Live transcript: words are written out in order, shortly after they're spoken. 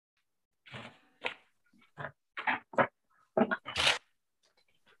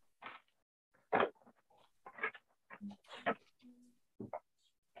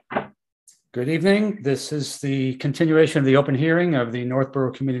Good evening. This is the continuation of the open hearing of the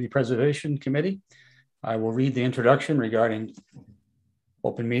Northborough Community Preservation Committee. I will read the introduction regarding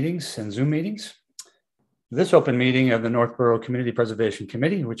open meetings and Zoom meetings. This open meeting of the Northborough Community Preservation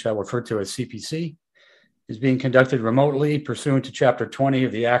Committee, which I will refer to as CPC, is being conducted remotely pursuant to Chapter 20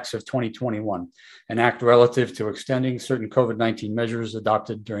 of the Acts of 2021, an act relative to extending certain COVID-19 measures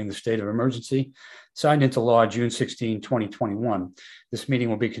adopted during the state of emergency, signed into law June 16, 2021. This meeting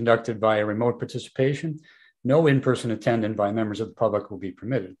will be conducted by a remote participation. No in-person attendance by members of the public will be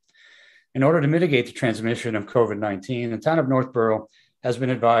permitted. In order to mitigate the transmission of COVID-19, the town of Northborough has been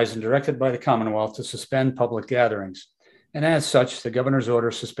advised and directed by the Commonwealth to suspend public gatherings. And as such, the governor's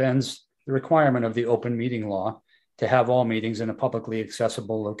order suspends the requirement of the open meeting law to have all meetings in a publicly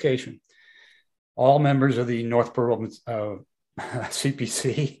accessible location. All members of the Northborough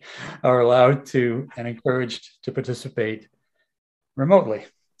CPC are allowed to and encouraged to participate remotely.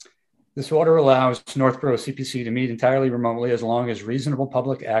 This order allows Northborough CPC to meet entirely remotely as long as reasonable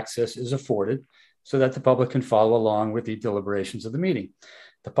public access is afforded so that the public can follow along with the deliberations of the meeting.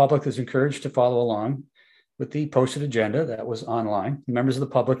 The public is encouraged to follow along with the posted agenda that was online. Members of the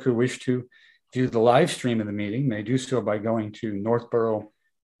public who wish to view the live stream of the meeting may do so by going to Northborough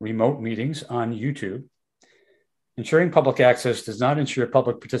Remote Meetings on YouTube. Ensuring public access does not ensure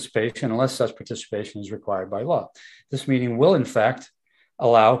public participation unless such participation is required by law. This meeting will, in fact,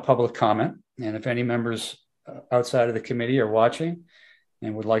 allow public comment. And if any members outside of the committee are watching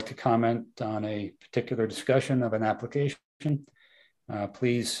and would like to comment on a particular discussion of an application,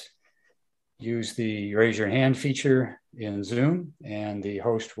 please use the raise your hand feature in Zoom and the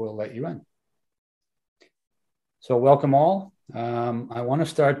host will let you in. So welcome all. I want to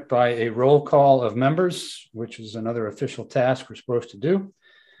start by a roll call of members, which is another official task we're supposed to do.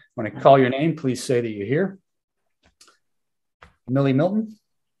 When I call your name, please say that you're here. Millie Milton.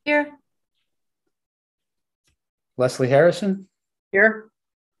 Here. Leslie Harrison. Here.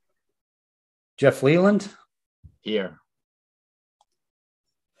 Jeff Leland. Here.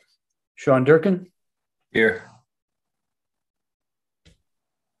 Sean Durkin. Here.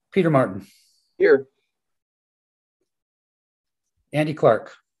 Peter Martin. Here. Andy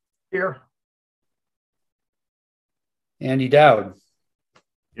Clark. Here. Andy Dowd.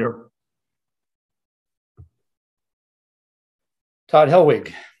 Here. Todd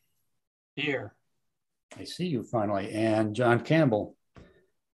Helwig. Here. I see you finally. And John Campbell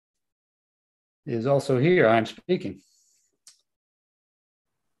is also here. I'm speaking.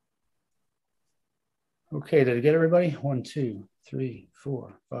 Okay, did I get everybody? 1, 2, 3,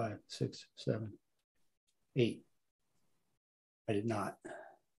 4, 5, 6, 7, 8. I did not.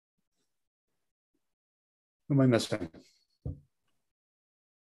 Who am I missing?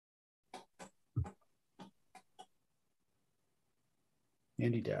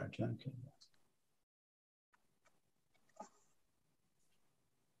 Andy Dowd, John Campbell.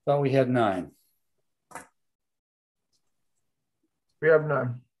 Thought we had 9. We have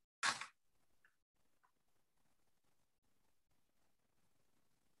 9.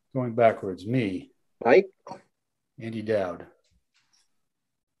 Going backwards, me. Mike. Andy Dowd.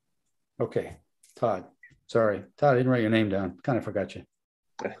 Okay, Todd. Sorry, Todd, I didn't write your name down. Kind of forgot you.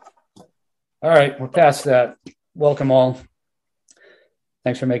 All right, we're past that. Welcome all.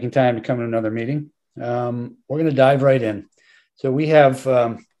 Thanks for making time to come to another meeting. We're going to dive right in. So we have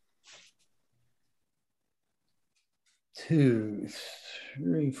 2,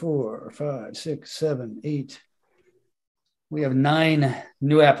 3, 4, 5, 6, 7, 8. We have 9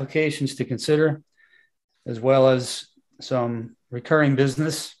 new applications to consider, as well as some recurring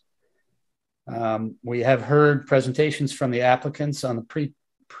business. We have heard presentations from the applicants on the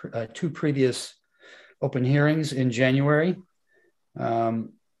 2 previous open hearings in January.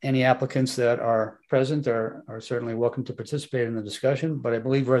 Any applicants that are present are certainly welcome to participate in the discussion, but I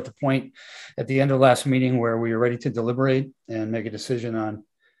believe we're at the point at the end of last meeting where we are ready to deliberate and make a decision on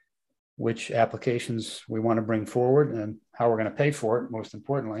which applications we want to bring forward and how we're going to pay for it, most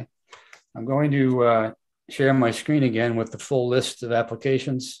importantly. I'm going to share my screen again with the full list of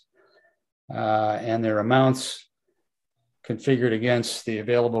applications and their amounts configured against the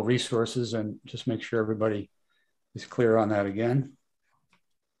available resources, and just make sure everybody is clear on that again.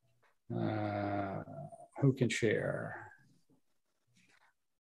 Who can share?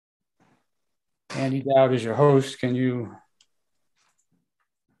 Andy Dowd is your host. Can you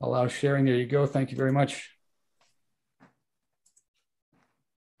allow sharing? There you go. Thank you very much.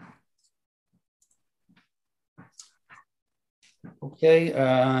 Okay,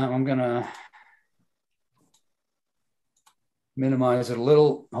 I'm going to minimize it a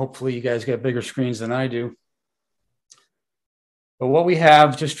little. Hopefully you guys got bigger screens than I do. But what we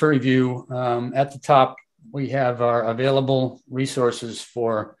have, just for review, at the top, we have our available resources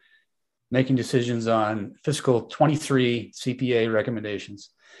for making decisions on fiscal 23 CPA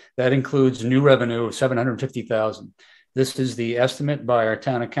recommendations. That includes new revenue of $750,000. This is the estimate by our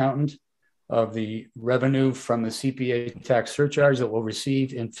town accountant of the revenue from the CPA tax surcharge that we'll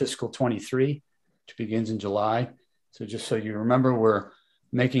receive in fiscal 23, which begins in July. So just so you remember, we're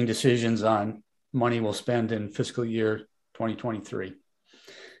making decisions on money we'll spend in fiscal year 2023.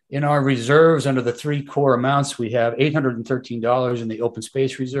 In our reserves, under the three core amounts, we have $813 in the open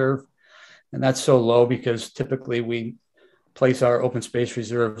space reserve. And that's so low because typically we place our open space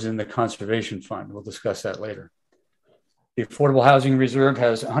reserves in the conservation fund. We'll discuss that later. The affordable housing reserve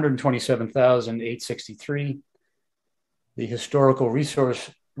has $127,863. The historical resource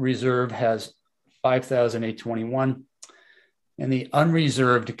reserve has $5,821. And the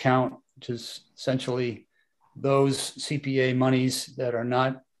unreserved account, which is essentially those CPA monies that are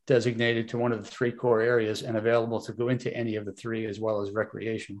not designated to one of the three core areas and available to go into any of the three, as well as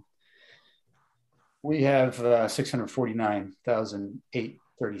recreation. We have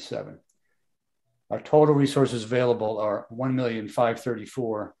 $649,837. Our total resources available are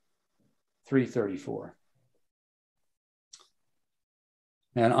 $1,534,334.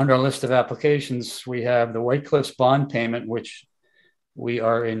 And under our list of applications, we have the White Cliffs bond payment, which we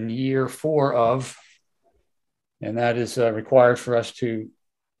are in year 4 of, and that is required for us to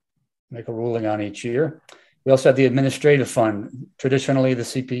make a ruling on each year. We also have the administrative fund. Traditionally, the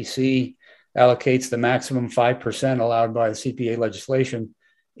CPC allocates the maximum 5% allowed by the CPA legislation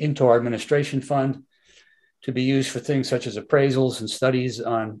into our administration fund to be used for things such as appraisals and studies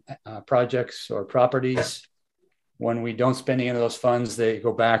on projects or properties. When we don't spend any of those funds, they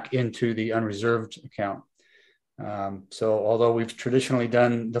go back into the unreserved account. So although we've traditionally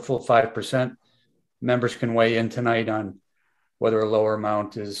done the full 5%, members can weigh in tonight on whether a lower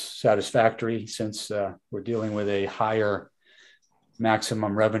amount is satisfactory, since we're dealing with a higher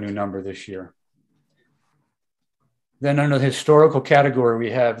maximum revenue number this year. Then under the historical category,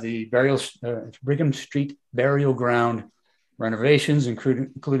 we have the Brigham Street Burial Ground renovations,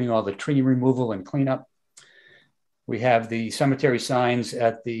 including all the tree removal and cleanup. We have the cemetery signs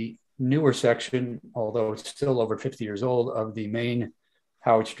at the newer section, although it's still over 50 years old, of the main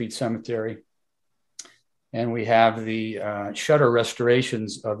Howard Street Cemetery. And we have the shutter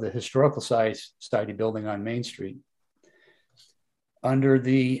restorations of the Historical Society building on Main Street. Under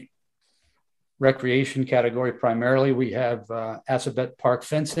the recreation category, primarily, we have Assabet Park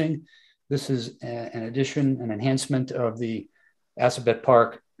fencing. This is an addition, an enhancement of the Assabet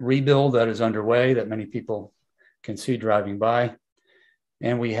Park rebuild that is underway that many people can see driving by.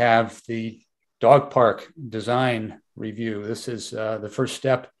 And we have the dog park design review. This is the first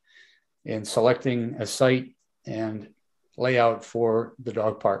step in selecting a site and layout for the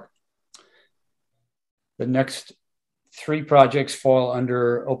dog park. The next 3 projects fall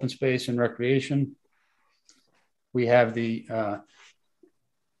under open space and recreation. We have the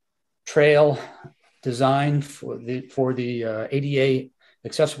trail design for the ADA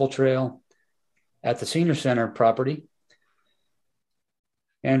accessible trail at the Senior Center property.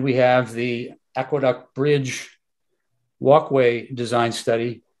 And we have the Aqueduct Bridge walkway design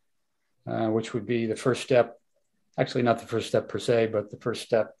study, which would be the first step, actually not the first step per se, but the first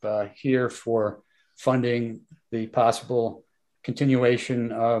step here for funding the possible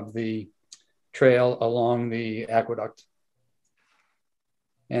continuation of the trail along the aqueduct.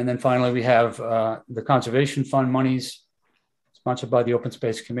 And then finally, we have the Conservation Fund monies sponsored by the Open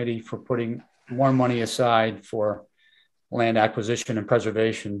Space Committee for putting more money aside for land acquisition and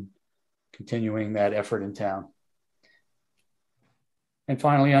preservation, continuing that effort in town. And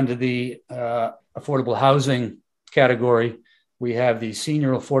finally, under the affordable housing category, we have the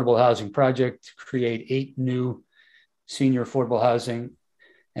Senior Affordable Housing Project to create 8 new senior affordable housing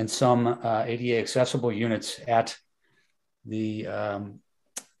and some ADA accessible units at the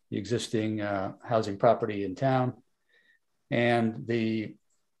existing housing property in town, and the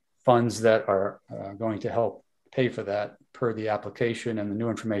funds that are going to help pay for that per the application and the new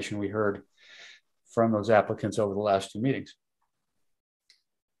information we heard from those applicants over the last 2 meetings.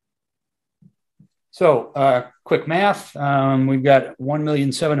 So quick math, we've got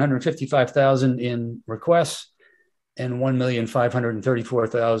 $1,755,000 in requests and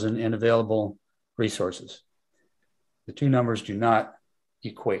 $1,534,000 in available resources. The 2 numbers do not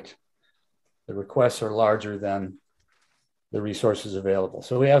equate. The requests are larger than the resources available.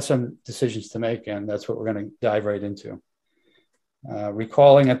 So we have some decisions to make, and that's what we're going to dive right into.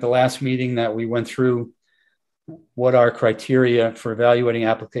 Recalling at the last meeting that we went through what our criteria for evaluating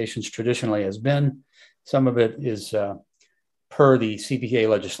applications traditionally has been. Some of it is per the CPA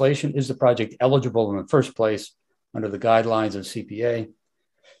legislation. Is the project eligible in the first place under the guidelines of CPA?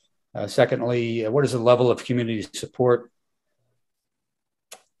 Secondly, what is the level of community support?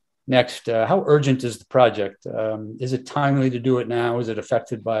 Next, how urgent is the project? Is it timely to do it now? Is it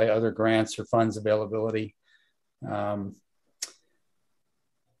affected by other grants or funds availability? And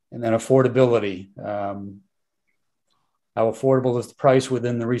then affordability. How affordable is the price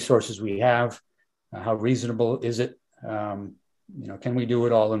within the resources we have? How reasonable is it? Can we do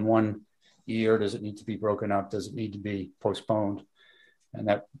it all in one year? Does it need to be broken up? Does it need to be postponed? And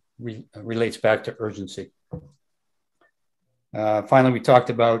that relates back to urgency. Finally, we talked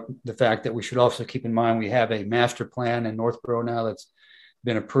about the fact that we should also keep in mind we have a master plan in Northborough now that's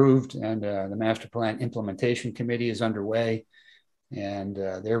been approved, and the master plan implementation committee is underway, and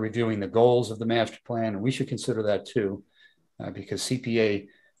they're reviewing the goals of the master plan, and we should consider that too, because CPA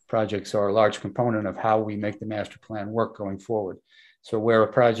projects are a large component of how we make the master plan work going forward. So where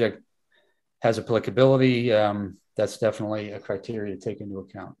a project has applicability, that's definitely a criteria to take into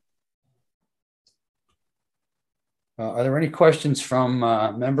account. Are there any questions from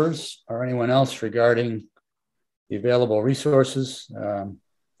members or anyone else regarding the available resources and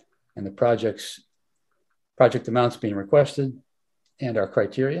the project amounts being requested and our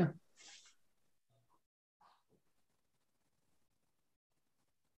criteria?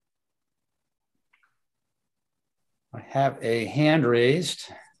 I have a hand raised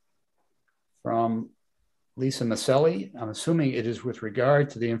from Lisa Maselli. I'm assuming it is with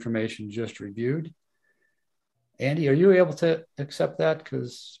regard to the information just reviewed. Andy, are you able to accept that?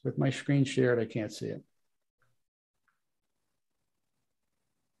 Because with my screen shared, I can't see it.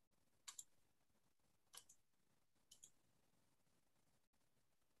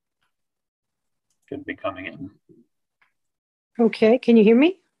 Should be coming in. Okay, can you hear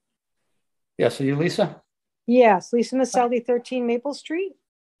me? Yes, are you Lisa? Yes, Lisa Maselli, 13 Maple Street.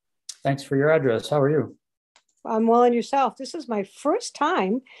 Thanks for your address. How are you? I'm well, and yourself. This is my first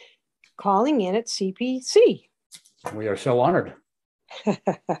time calling in at CPC. We are so honored.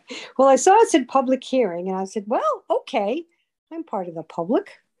 Well, I saw it said public hearing, and I said, well, okay, I'm part of the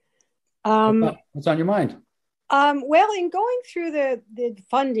public. What's on your mind? Well, in going through the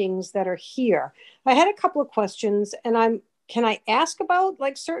fundings that are here, I had a couple of questions, and can I ask about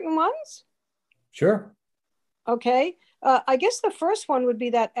like certain ones? Sure. Okay. I guess the first one would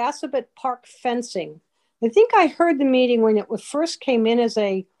be that Assabet Park fencing. I think I heard the meeting when it first came in as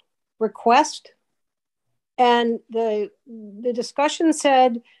a request. And the discussion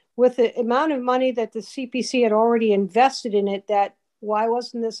said with the amount of money that the CPC had already invested in it, that why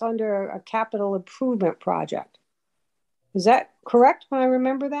wasn't this under a capital improvement project? Is that correct when I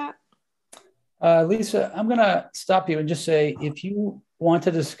remember that? Lisa, I'm going to stop you and just say, if you want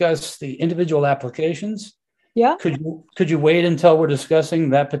to discuss the individual applications, yeah, could you wait until we're discussing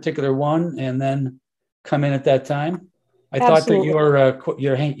that particular one and then come in at that time? I Absolutely. thought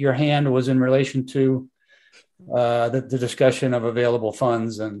that your hand was in relation to the discussion of available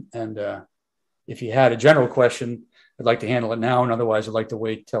funds, and if you had a general question, I'd like to handle it now, and otherwise I'd like to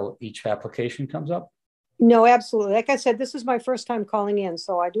wait till each application comes up. No, absolutely. Like I said, this is my first time calling in,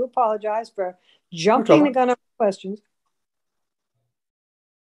 so I do apologize for jumping the gun on questions.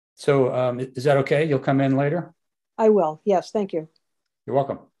 So is that okay? You'll come in later? I will. Yes, thank you. You're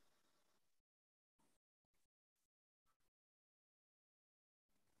welcome.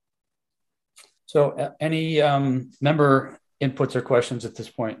 So any member inputs or questions at this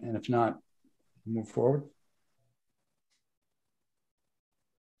point? And if not, move forward.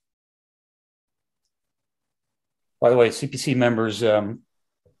 By the way, CPC members,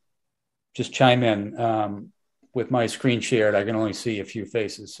 just chime in. With my screen shared, I can only see a few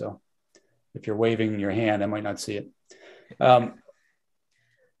faces. So if you're waving your hand, I might not see it.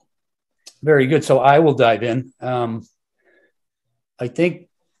 Very good. So I will dive in. I think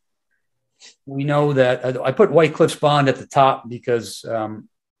we know that I put White Cliffs Bond at the top because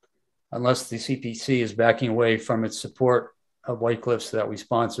unless the CPC is backing away from its support of White Cliffs that we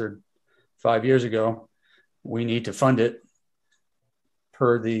sponsored 5 years ago, we need to fund it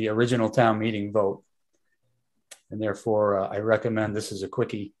per the original town meeting vote. And therefore, I recommend this is a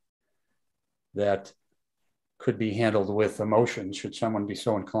quickie that could be handled with a motion, should someone be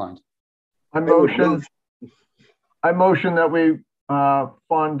so inclined. I motion that we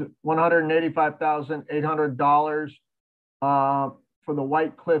fund $185,800 for the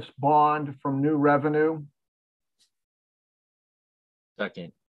White Cliffs bond from new revenue.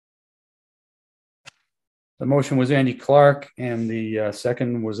 Second. The motion was Andy Clark, and the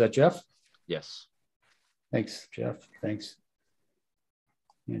second was that Jeff? Yes. Thanks, Jeff. Thanks,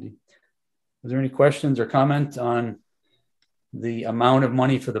 Andy. Was there any questions or comment on the amount of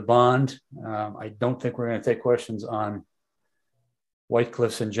money for the bond. I don't think we're going to take questions on White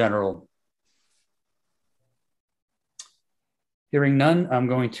Cliffs in general. Hearing none, I'm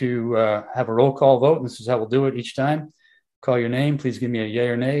going to have a roll call vote, and this is how we'll do it each time. Call your name. Please give me a yay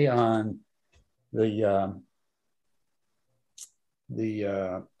or nay on the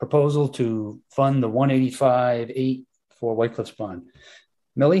proposal to fund the 185.8 for White Cliffs bond.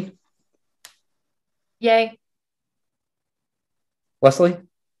 Millie? Yay. Wesley?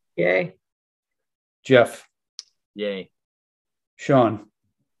 Yay. Jeff? Yay. Sean?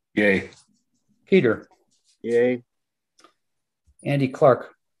 Yay. Peter? Yay. Andy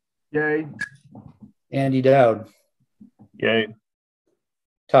Clark? Yay. Andy Dowd? Yay.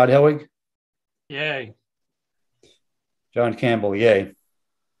 Todd Helwig? Yay. John Campbell, yay.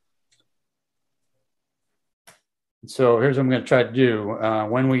 So here's what I'm going to try to do.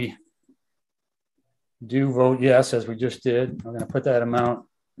 When we do vote yes, as we just did, I'm going to put that amount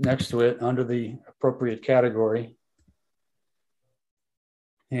next to it under the appropriate category.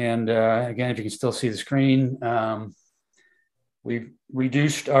 And again, if you can still see the screen, we've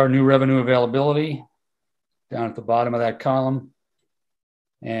reduced our new revenue availability down at the bottom of that column.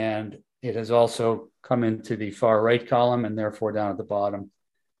 And it has also come into the far right column and therefore down at the bottom.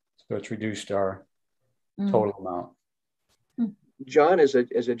 So it's reduced our total amount. John, as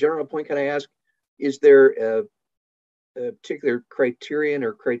a general point, can I ask, is there a particular criterion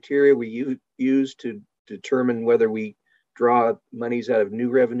or criteria we use to determine whether we draw monies out of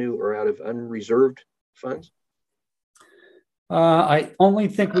new revenue or out of unreserved funds? I only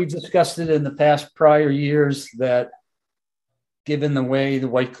think we've discussed it in the past prior years that given the way the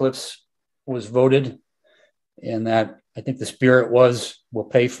White Cliffs was voted and that I think the spirit was we'll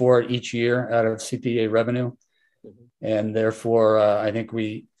pay for it each year out of CPA revenue. And therefore, I think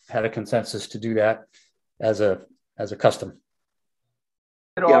we had a consensus to do that as a custom.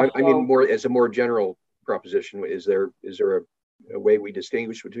 Yeah, I mean, more as a more general proposition, is there a way we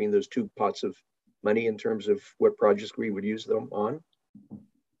distinguish between those two pots of money in terms of what projects we would use them on?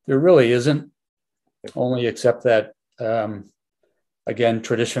 There really isn't, only except that, again,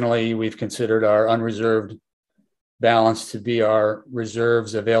 traditionally, we've considered our unreserved balance to be our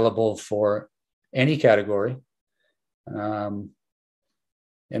reserves available for any category. And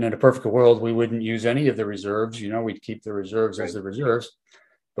in a perfect world, we wouldn't use any of the reserves. We'd keep the reserves as the reserves,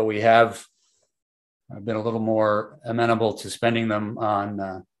 but we have been a little more amenable to spending them on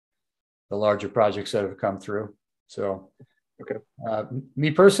the larger projects that have come through. So, okay.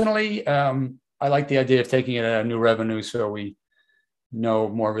 Me personally, I like the idea of taking it at a new revenue so we know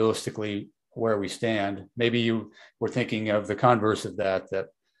more realistically where we stand. Maybe you were thinking of the converse of that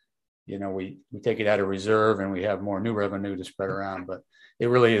we take it out of reserve and we have more new revenue to spread around, but it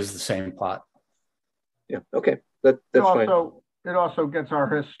really is the same pot. Yeah. Okay. That's fine. It also gets our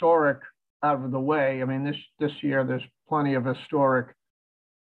historic out of the way. I mean, this year there's plenty of historic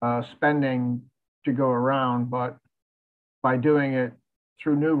spending to go around, but by doing it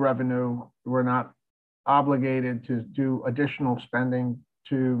through new revenue, we're not obligated to do additional spending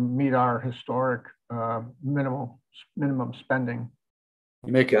to meet our historic minimum spending.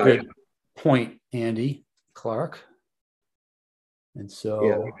 You make a good point, Andy Clark. And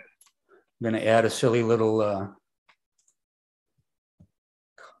so I'm going to add a silly little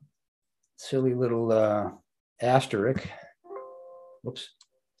asterisk. Whoops.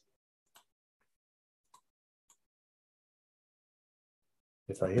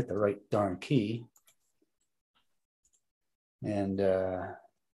 If I hit the right darn key. And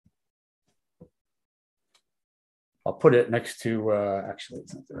I'll put it next to, actually,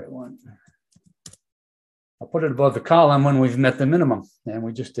 it's not the right one. I'll put it above the column when we've met the minimum, and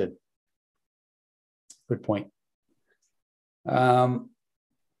we just did. Good point. So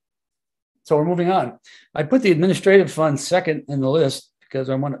we're moving on. I put the administrative fund second in the list because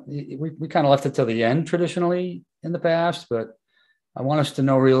we kind of left it till the end traditionally in the past, but I want us to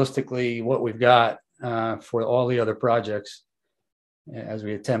know realistically what we've got for all the other projects as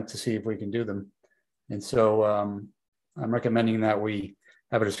we attempt to see if we can do them. And so I'm recommending that we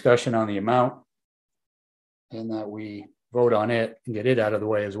have a discussion on the amount and that we vote on it and get it out of the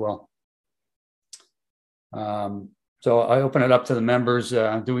way as well. So I open it up to the members.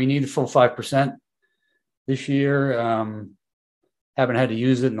 Do we need the full 5% this year? Haven't had to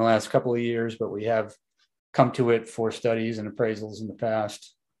use it in the last couple of years, but we have come to it for studies and appraisals in the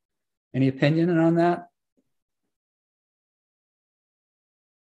past. Any opinion on that?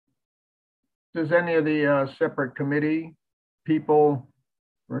 Does any of the separate committee people,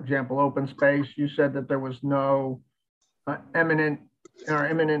 for example, open space, you said that there was no imminent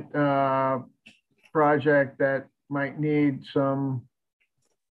project that might need some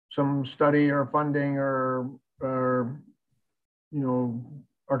study or funding or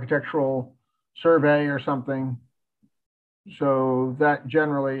architectural survey or something. So that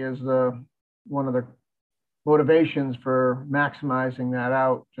generally is one of the motivations for maximizing that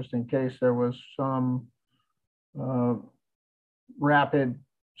out, just in case there was some rapid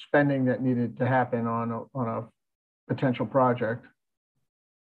spending that needed to happen on a potential project.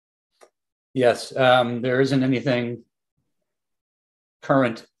 Yes, there isn't anything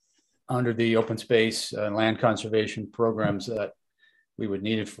current under the open space land conservation programs that we would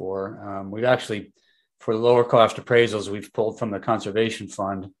need it for. We've actually, for the lower cost appraisals, we've pulled from the conservation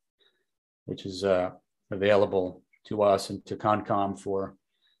fund, which is available to us and to Concom for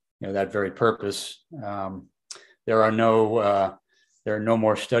that very purpose. There are no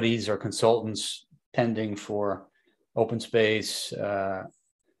more studies or consultants pending for open space.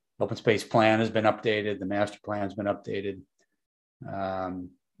 Open space plan has been updated. The master plan has been updated.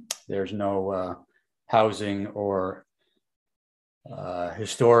 There's no housing or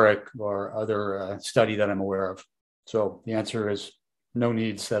historic or other study that I'm aware of. So the answer is no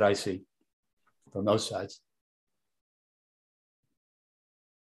needs that I see from those sides.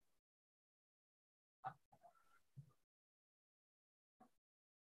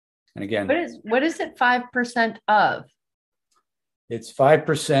 And again, what is it 5% of? It's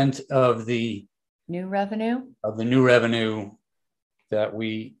 5% of the new revenue that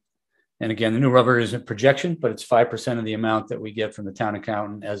we, and again, the new revenue is a projection, but it's 5% of the amount that we get from the town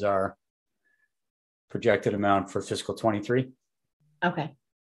accountant as our projected amount for fiscal 23. Okay.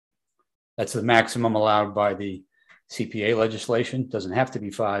 That's the maximum allowed by the CPA legislation. Doesn't have to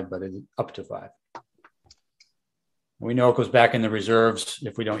be 5, but it's up to 5. We know it goes back in the reserves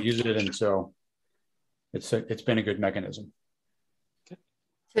if we don't use it, and so it's been a good mechanism.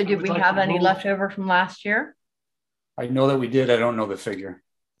 So did we have any left over from last year? I know that we did. I don't know the figure.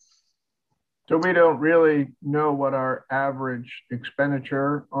 So we don't really know what our average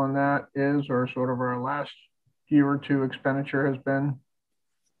expenditure on that is, or sort of our last year or two expenditure has been.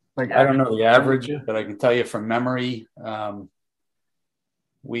 Like, I don't know the average, but I can tell you from memory,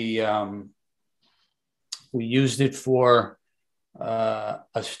 we used it for a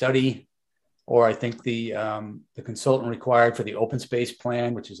study, or I think the consultant required for the open space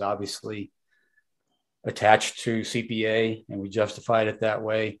plan, which is obviously attached to CPA, and we justified it that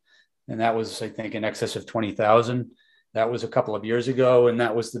way. And that was, I think, in excess of 20,000. That was a couple of years ago, and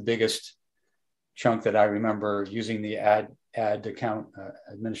that was the biggest chunk that I remember using the ad account,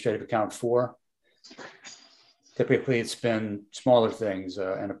 administrative account for. Typically, it's been smaller things,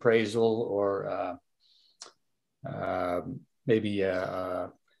 an appraisal or maybe a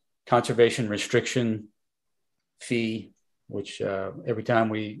conservation restriction fee, which every time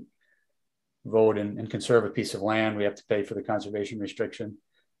we vote and conserve a piece of land, we have to pay for the conservation restriction.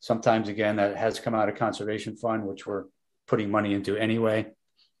 Sometimes, again, that has come out of conservation fund, which we're putting money into anyway.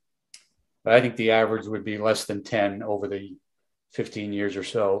 But I think the average would be less than 10 over the 15 years or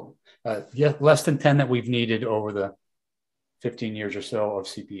so. Yeah, less than 10 that we've needed over the 15 years or so of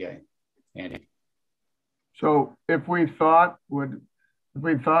CPA, Andy. So if we thought we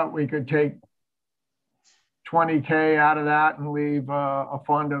could take 20K out of that and leave a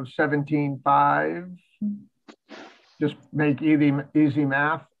fund of 17.5, just make easy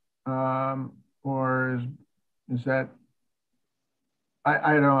math, or is that?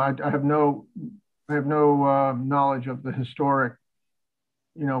 I don't know. I have no knowledge of the historic,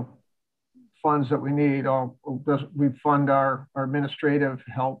 funds that we need. We fund our administrative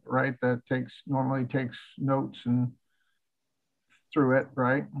help, right? That normally takes notes and through it,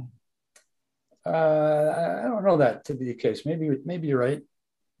 right? I don't know that to be the case. Maybe you're right.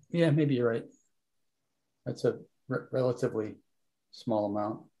 Yeah, maybe you're right. That's a relatively small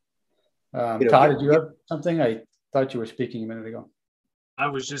amount. Todd, did you have something? I thought you were speaking a minute ago. I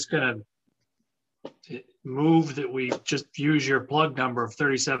was just going to move that we just use your plug number of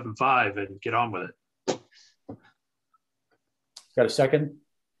 37.5 and get on with it. Got a second?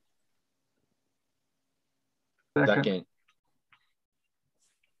 Second.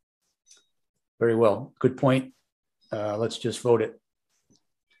 Very well. Good point. Let's just vote it.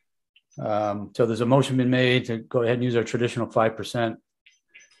 So there's a motion been made to go ahead and use our traditional 5%.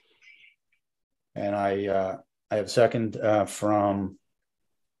 And I have a second from,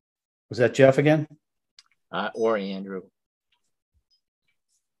 was that Jeff again? Or Andrew.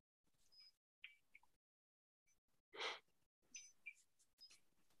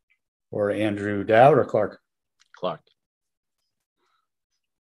 Or Andrew Dowd or Clark? Clark.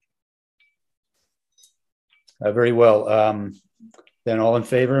 Very well. Then all in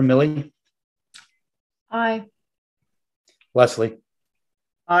favor, Millie? Aye. Leslie,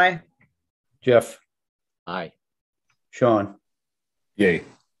 Aye. Jeff, Aye. Sean, Yay.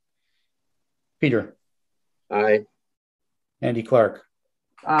 Peter, Aye. Andy Clark,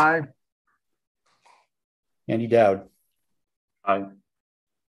 Aye. Andy Dowd, Aye.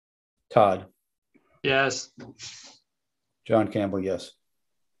 Todd, Yes. John Campbell, yes.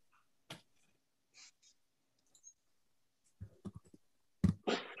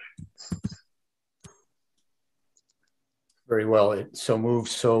 Very well. It so moved,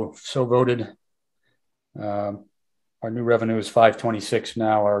 so voted. Our new revenue is 526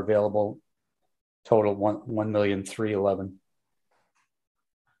 now. Our available total 1,311,000.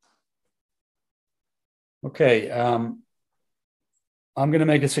 Okay. I'm going to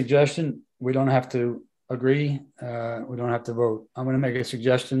make a suggestion. We don't have to agree. We don't have to vote. I'm going to make a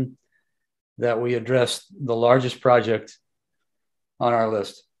suggestion that we address the largest project on our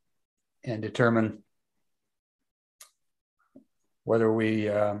list and determine whether we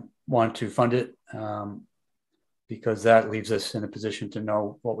want to fund it, because that leaves us in a position to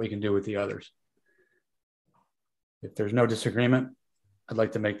know what we can do with the others. If there's no disagreement, I'd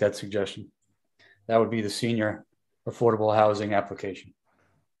like to make that suggestion. That would be the senior affordable housing application.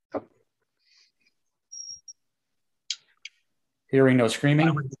 Hearing no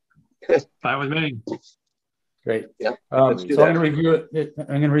screaming. Fine with me. Great. Yeah, so let's do I'm that. going to review it. I'm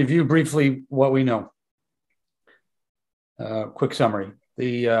going to review briefly what we know. Quick summary.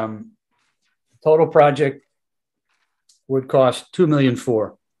 The total project would cost $2.4 million.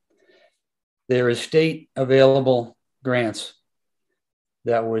 There is state available grants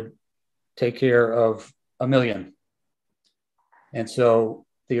that would take care of $1 million. And so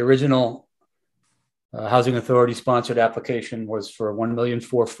the original Housing Authority sponsored application was for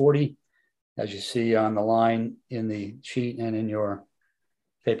 $1,440,000, as you see on the line in the sheet and in your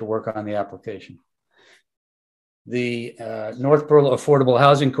paperwork on the application. The Northborough Affordable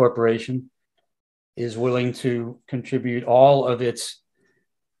Housing Corporation is willing to contribute all of its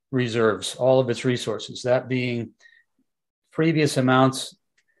reserves, all of its resources, that being previous amounts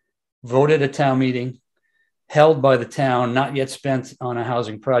voted at town meeting, held by the town, not yet spent on a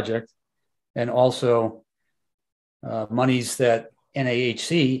housing project, and also monies that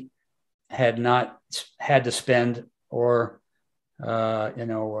NAHC had not had to spend or,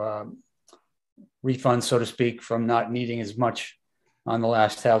 refunds, so to speak, from not needing as much on the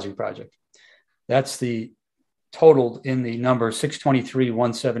last housing project. That's the totaled in the number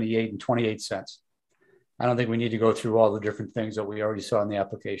 623,178 and 28 cents. I don't think we need to go through all the different things that we already saw in the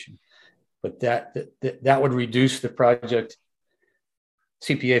application, but that would reduce the project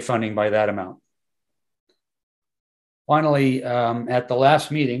CPA funding by that amount. Finally, at the last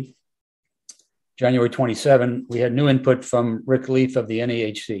meeting, January 27, we had new input from Rick Leaf of the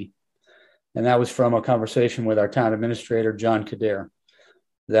NAHC. And that was from a conversation with our town administrator, John Kader,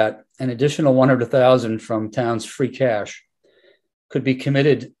 that an additional $100,000 from town's free cash could be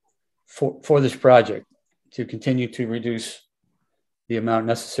committed for this project to continue to reduce the amount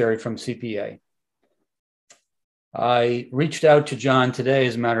necessary from CPA. I reached out to John today,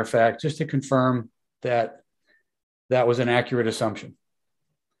 as a matter of fact, just to confirm that that was an accurate assumption.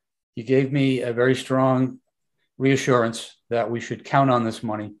 He gave me a very strong reassurance that we should count on this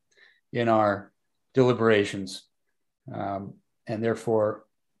money in our deliberations, and therefore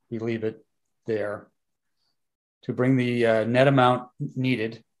we leave it there to bring the net amount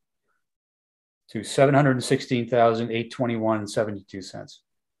needed to $716,821.72.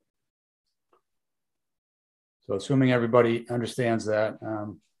 So assuming everybody understands that,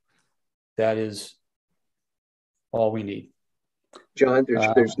 that is all we need. John,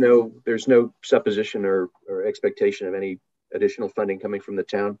 there's no supposition or expectation of any additional funding coming from the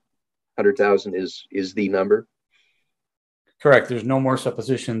town. 100,000 is the number. Correct. There's no more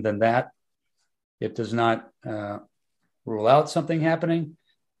supposition than that. It does not rule out something happening,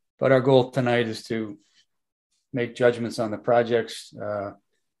 but our goal tonight is to make judgments on the projects,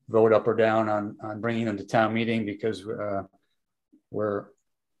 vote up or down on bringing them to town meeting, because we're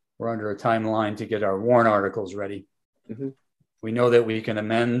under a timeline to get our warrant articles ready. Mm-hmm. We know that we can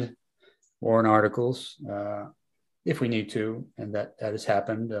amend warrant articles if we need to, and that has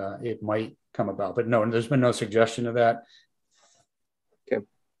happened. It might come about, but no, there's been no suggestion of that. Okay.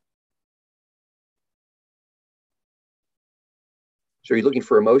 So are you looking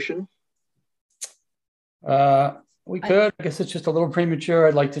for a motion? We could. I guess it's just a little premature.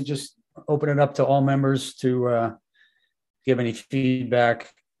 I'd like to just open it up to all members to give any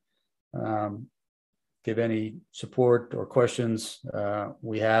feedback, give any support or questions.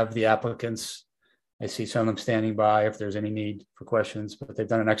 We have the applicants. I see some of them standing by if there's any need for questions, but they've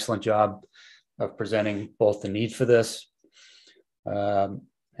done an excellent job of presenting both the need for this and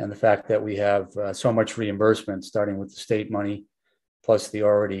the fact that we have so much reimbursement, starting with the state money, plus the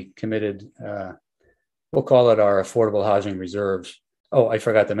already committed, we'll call it our affordable housing reserves. Oh, I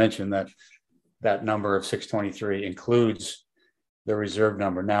forgot to mention that that number of 623 includes the reserve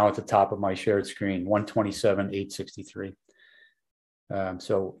number now at the top of my shared screen, 127,863.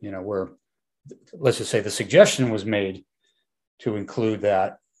 So, let's just say the suggestion was made to include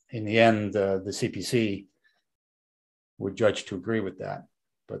that. In the end, the CPC would judge to agree with that.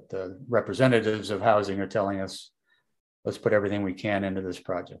 But the representatives of housing are telling us, let's put everything we can into this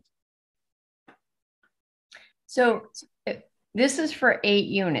project. So this is for 8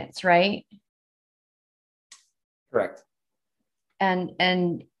 units, right? Correct.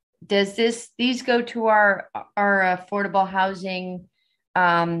 And does these go to our affordable housing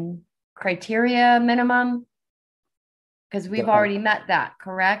criteria minimum? Because we've already met that,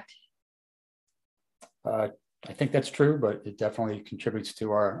 correct? I think that's true, but it definitely contributes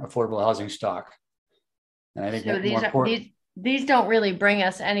to our affordable housing stock. And I think so these don't really bring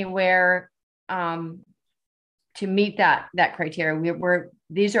us anywhere to meet that criteria.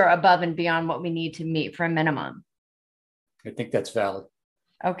 These are above and beyond what we need to meet for a minimum. I think that's valid.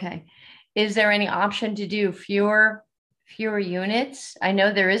 Okay. Is there any option to do fewer units? I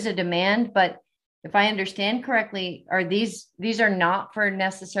know there is a demand, but if I understand correctly, these are not for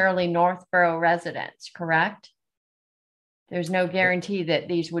necessarily Northborough residents, correct? There's no guarantee that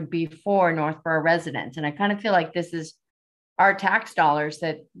these would be for Northborough residents. And I kind of feel like this is our tax dollars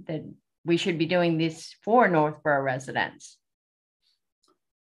that we should be doing this for Northborough residents.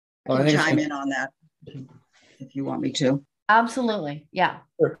 I can chime in on that if you want me to. Absolutely. Yeah.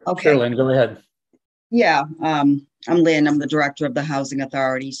 Sure. Okay. Sure, Lynn, go ahead. Yeah. I'm Lynn. I'm the director of the Housing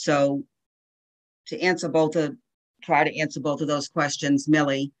Authority. So to try to answer both of those questions,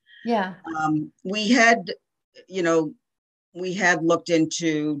 Millie. Yeah. We had looked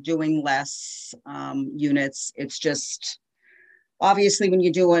into doing less units. It's just, obviously when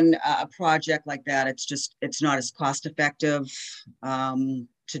you're doing a project like that, it's not as cost effective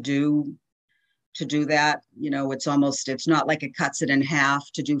to do that. It's not like it cuts it in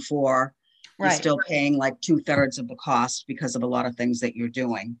half to do 4. Right. You're still paying like 2/3 of the cost because of a lot of things that you're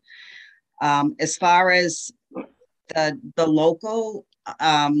doing. As far as the local,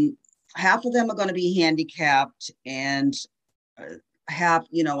 half of them are going to be handicapped, and I have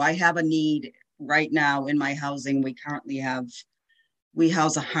a need right now in my housing. We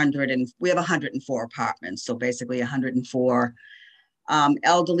house 100 and we have 104 apartments. So basically 104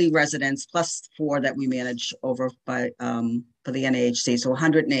 elderly residents plus 4 that we manage over by for the NAHC. So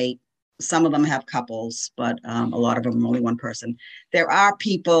 108. Some of them have couples, but a lot of them are only one person. There are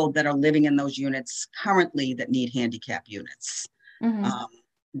people that are living in those units currently that need handicap units. Mm-hmm.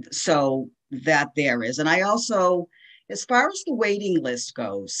 So that there is. And I also, as far as the waiting list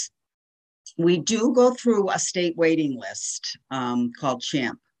goes, we do go through a state waiting list called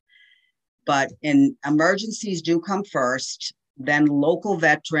CHAMP. But emergencies do come first, then local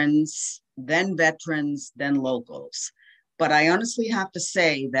veterans, then locals. But I honestly have to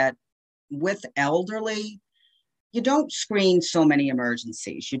say that with elderly, you don't screen so many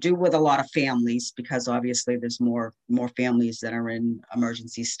emergencies. You do with a lot of families, because obviously there's more families that are in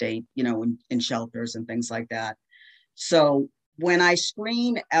emergency state, in shelters and things like that. So when I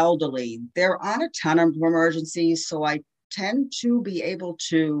screen elderly, there aren't a ton of emergencies. So I tend to be able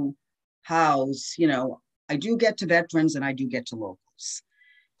to house, I do get to veterans and I do get to locals.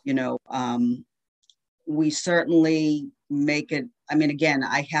 We certainly make it. I mean, again,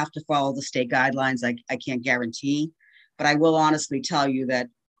 I have to follow the state guidelines. I can't guarantee, but I will honestly tell you that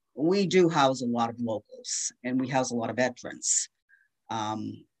we do house a lot of locals and we house a lot of veterans.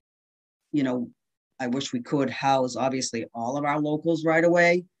 I wish we could house obviously all of our locals right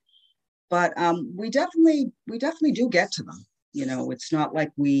away, but we definitely do get to them. It's not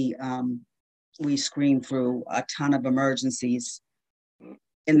like we screen through a ton of emergencies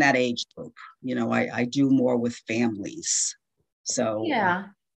in that age group. I do more with families. So yeah,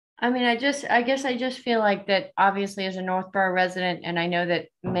 I mean, I guess I just feel like that obviously as a Northborough resident, and I know that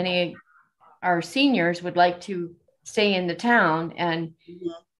many our seniors would like to stay in the town, and mm-hmm.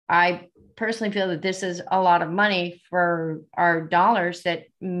 I personally feel that this is a lot of money for our dollars that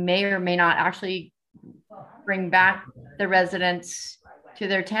may or may not actually bring back the residents to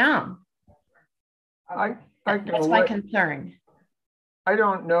their town. That's my concern. I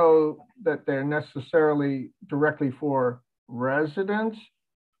don't know that they're necessarily directly for residents,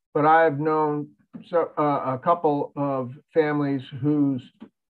 but I've known a couple of families whose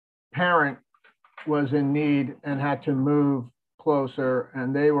parent was in need and had to move closer,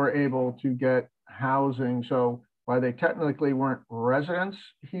 and they were able to get housing. So while they technically weren't residents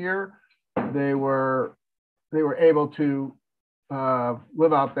here, they were able to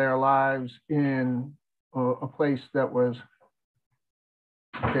live out their lives in a place that was,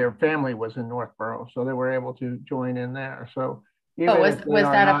 their family was in Northborough, so they were able to join in there. So even Oh, if they was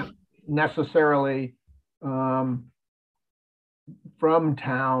are that not necessarily from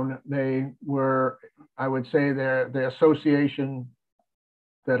town, they were, I would say, the association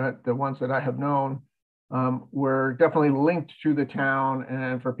the ones that I have known were definitely linked to the town,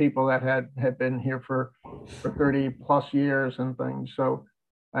 and for people that had been here for 30 plus years and things. So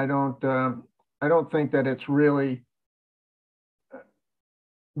I don't think that it's really,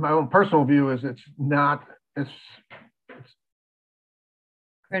 my own personal view is it's not, it's the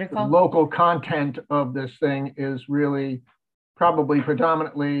critical? local content of this thing is really probably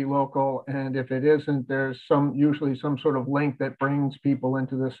predominantly local, and if it isn't, there's usually some sort of link that brings people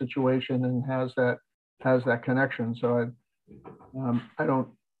into this situation and has that connection. So I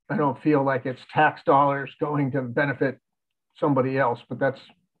don't feel like it's tax dollars going to benefit somebody else, but that's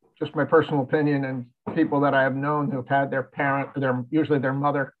just my personal opinion, and people that I have known who've had their parent, usually their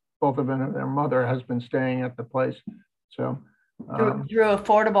mother, both of them, their mother has been staying at the place. So Through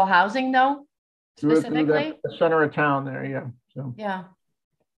affordable housing, though, specifically? the center of town there, yeah. So Yeah.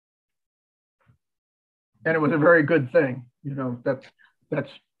 and it was a very good thing, you know.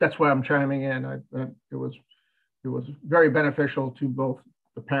 That's why I'm chiming in. It was very beneficial to both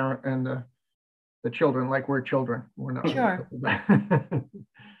the parent and the children. Like we're children, we're not. Sure.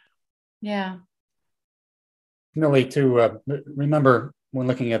 Yeah. Millie, to remember when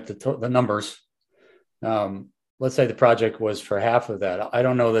looking at the numbers, let's say the project was for half of that. I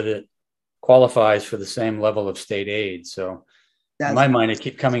don't know that it qualifies for the same level of state aid. So in my mind, it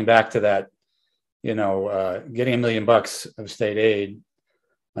keeps coming back to that, you know, getting $1 million of state aid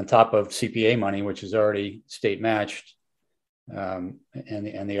on top of CPA money, which is already state matched, and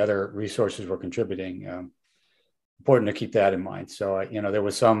the other resources we're contributing. Important to keep that in mind. So, you know, there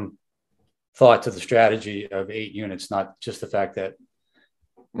was some thought to the strategy of 8 units, not just the fact that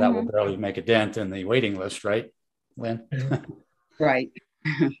will barely make a dent in the waiting list, right, Lynn? Right.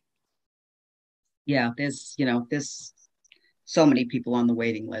 Yeah, there's so many people on the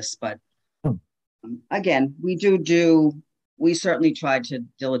waiting list, but again, we certainly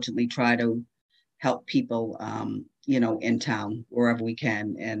diligently try to help people, in town wherever we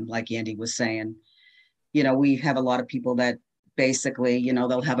can. And like Andy was saying, we have a lot of people that basically,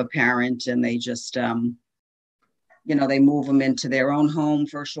 they'll have a parent and they just, they move them into their own home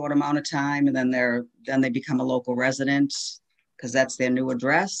for a short amount of time, and then they become a local resident because that's their new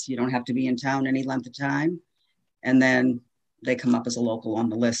address. You don't have to be in town any length of time. And then they come up as a local on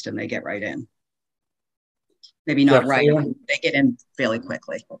the list and they get right in. Maybe not right in, they get in fairly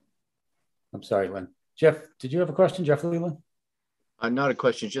quickly. I'm sorry, Lynn. Jeff, did you have a question, Jeff Leland? Not a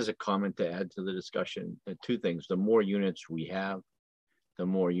question, just a comment to add to the discussion. 2 things: the more units we have, the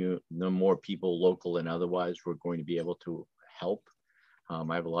more people, local and otherwise, we're going to be able to help.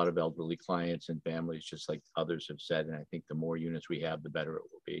 I have a lot of elderly clients and families, just like others have said, and I think the more units we have, the better it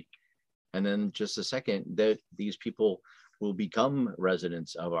will be. And then just a second, that these people will become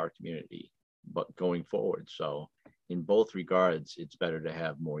residents of our community, but going forward. So in both regards, it's better to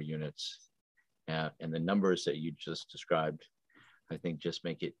have more units. And the numbers that you just described, I think, just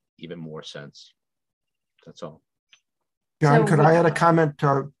make it even more sense. That's all. John, could I add a comment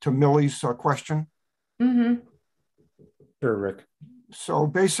to Millie's question? Mm-hmm. Sure, Rick. So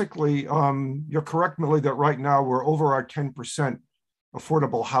basically, you're correct, Millie, that right now we're over our 10%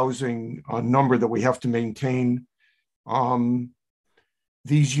 affordable housing number that we have to maintain.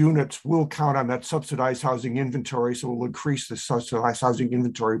 These units will count on that subsidized housing inventory, so we'll increase the subsidized housing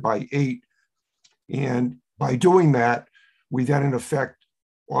inventory by 8. And by doing that, we then in effect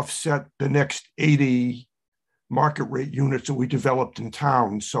offset the next 80 market rate units that we developed in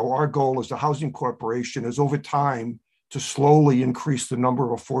town. So our goal as the Housing Corporation is over time to slowly increase the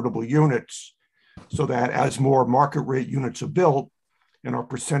number of affordable units so that as more market rate units are built and our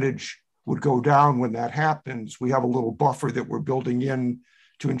percentage would go down when that happens, we have a little buffer that we're building in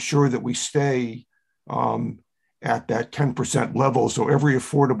to ensure that we stay at that 10% level. So every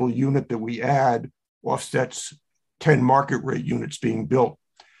affordable unit that we add offsets 10 market rate units being built.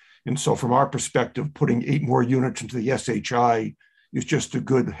 And so from our perspective, putting 8 more units into the SHI is just a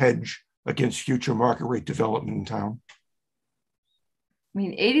good hedge against future market rate development in town. I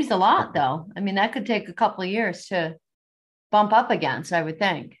mean, 80 is a lot, though. I mean, that could take a couple of years to bump up against, I would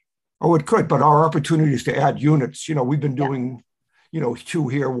think. Oh, it could, but our opportunities to add units, we've been doing, 2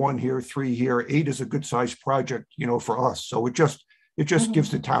 here, 1 here, 3 here. 8 is a good sized project, for us. So it just gives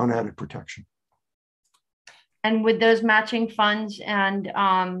the town added protection. And would those matching funds and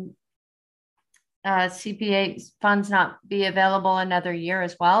CPA funds not be available another year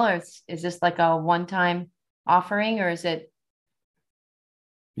as well? Or is this like a one-time offering, or is it?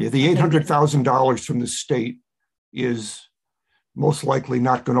 Yeah, the $800,000 from the state is most likely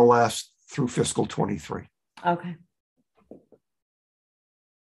not going to last through fiscal 23. Okay.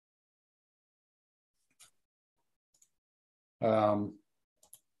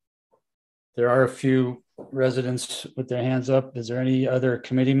 There are a few residents with their hands up. Is there any other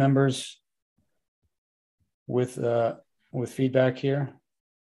committee members with feedback here?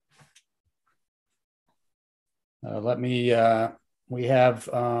 We have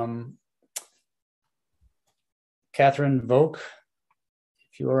Catherine Vogt.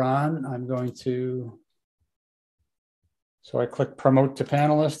 If you are on, I'm going to, so I click promote to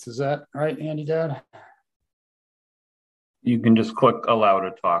panelist. Is that right, Andy Dad? You can just click allow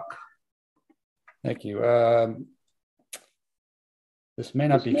to talk. Thank you. This may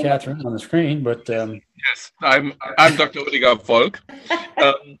not be Catherine on the screen, but yes, I'm Dr. Rüdiger Volk.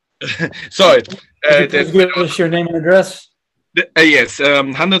 Sorry. Please give us your name and address. Yes,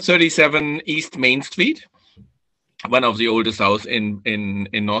 137 East Main Street, one of the oldest houses in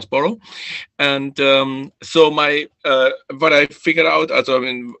Northborough. And so my what I figured out,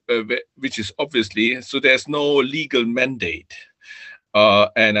 which is obviously, so there's no legal mandate.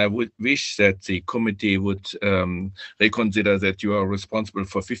 And I would wish that the committee would reconsider that you are responsible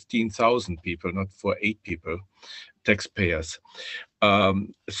for 15,000 people, not for 8 people, taxpayers.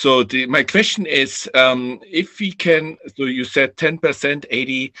 So my question is, if we can, so you said 10%,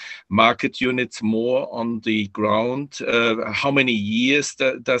 80 market units more on the ground, how many years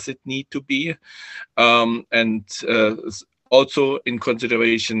does it need to be? Also in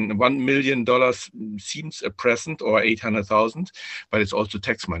consideration, $1 million seems a present, or 800,000, but it's also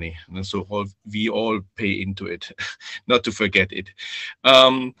tax money. And so we all pay into it, not to forget it.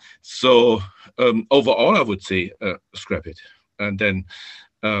 Overall, I would say scrap it and then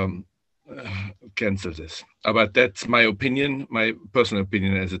cancel this. But that's my opinion, my personal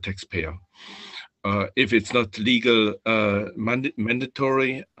opinion as a taxpayer. If it's not legal,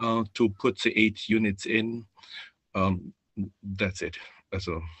 mandatory to put the 8 units in, that's it.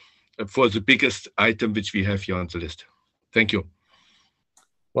 So for the biggest item which we have here on the list. Thank you.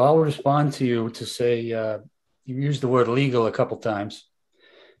 Well, I'll respond to you to say you used the word legal a couple times.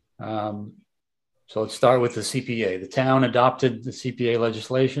 So let's start with the CPA. The town adopted the CPA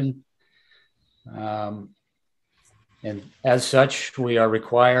legislation. And as such, we are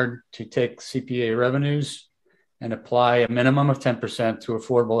required to take CPA revenues and apply a minimum of 10% to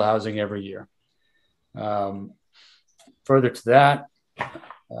affordable housing every year. Further to that,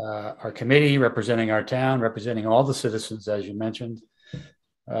 our committee representing our town, representing all the citizens, as you mentioned,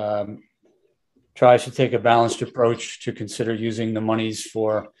 tries to take a balanced approach to consider using the monies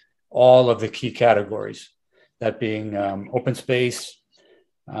for all of the key categories, that being open space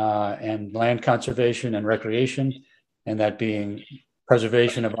and land conservation and recreation, and that being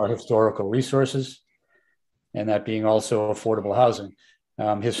preservation of our historical resources, and that being also affordable housing.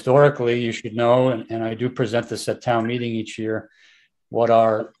 Historically, you should know, and I do present this at town meeting each year, what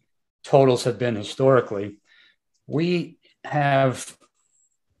our totals have been historically. We have,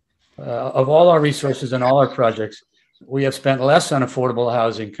 of all our resources and all our projects, we have spent less on affordable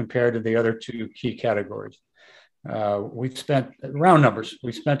housing compared to the other 2 key categories. We've spent, round numbers,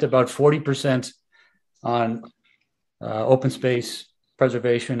 we spent about 40% on open space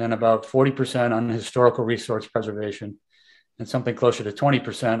preservation and about 40% on historical resource preservation, and something closer to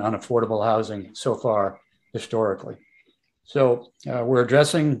 20% on affordable housing so far historically. So we're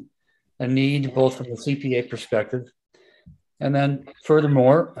addressing a need both from the CPA perspective, and then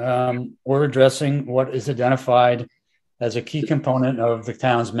furthermore, we're addressing what is identified as a key component of the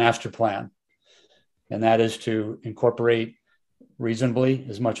town's master plan, and that is to incorporate reasonably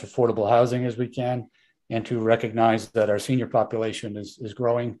as much affordable housing as we can, and to recognize that our senior population is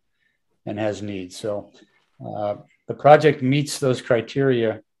growing and has needs. So the project meets those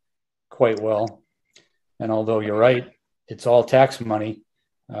criteria quite well. And although you're right, it's all tax money.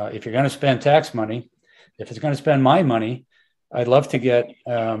 If you're going to spend tax money, if it's going to spend my money, I'd love to get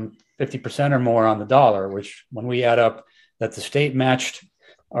 50% or more on the dollar, which when we add up that the state matched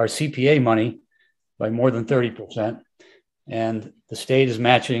our CPA money by more than 30%, and the state is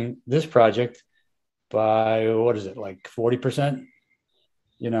matching this project by, what is it, like 40%?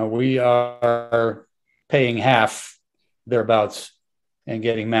 You know, we are paying half thereabouts and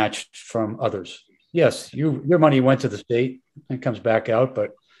getting matched from others. Yes, your money went to the state and comes back out,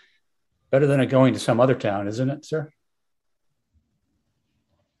 but better than it going to some other town, isn't it, sir?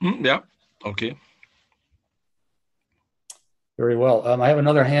 Yeah, okay. Very well. I have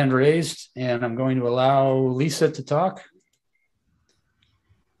another hand raised, and I'm going to allow Lisa to talk.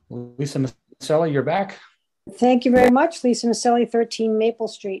 Lisa Maselli, you're back. Thank you very much, Lisa Maselli, 13 Maple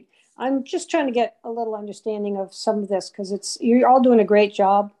Street. I'm just trying to get a little understanding of some of this because you're all doing a great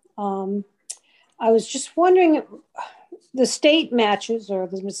job. I was just wondering, the state matches or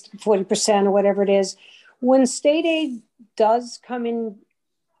the 40% or whatever it is, when state aid does come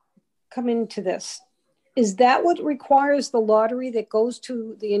into this, is that what requires the lottery that goes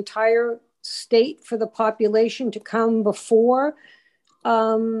to the entire state for the population to come before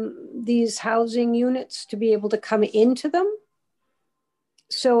these housing units to be able to come into them?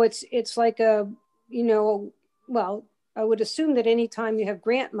 So it's like well, I would assume that anytime you have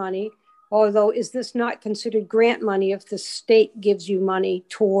grant money, although is this not considered grant money if the state gives you money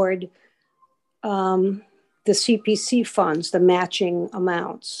toward the CPC funds, the matching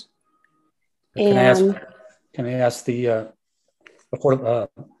amounts? Can I ask the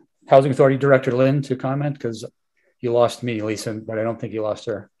Housing Authority Director Lynn to comment? Because you lost me, Lisa, but I don't think you lost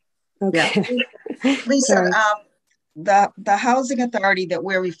her. Okay. Yeah. Lisa, the housing authority that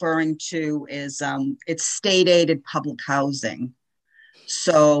we're referring to is it's state aided public housing.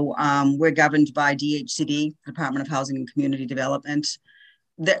 So we're governed by DHCD, Department of Housing and Community Development.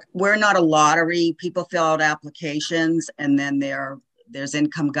 We're not a lottery. People fill out applications, and then there's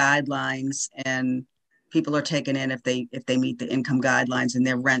income guidelines, and people are taken in if they meet the income guidelines, and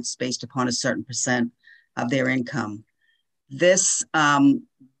their rent's based upon a certain percent of their income. This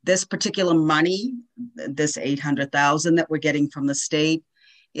particular money, this $800,000 that we're getting from the state,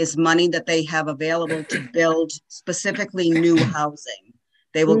 is money that they have available to build specifically new housing.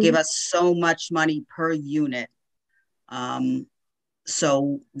 They will give us so much money per unit.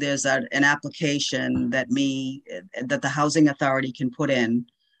 So there's an application that the Housing Authority can put in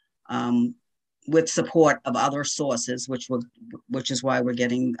with support of other sources, which is why we're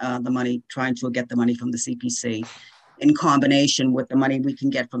getting the money, trying to get the money from the CPC in combination with the money we can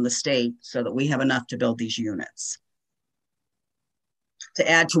get from the state so that we have enough to build these units, to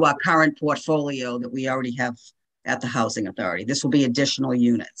add to our current portfolio that we already have at the Housing Authority. This will be additional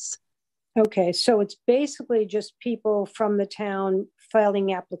units. Okay, so it's basically just people from the town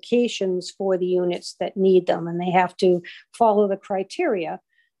filing applications for the units that need them, and they have to follow the criteria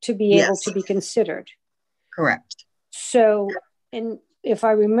to be able to be considered. Correct. So, and if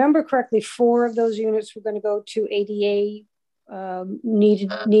I remember correctly, 4 of those units were going to go to ADA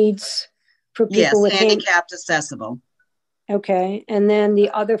needs for people with handicapped accessible. Okay, and then the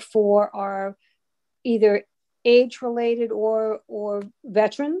other 4 are either age-related or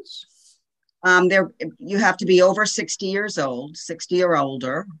veterans? You have to be over 60 years old. 60 or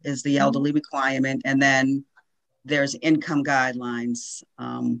older is the elderly requirement, and then there's income guidelines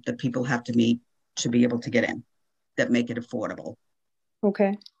that people have to meet to be able to get in that make it affordable.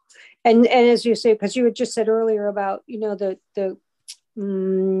 Okay, and as you say, because you had just said earlier about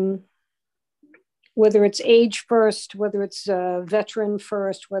whether it's age first, whether it's veteran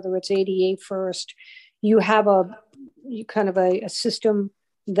first, whether it's ADA first, you have a system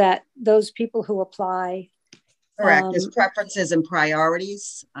that those people who apply. Correct. There's preferences and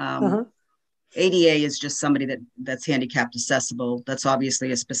priorities. ADA is just somebody that's handicapped accessible. That's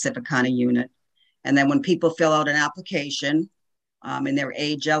obviously a specific kind of unit. And then when people fill out an application and they're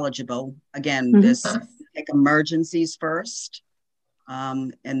age eligible, again, there's like emergencies first,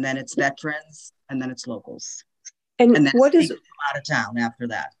 and then it's veterans, and then it's locals. And then what is out of town after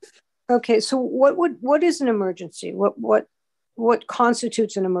that? Okay, so what is an emergency? What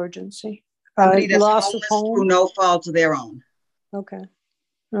constitutes an emergency? Somebody that's lost through no fault of their own. Okay,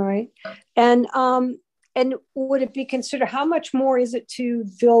 all right. And would it be considered, how much more is it to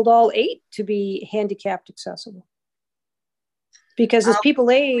build all 8 to be handicapped accessible? Because as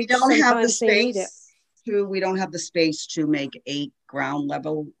people age, we don't have the space we don't have the space to make 8 ground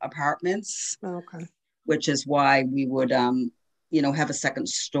level apartments. Okay. Which is why we would have a second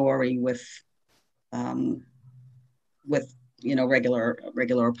story with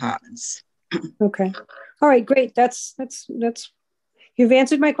regular apartments. Okay. All right, great. That's you've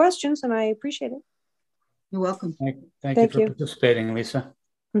answered my questions and I appreciate it. You're welcome. Thank you for participating, Lisa.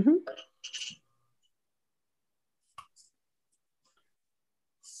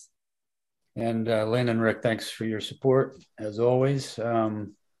 And Lynn and Rick, thanks for your support as always.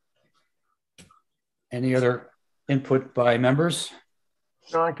 Any other input by members?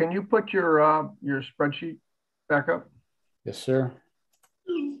 John, can you put your spreadsheet back up? Yes, sir.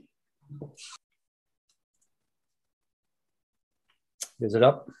 Is it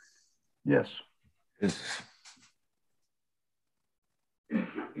up? Yes. Yes. I'd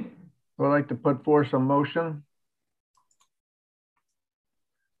like to put forth some motion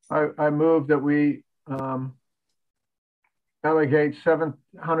I move that we allocate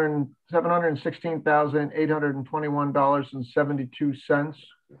 $716,821.72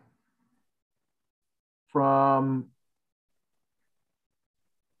 from.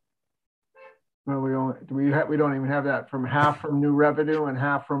 Well, we don't even have that, from half from new revenue and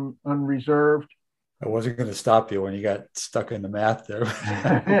half from unreserved. I wasn't going to stop you when you got stuck in the math there.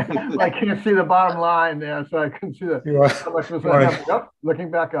 I can't see the bottom line there, so I couldn't see how much was that. Oh, looking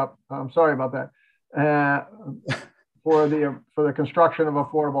back up. I'm sorry about that. For the construction of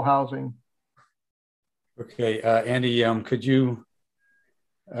affordable housing. Okay, Andy, could you?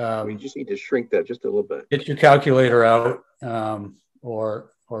 We just need to shrink that just a little bit. Get your calculator out,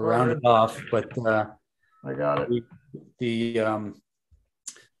 or round it off. But I got it.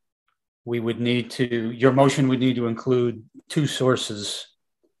 We would need to. Your motion would need to include two sources.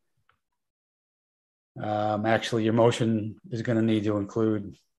 Actually, your motion is going to need to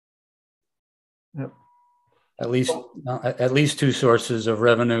include. Yep. At least two sources of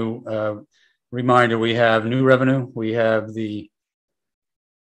revenue. Reminder: we have new revenue. We have the.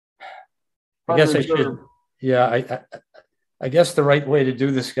 I guess I should. Yeah, I guess the right way to do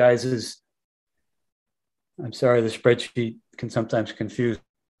this, guys, is. I'm sorry, the spreadsheet can sometimes confuse.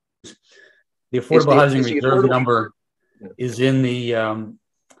 The affordable housing reserve number is in the.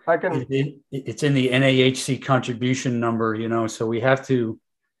 It's in the NAHC contribution number, you know. So we've got to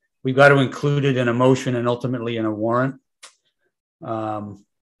include it in a motion and ultimately in a warrant. I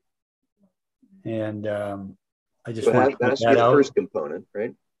just want to point that out. The first component,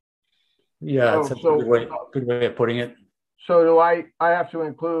 right? Yeah, it's a good way of putting it. So do I have to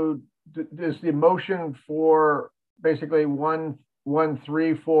include, is the motion for basically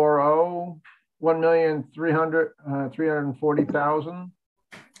 1,340,000?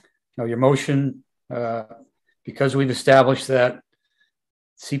 No, your motion, because we've established that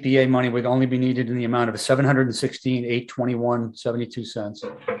CPA money would only be needed in the amount of $716,821.72.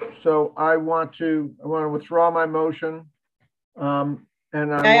 So I want to withdraw my motion. And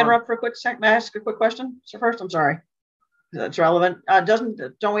May I interrupt for a quick second? May I ask a quick question? So first, I'm sorry. That's relevant.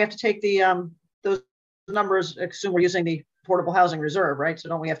 Don't we have to take the those numbers? Assume we're using the affordable housing reserve, right? So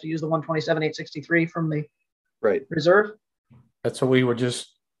don't we have to use the 127,863 from the reserve? That's what we were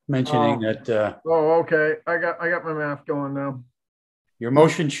just mentioning. Okay. I got my math going now. Your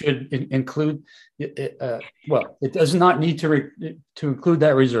motion should include. Well, it does not need to include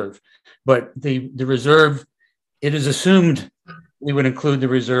that reserve, but the reserve. It is assumed we would include the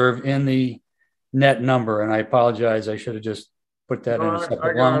reserve in the net number, and I apologize. I should have just put that in a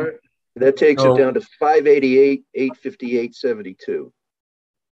separate line. That takes it down to 588,858.72.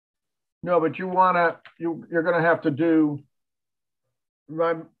 No, but you're going to have to do.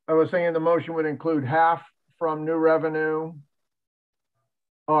 I was saying the motion would include half from new revenue,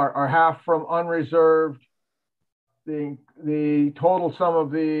 or half from unreserved. The total sum of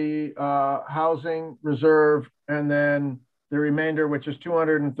the housing reserve, and then the remainder, which is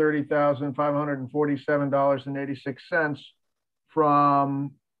 $230,547.86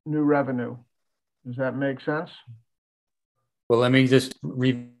 from new revenue. Does that make sense? Well, let me just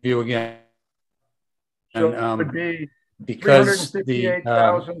review again. So it would be because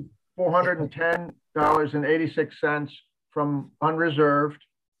 $358,410.86 from unreserved,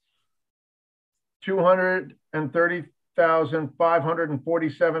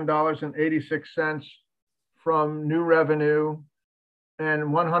 $230,547.86 from new revenue, and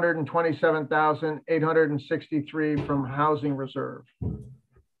 $127,863 from housing reserve.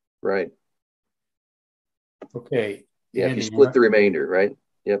 Right. Okay. Yeah, Andy, you split the remainder, right?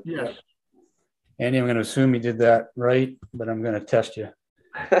 Yep. Yes. Andy, I'm going to assume you did that right, but I'm going to test you.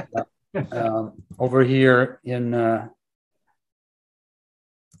 Over here in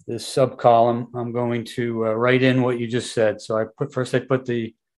this sub-column, I'm going to write in what you just said. So I put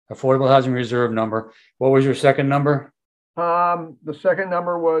the affordable housing reserve number. What was your second number? The second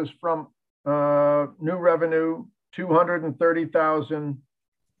number was from new revenue,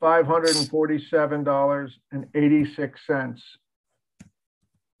 $230,547.86.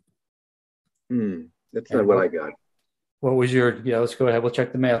 That's not what I got. What was your, let's go ahead. We'll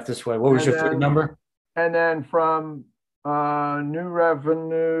check the math this way. What was your third number? And then from new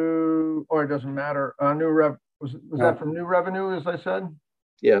revenue, or it doesn't matter. Was that from new revenue, as I said?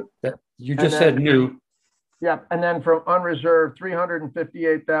 Yeah. You just said new. Yeah. And then from unreserved,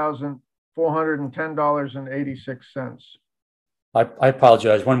 $358,410.86. I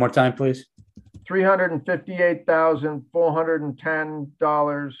apologize. One more time, please.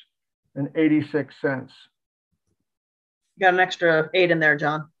 $358,410.86. Got an extra 8 in there,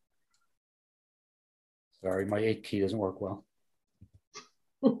 John. Sorry, my 8 key doesn't work well.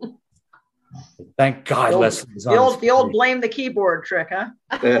 Thank God, The old- Leslie is The on old, this committee. blame the keyboard trick, huh?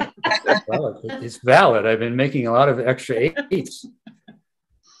 Well, it's valid. I've been making a lot of extra eights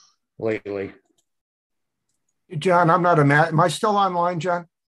lately. John, I'm not a math. Am I still online, John?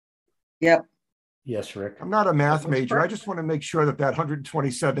 Yep. Yes, Rick. I'm not a math That's major. I correct. just want to make sure that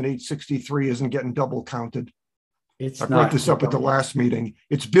 127,863 isn't getting double counted. It's I not. brought this up at the last meeting.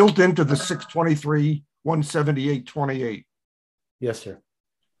 It's built into the 623, 178.28. Yes, sir.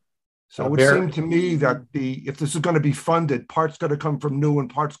 So it would seem to me that if this is going to be funded, part's going to come from new and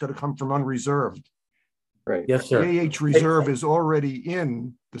part's going to come from unreserved. Right. Yes, sir. The AH reserve is already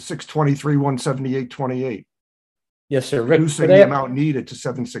in the 623, 178.28, Yes, sir. Rick, reducing could the I, amount needed to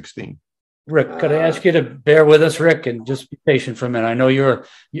 716. Rick, could I ask you to bear with us, Rick, and just be patient for a minute? I know you're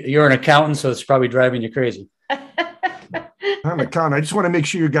an accountant, so it's probably driving you crazy. I'm an accountant. I just want to make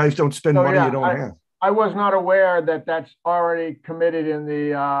sure you guys don't spend So, money yeah, you don't have. I was not aware that that's already committed in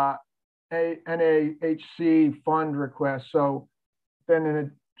the NAHC fund request. So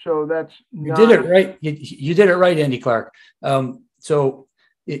then, so that's You did it right. You did it right, Andy Clark.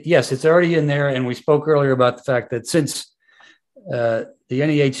 Yes, it's already in there. And we spoke earlier about the fact that since the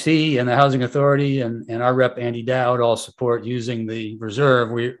NEHC and the Housing Authority and our rep, Andy Dowd, all support using the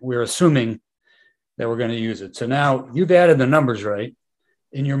reserve, we're assuming that we're going to use it. So now you've added the numbers right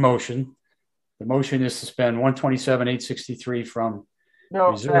in your motion. The motion is to spend 127,863 from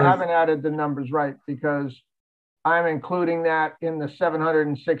no, reserve. I haven't added the numbers right because I'm including that in the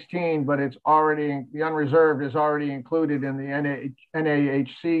 716, but it's already, the unreserved is already included in the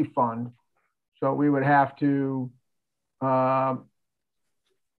NAHC fund. So we would have to, we're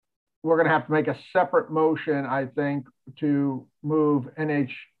going to have to make a separate motion, I think, to move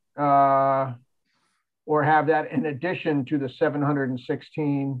or have that in addition to the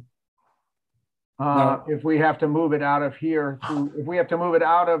 716. No. If we have to move it out of here, if we have to move it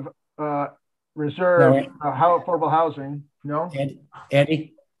out of reserve, how affordable housing, no?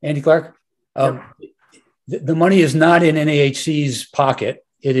 Andy Clark, the money is not in NAHC's pocket.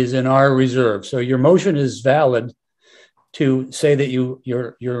 It is in our reserve. So your motion is valid to say that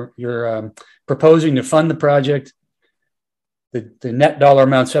you're proposing to fund the project, the net dollar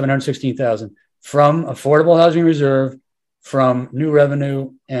amount, 716,000 from affordable housing reserve, from new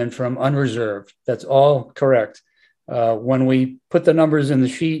revenue, and from unreserved. That's all correct. When we put the numbers in the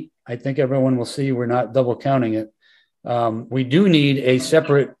sheet, I think everyone will see we're not double counting it. We do need a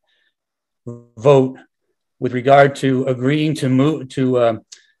separate vote with regard to agreeing to move to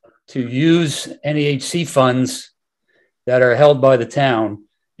use NEHC funds that are held by the town.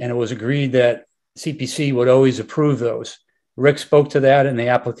 And it was agreed that CPC would always approve those. Rick spoke to that, and the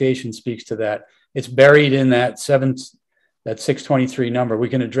application speaks to that. It's buried in that 623 number. We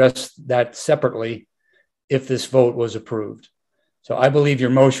can address that separately if this vote was approved. So I believe your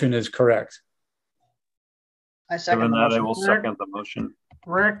motion is correct. I second Given the that, I motion. will second the motion.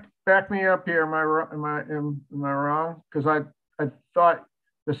 Rick, back me up here. Am I wrong? Because I thought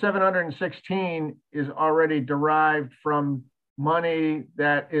the 716 is already derived from money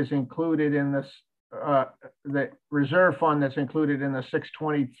that is included in this, the reserve fund that's included in the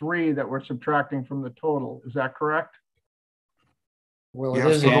 623 that we're subtracting from the total. Is that correct? Well,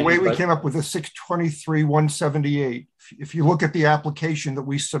 Yeah, so the way we came up with the 623, 178, if you look at the application that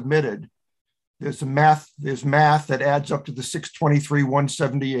we submitted, there's math that adds up to the 623,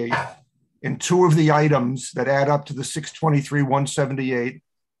 178. And two of the items that add up to the 623, 178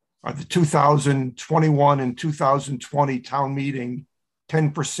 are the 2021 and 2020 town meeting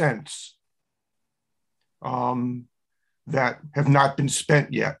 10% that have not been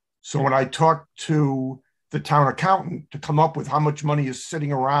spent yet. So when I talked to the town accountant to come up with how much money is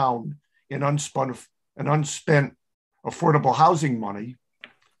sitting around in unspent affordable housing money,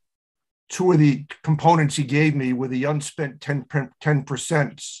 two of the components he gave me were the unspent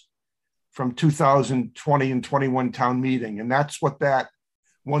 10% from 2020 and 21 town meeting. And that's what that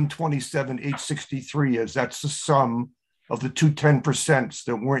 127,863 is. That's the sum of the two 10%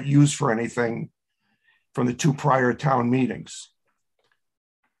 that weren't used for anything from the two prior town meetings.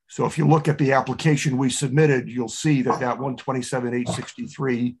 So if you look at the application we submitted, you'll see that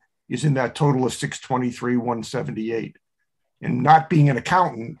 127,863 is in that total of 623,178. And not being an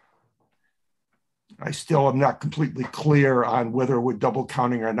accountant, I still am not completely clear on whether we're double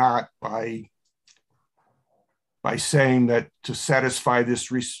counting or not by saying that to satisfy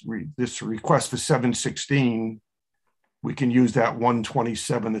this request for 716, we can use that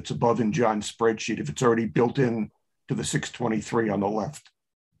 127 that's above in John's spreadsheet if it's already built in to the 623 on the left.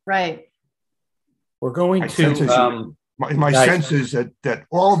 Right. We're going to. My sense is that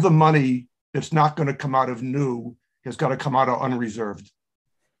all of the money that's not going to come out of new has got to come out of unreserved.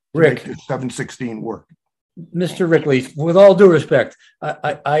 Rick. make the 716 work. Mr. Rickley, with all due respect,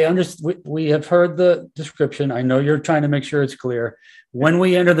 I understand. We have heard the description. I know you're trying to make sure it's clear. When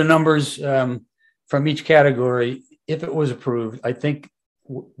we enter the numbers from each category, if it was approved, I think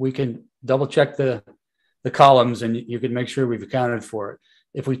we can double check the columns and you can make sure we've accounted for it.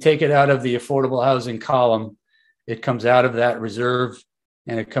 If we take it out of the affordable housing column, it comes out of that reserve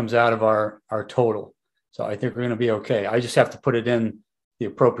and it comes out of our total. So I think we're going to be okay. I just have to put it in the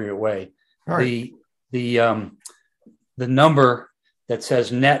appropriate way. All right. The number that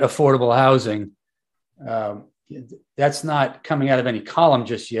says net affordable housing, that's not coming out of any column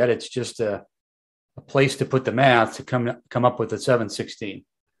just yet. It's just a place to put the math to come up with the 716.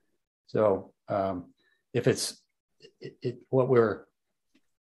 So if it's what we're,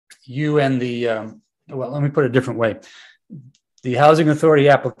 you and the, well, let me put it a different way. The Housing Authority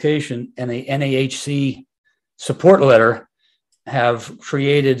application and the NAHC support letter have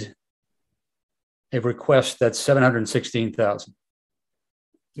created a request that's 716,000.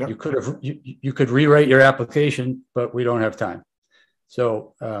 Yep. You could rewrite your application, but we don't have time.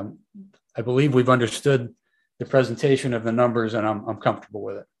 So I believe we've understood the presentation of the numbers, and I'm comfortable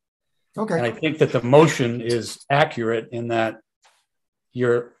with it. Okay. And I think that the motion is accurate in that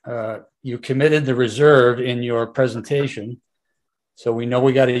you committed the reserve in your presentation, so we know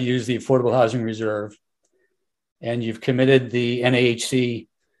we got to use the affordable housing reserve, and you've committed the NAHC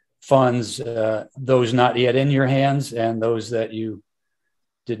funds, those not yet in your hands and those that you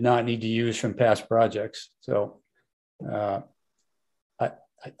did not need to use from past projects. So I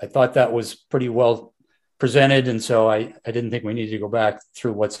thought that was pretty well presented, and so I didn't think we needed to go back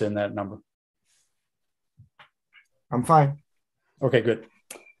through what's in that number. I'm fine. Okay, good.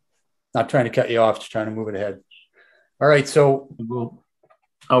 Not trying to cut you off, just trying to move it ahead. All right, so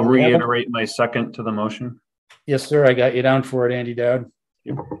I'll reiterate my second to the motion. Yes, sir. I got you down for it, Andy Dowd.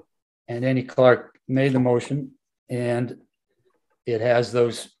 Yep. And Andy Clark made the motion, and it has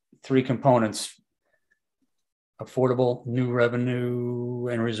those three components: affordable, new revenue,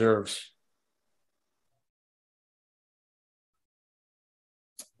 and reserves.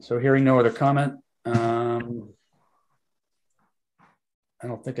 So hearing no other comment, I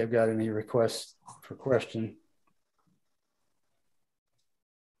don't think I've got any requests for question.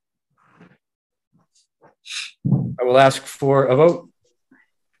 I will ask for a vote.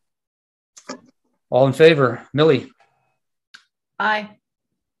 All in favor? Millie? Aye.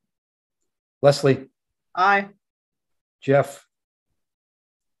 Leslie? Aye. Jeff?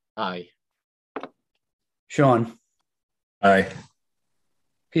 Aye. Sean? Aye.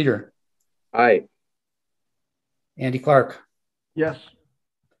 Peter? Aye. Andy Clark? Yes.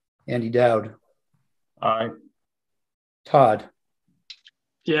 Andy Dowd? Aye. Todd?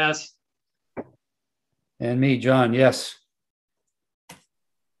 Yes. And me, John, yes.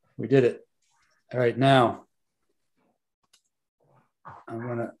 We did it. All right, now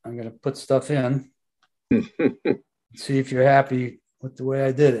I'm gonna put stuff in. See if you're happy with the way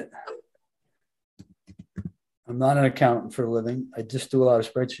I did it. I'm not an accountant for a living. I just do a lot of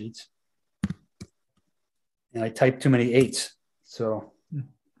spreadsheets. And I type too many 8s. So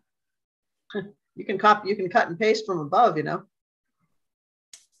You can copy, you can cut and paste from above, you know.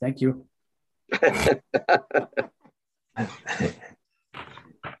 thank you. I've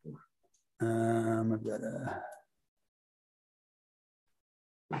got a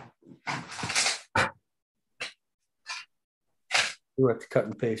we have to cut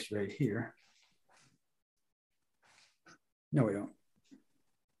and paste right here. No, we don't.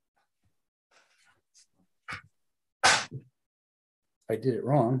 I did it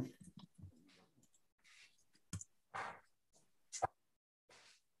wrong.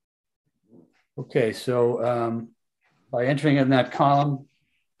 Okay, so by entering in that column,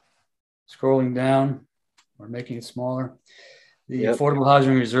 scrolling down or making it smaller, the affordable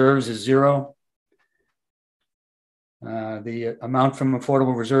housing reserves is 0. The amount from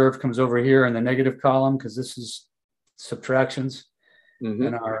affordable reserve comes over here in the negative column because this is subtractions,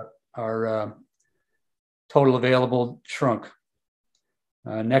 and our total available shrunk.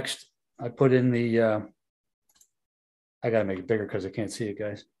 Next, I put in the, I got to make it bigger because I can't see it,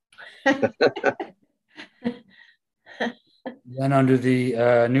 guys. Then under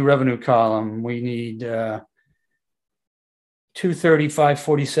the new revenue column, we need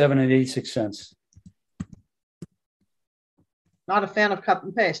 235.47 and 86 cents. Not a fan of cut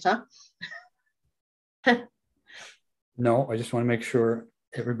and paste, huh? No, I just want to make sure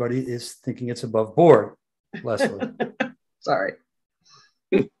everybody is thinking it's above board, Leslie. Sorry.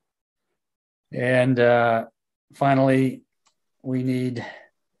 And finally, we need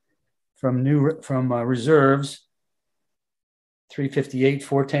from reserves 358,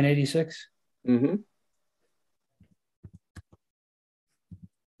 41086. Mm-hmm.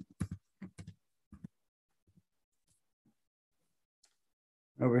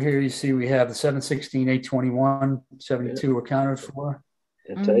 Over here, you see we have the 716, 821, 72 accounted for.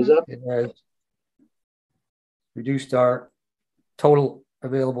 It ties up. It has reduced our total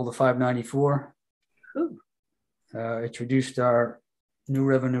available to 594. It's reduced our new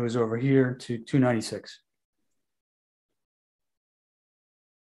revenues over here to 296.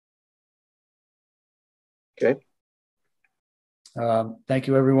 Okay. Thank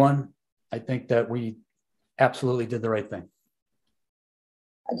you, everyone. I think that we absolutely did the right thing.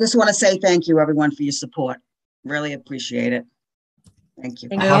 I just want to say thank you, everyone, for your support. Really appreciate it. Thank you.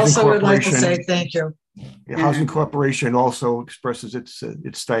 I also would like to say thank you. The Housing Corporation also expresses its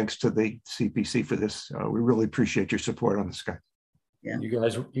thanks to the CPC for this. We really appreciate your support on this, guy. Yeah.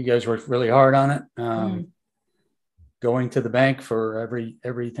 You guys worked really hard on it. Going to the bank for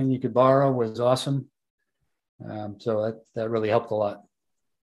everything you could borrow was awesome. So that really helped a lot.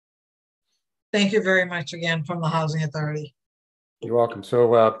 Thank you very much again from the Housing Authority. You're welcome.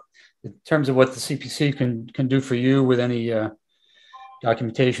 So in terms of what the CPC can do for you with any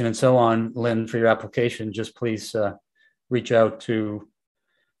documentation and so on, Lynn, for your application, just please reach out to,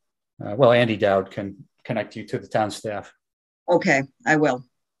 Andy Dowd can connect you to the town staff. Okay, I will.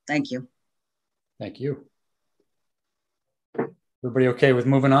 Thank you. Thank you. Everybody okay with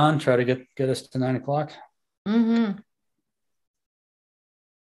moving on? Try to get us to 9 o'clock. Mm-hmm.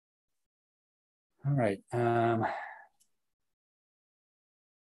 All right.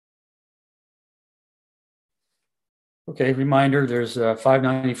 Okay, reminder, there's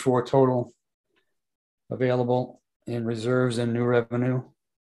 594 total available in reserves and new revenue.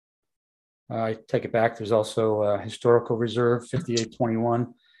 I take it back. There's also a historical reserve,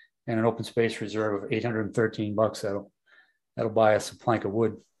 5821, and an open space reserve of $813. That'll buy us a plank of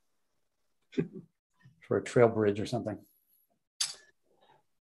wood for a trail bridge or something.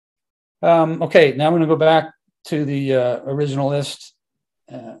 Okay, now I'm going to go back to the original list.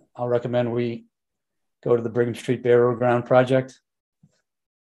 I'll recommend we go to the Brigham Street Burial Ground project.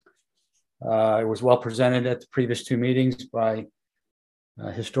 It was well presented at the previous two meetings by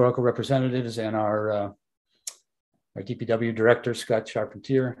historical representatives and our DPW director, Scott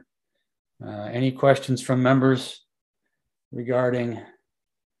Charpentier. Any questions from members regarding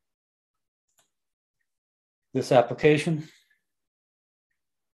this application?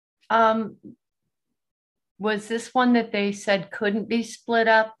 Was this one that they said couldn't be split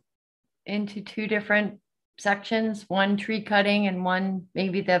up into two different sections, one tree cutting and one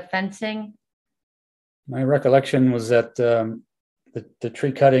maybe the fencing? My recollection was that the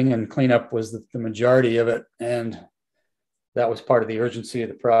tree cutting and cleanup was the majority of it, and that was part of the urgency of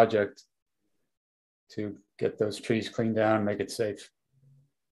the project to get those trees cleaned down and make it safe.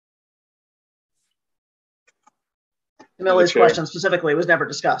 Millie's question specifically was never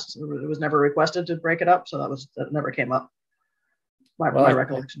discussed. It was never requested to break it up, so that never came up. My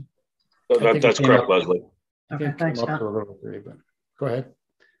recollection. That's correct, Leslie. Okay, thanks, Scott. Go ahead.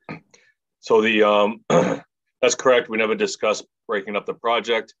 So that's correct. We never discussed breaking up the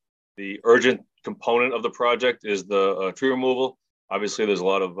project. The urgent component of the project is the tree removal. Obviously, there's a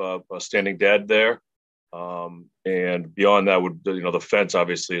lot of standing dead there, and beyond that, the fence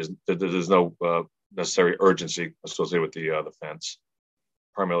obviously is there's no necessary urgency associated with the fence,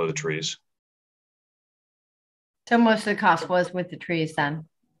 primarily the trees. So most of the cost was with the trees then?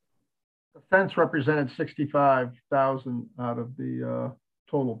 The fence represented 65,000 out of the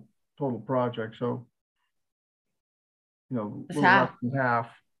total project. So, a little less than half.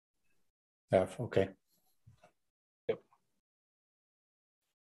 Half, okay. Yep.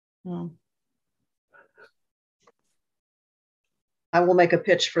 I will make a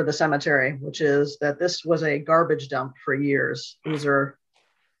pitch for the cemetery, which is that this was a garbage dump for years. These are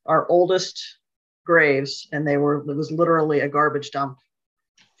our oldest graves, and it was literally a garbage dump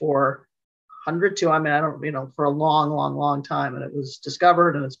for for a long time. And it was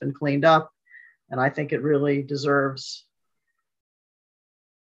discovered and it's been cleaned up. And I think it really deserves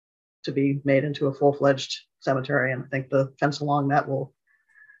to be made into a full-fledged cemetery. And I think the fence along that will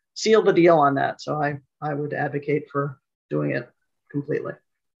seal the deal on that. So I would advocate for doing it completely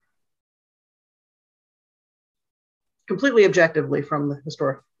objectively from the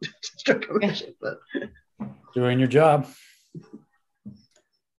historic district commission, but doing your job.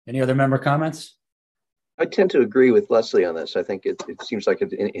 Any other member comments? I tend to agree with Leslie on this. I think it seems like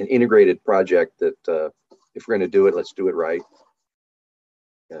an integrated project that if we're going to do it, let's do it right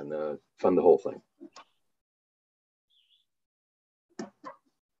and fund the whole thing.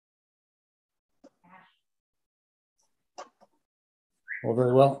 Well,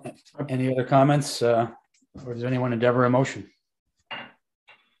 very well. Any other comments, or does anyone endeavor a motion?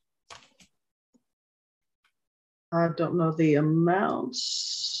 I don't know the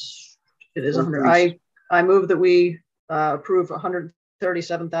amounts. It is 100. I move that we approve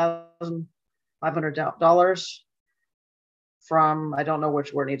 $137,500 from, I don't know where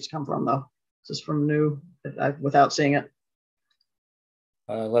it needs to come from though. This is from new, without seeing it.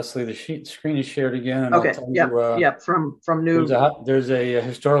 Leslie, the screen is shared again. And Okay. Yep. From new. There's a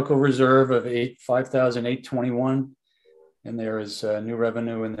historical reserve of 5,821, and there is new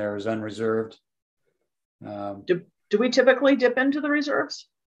revenue, and there is unreserved. Do we typically dip into the reserves?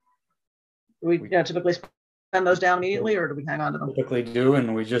 Do we typically spend those down immediately, or do we hang on to them? Typically do,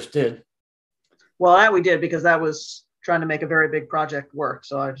 and we just did. Well, that we did because that was trying to make a very big project work.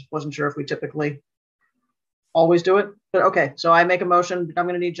 So I just wasn't sure if we typically always do it. But okay, so I make a motion. I'm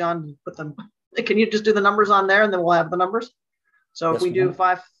going to need John to put them. Can you just do the numbers on there, and then we'll have the numbers? So if we do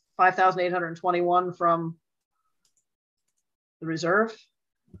 5,821 from the reserve.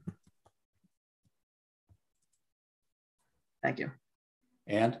 Thank you.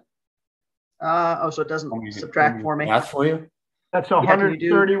 And? So it doesn't subtract for me. Math for you? That's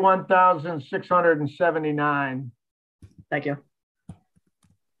 131,679. Thank you.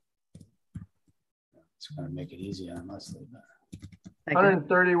 It's going to make it easy on Leslie.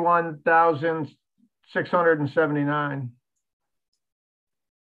 131,679.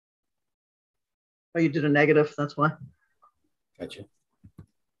 Oh, you did a negative. That's why. Gotcha.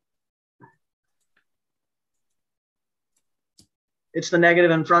 It's the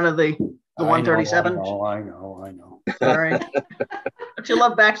negative in front of the 137. I know. Sorry. Don't you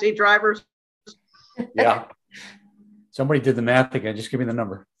love backseat drivers? Yeah. Somebody did the math again. Just give me the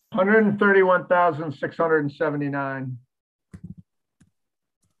number. 131,679.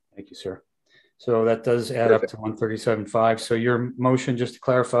 Thank you, sir. So that does add up to 137.5. So your motion, just to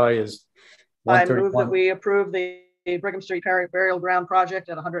clarify, is I move that we approve the Brigham Street Burial Ground project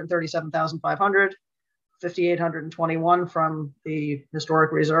at 137,500. 5,821 from the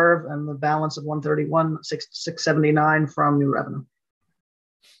historic reserve, and the balance of 131,679 from new revenue.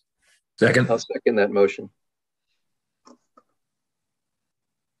 Second. I'll second that motion.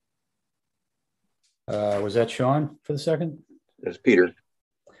 Was that Sean for the second? It's Peter.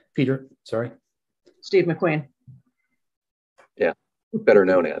 Peter, sorry. Steve McQueen. Yeah, better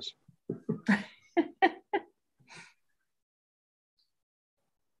known as.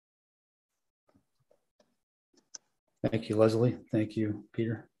 Thank you, Leslie. Thank you,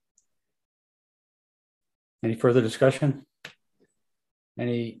 Peter. Any further discussion?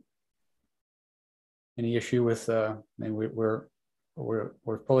 Any issue with? I mean, we're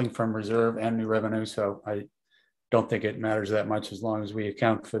pulling from reserve and new revenue, so I don't think it matters that much as long as we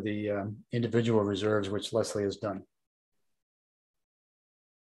account for the individual reserves, which Leslie has done.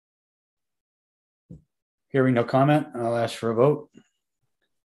 Hearing no comment, I'll ask for a vote.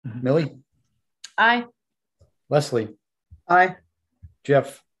 Millie? Aye. Leslie? Aye.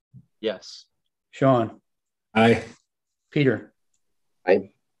 Jeff? Yes. Sean? Aye. Peter?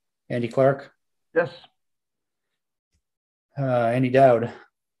 Aye. Andy Clark? Yes. Andy Dowd?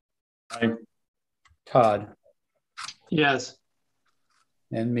 Aye. Todd? Yes.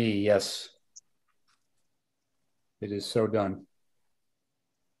 And me, yes. It is so done.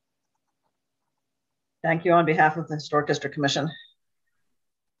 Thank you on behalf of the Historic District Commission.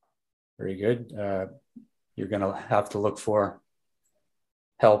 Very good. You're going to have to look for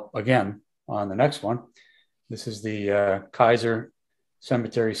help again on the next one. This is the Kaiser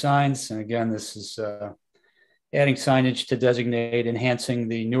Cemetery signs. And again, this is adding signage to designate enhancing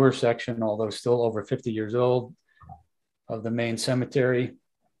the newer section, although still over 50 years old, of the main cemetery.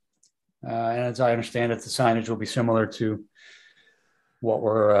 And as I understand it, the signage will be similar to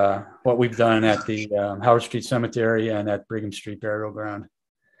what we've done at the Howard Street Cemetery and at Brigham Street Burial Ground.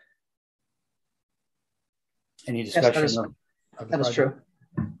 Any discussion? Yes, that is true.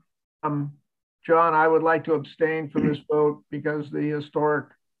 John, I would like to abstain from this vote because the historic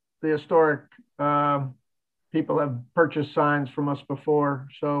people have purchased signs from us before,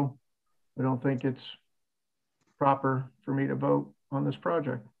 so I don't think it's proper for me to vote on this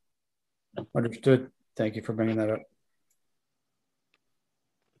project. Understood. Thank you for bringing that up.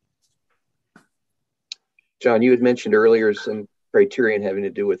 John, you had mentioned earlier some criterion having to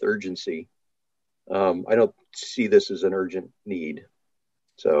do with urgency. I don't see this as an urgent need,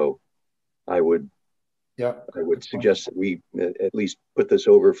 so I would suggest that we at least put this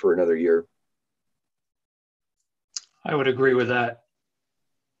over for another year. I would agree with that.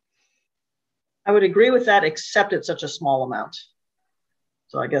 I would agree with that, except it's such a small amount.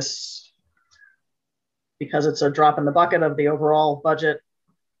 So I guess because it's a drop in the bucket of the overall budget.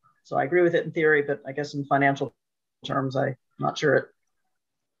 So I agree with it in theory, but I guess in financial terms, I'm not sure it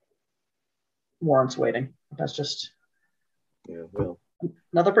warrants waiting. That's just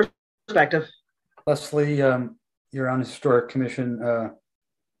another perspective. Leslie, you're on the Historic Commission.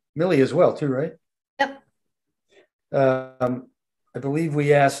 Millie as well, too, right? Yep. I believe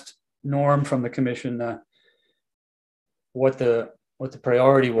we asked Norm from the commission what the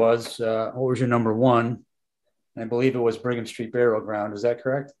priority was. What was your number one? And I believe it was Brigham Street Burial Ground. Is that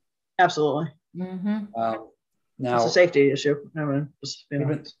correct? Absolutely. Mm-hmm. Now, it's a safety issue. I mean, just,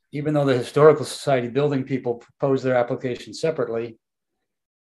 even though the Historical Society building people proposed their application separately,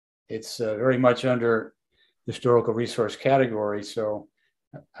 it's very much under historical resource category. So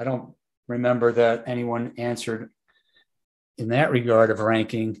I don't remember that anyone answered in that regard of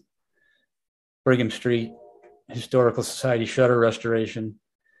ranking Brigham Street Historical Society shutter restoration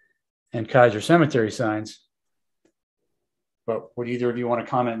and Kaiser Cemetery signs. But would either of you want to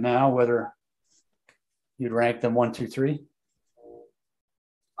comment now whether you'd rank them 1, 2, 3?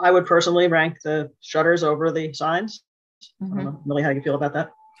 I would personally rank the shutters over the signs. Mm-hmm. I don't know, Millie, how you feel about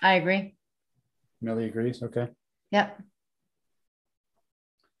that? I agree. Millie agrees. Okay. Yep.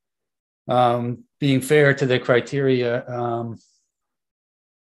 Being fair to the criteria,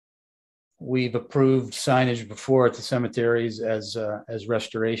 we've approved signage before at the cemeteries as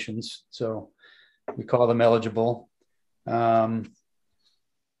restorations, so we call them eligible.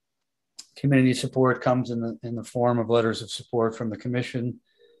 Community support comes in the form of letters of support from the commission,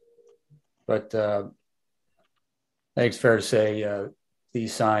 but I think it's fair to say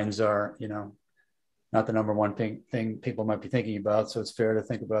these signs are, not the number one thing people might be thinking about, so it's fair to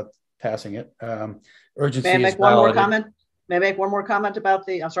think about passing it. Urgency. May I make one more comment? May I make one more comment about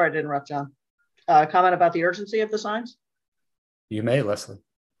the? I'm sorry to interrupt, John. Comment about the urgency of the signs. You may, Leslie.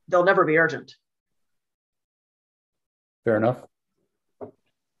 They'll never be urgent. Fair enough.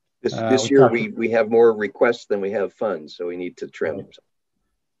 This year we have more requests than we have funds, so we need to trim.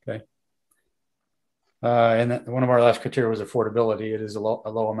 Okay. And one of our last criteria was affordability. It is a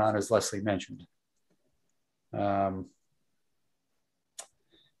low amount, as Leslie mentioned. We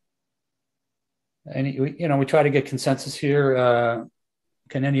try to get consensus here.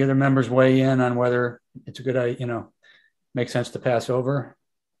 Can any other members weigh in on whether it's a good idea, makes sense to pass over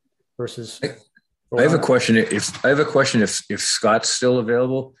versus? I have a question. If Scott's still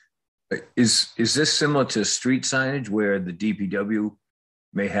available, is this similar to street signage where the DPW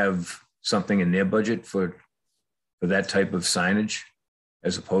may have something in their budget for that type of signage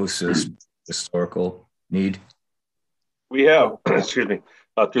as opposed to historical need? We have, excuse me,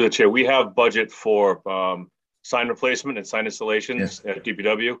 through the chair, we have budget for sign replacement and sign installations at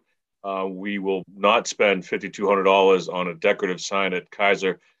DPW. We will not spend $5,200 on a decorative sign at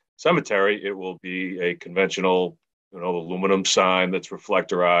Kaiser Cemetery. It will be a conventional, aluminum sign that's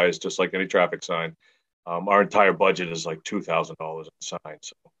reflectorized, just like any traffic sign. Our entire budget is like $2,000 a sign.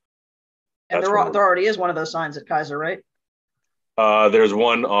 So, and there already is one of those signs at Kaiser, right? There's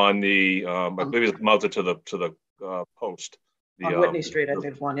one on the, I believe it's mounted to the post. On Whitney Street, I think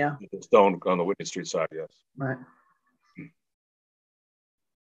there's one, yeah. The stone on the Whitney Street side, yes. Right.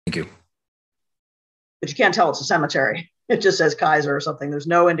 Thank you. But you can't tell it's a cemetery. It just says Kaiser or something. There's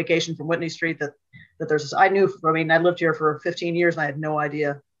no indication from Whitney Street that there's. I lived here for 15 years and I had no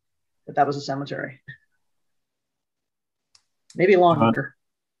idea that was a cemetery. Maybe longer.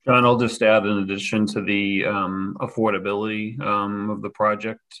 John, I'll just add, in addition to the affordability of the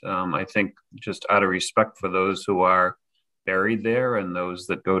project, I think just out of respect for those who are buried there and those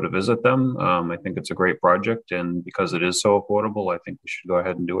that go to visit them, I think it's a great project, and because it is so affordable, I think we should go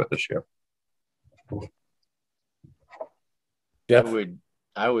ahead and do it this year. Jeff?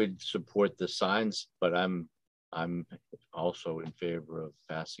 I would support the signs, but I'm also in favor of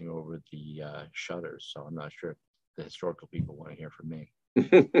passing over the shutters. So I'm not sure if the historical people want to hear from me.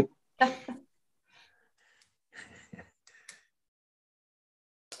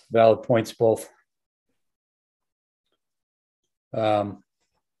 Valid points, both. I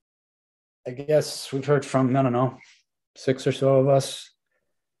guess we've heard from, I don't know, 6 or so of us,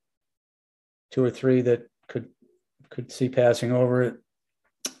 2 or 3 that could see passing over it.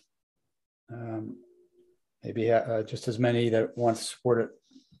 Maybe just as many that want to support it.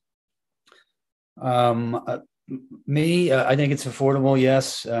 I think it's affordable,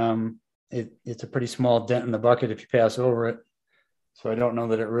 yes. It's a pretty small dent in the bucket if you pass over it. So I don't know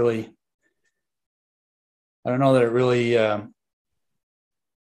that it really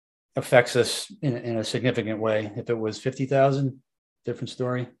affects us in a significant way. If it was 50,000, different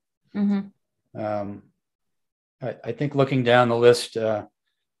story. Mm-hmm. I think looking down the list,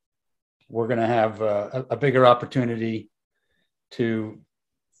 we're going to have a bigger opportunity to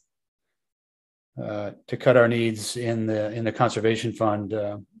cut our needs in the conservation fund,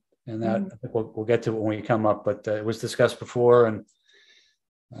 and that I think we'll get to it when we come up. But it was discussed before, and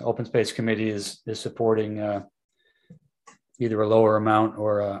Open Space Committee is supporting either a lower amount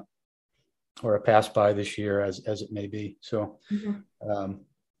or a pass by this year, as it may be. So I'm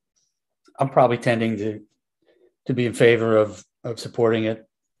probably tending to be in favor of supporting it,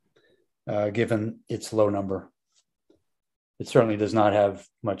 given its low number. It certainly does not have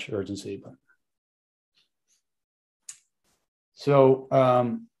much urgency, but so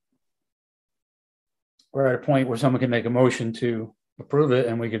we're at a point where someone can make a motion to approve it,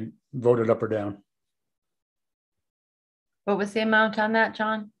 and we can vote it up or down. What was the amount on that,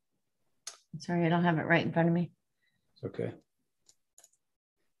 John? Sorry, I don't have it right in front of me. It's okay.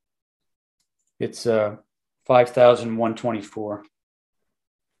 It's $5,124.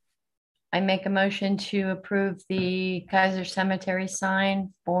 I make a motion to approve the Kaiser Cemetery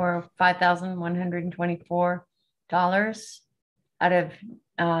sign for $5,124 out of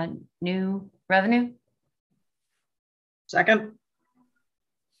new revenue. Second.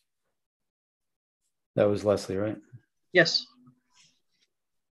 That was Leslie, right? Yes.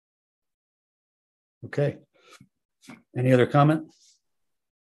 Okay. Any other comment?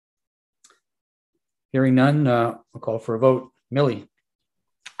 Hearing none, I'll call for a vote. Millie?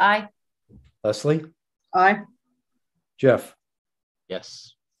 Aye. Leslie? Aye. Jeff?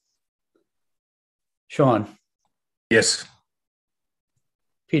 Yes. Sean? Yes.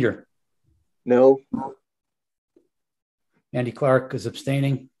 Peter? No. Andy Clark is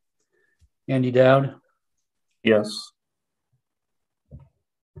abstaining. Andy Dowd? Yes.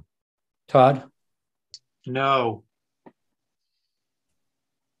 Todd? No.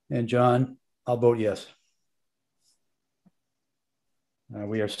 And John? I'll vote yes.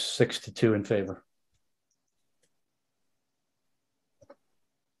 We are 6-2 in favor.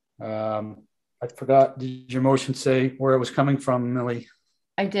 I forgot, did your motion say where it was coming from, Millie?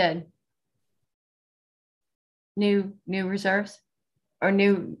 I did. New reserves or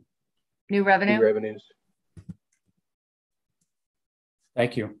new revenue? New revenues.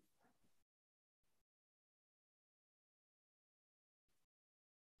 Thank you.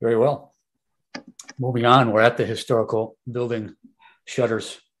 Very well. Moving on, we're at the historical building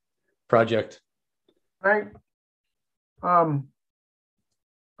shutters project. Right. Are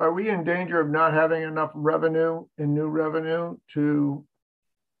we in danger of not having enough revenue in new revenue to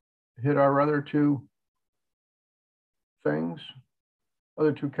hit our other two things,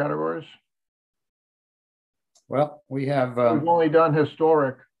 other two categories? Well, we have. We've only done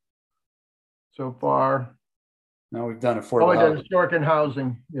historic so far. No, we've done affordable. Only done historic and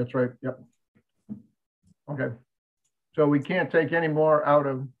housing. That's right. Yep. Okay. So we can't take any more out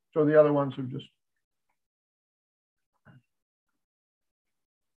of, so the other ones have just.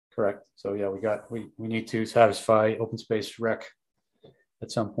 Correct. So yeah, we need to satisfy open space rec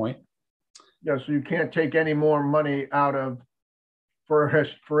at some point. Yeah, so you can't take any more money out of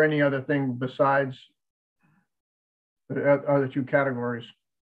for any other thing besides the other two categories.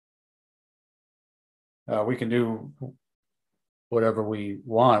 We can do whatever we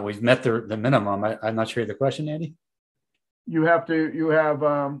want. We've met the minimum. I'm not sure the question, Andy. You have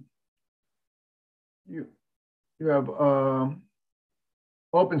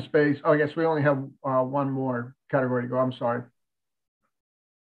open space. Oh, I guess we only have one more category to go. I'm sorry.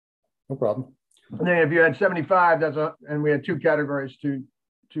 No problem. And then if you had 75, and we had two categories to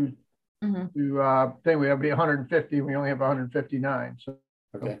thing, we have 150. We only have 159. So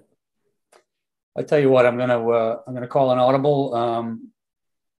okay. I tell you what, I'm gonna call an audible.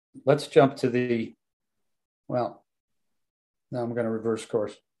 Let's jump to the. Well, now I'm gonna reverse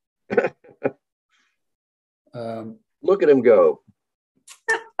course. Look at him go.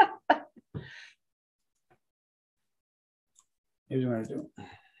 Here's what I'm gonna do.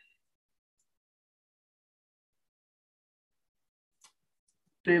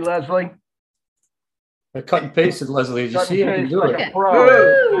 See, Leslie? I cut and pasted, Leslie. Did you see it? I can do like it. A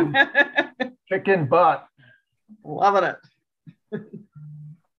pro. Chicken butt. Loving it.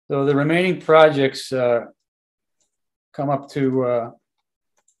 So the remaining projects come up to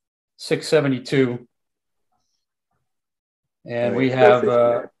 672. And we have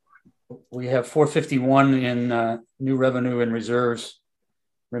 451 in new revenue and reserves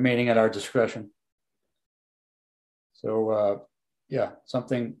remaining at our discretion. So yeah,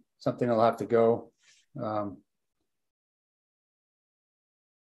 something will have to go.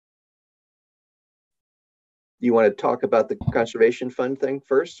 You want to talk about the conservation fund thing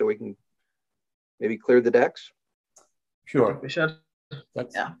first so we can maybe clear the decks? Sure. We should.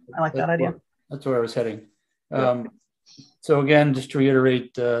 Yeah, I like that idea. That's where I was heading. So again, just to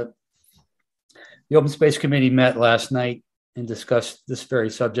reiterate, the Open Space Committee met last night and discussed this very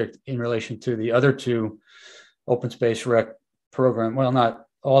subject in relation to the other two open space rec program. Well, not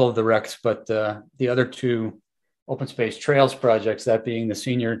all of the recs, but the other two open space trails projects, that being the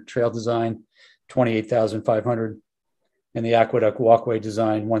senior trail design, 28,500, and the aqueduct walkway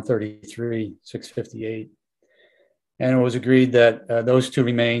design, 133,658. And it was agreed that those two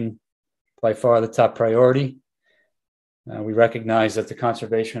remain by far the top priority. We recognize that the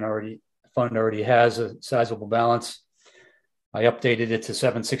conservation fund already has a sizable balance. I updated it to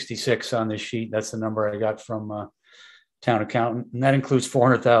 766 on this sheet. That's the number I got from town accountant, and that includes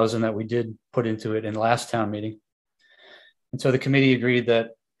 400,000 that we did put into it in the last town meeting. And so the committee agreed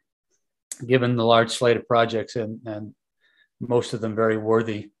that, given the large slate of projects and most of them very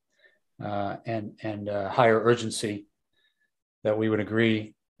worthy and higher urgency, that we would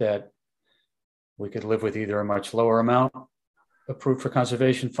agree that we could live with either a much lower amount approved for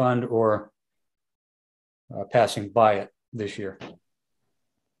conservation fund or passing by it this year.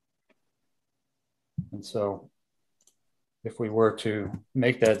 And so if we were to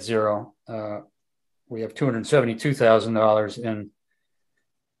make that zero, we have $272,000 in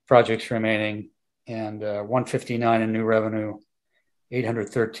projects remaining and 159 in new revenue,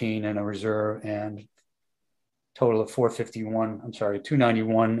 813 in a reserve, and total of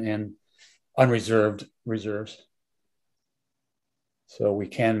 291 in unreserved reserves. So we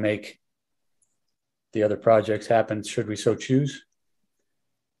can make the other projects happen should we so choose.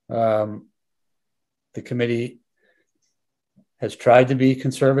 The committee has tried to be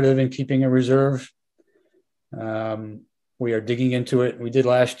conservative in keeping a reserve. We are digging into it. We did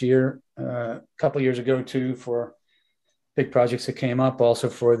last year, a couple of years ago too, for big projects that came up, also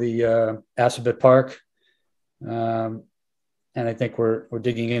for the Assabet Park. And I think we're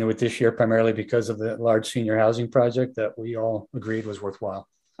digging into it this year primarily because of the large senior housing project that we all agreed was worthwhile.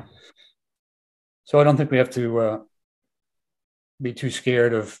 So I don't think we have to be too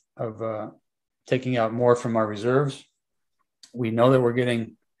scared of taking out more from our reserves. We know that we're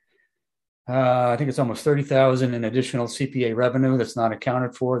getting, I think it's almost 30,000 in additional CPA revenue that's not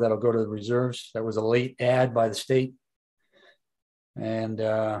accounted for. That'll go to the reserves. That was a late add by the state. And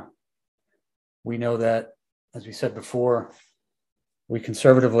we know that, as we said before, we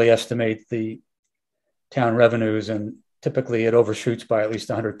conservatively estimate the town revenues, and typically it overshoots by at least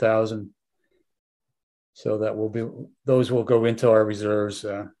 100,000. So that those will go into our reserves,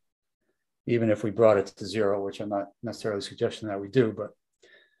 even if we brought it to zero, which I'm not necessarily suggesting that we do, but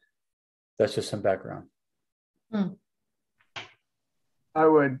that's just some background. I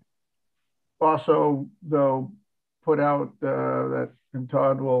would also, though, put out that, and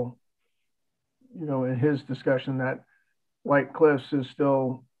Todd will, in his discussion, that White Cliffs is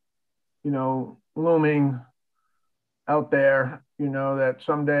still, looming out there, that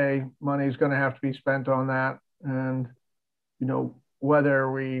someday money is going to have to be spent on that. And,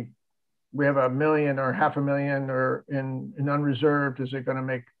 whether we have $1 million or $500,000 or in unreserved, is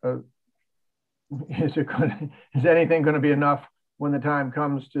anything going to be enough when the time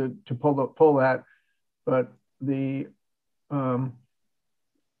comes to pull that? But the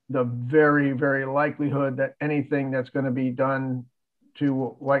very, very likelihood that anything that's going to be done to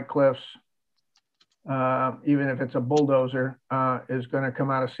White Cliffs, even if it's a bulldozer, is going to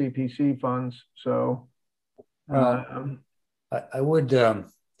come out of CPC funds. So I'd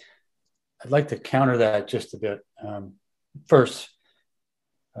like to counter that just a bit. First,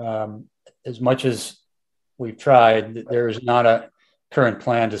 as much as we've tried, there is not a current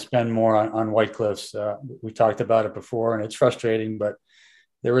plan to spend more on White Cliffs. We talked about it before, and it's frustrating, but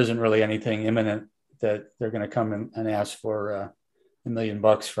there isn't really anything imminent that they're going to come and ask for $1 million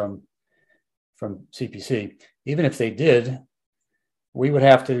from CPC. Even if they did, we would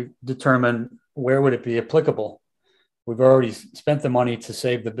have to determine where would it be applicable. We've already spent the money to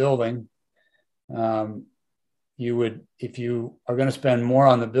save the building. If you are going to spend more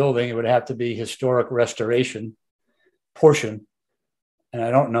on the building, it would have to be historic restoration portion. And I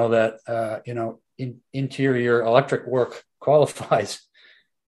don't know that, interior electric work qualifies.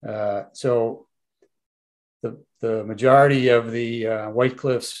 So the majority of the White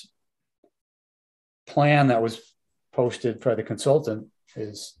Cliffs plan that was posted by the consultant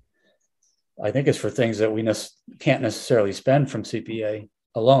is for things that we can't necessarily spend from CPA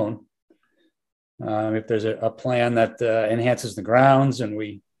alone. If there's a plan that enhances the grounds and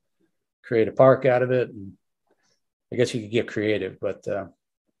we create a park out of it, and I guess you could get creative, but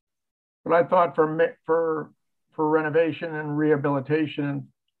I thought for renovation and rehabilitation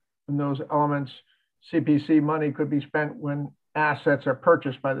and those elements, CPC money could be spent when assets are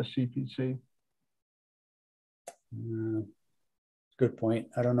purchased by the CPC. Good point.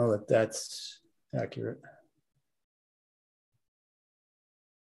 I don't know that that's accurate.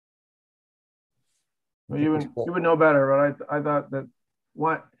 Well, you would know better, but I thought that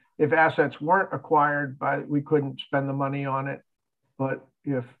what if assets weren't acquired we couldn't spend the money on it. But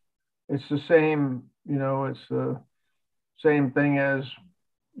if it's the same, it's the same thing as,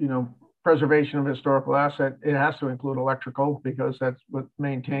 preservation of historical asset, it has to include electrical because that's what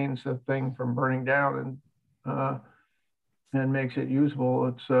maintains the thing from burning down and makes it usable.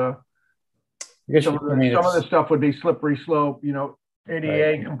 It's some of the stuff would be slippery slope,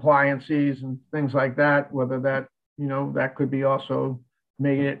 ADA compliances and things like that, whether that, that could be also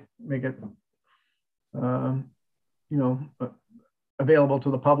make it available to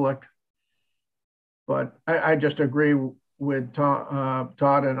the public. But I just agree with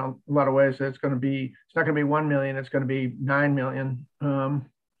Todd in a lot of ways that it's not going to be 1 million, it's going to be 9 million.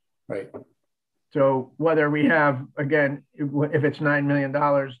 Right. So whether we have, again, if it's $9 million,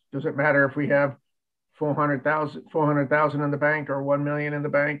 does it matter if we have 400,000 in the bank or 1 million in the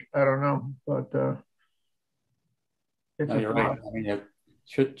bank? I don't know, but you're right. I mean,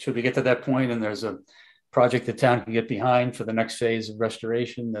 should we get to that point and there's a project the town can get behind for the next phase of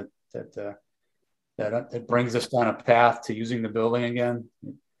restoration that brings us down a path to using the building again,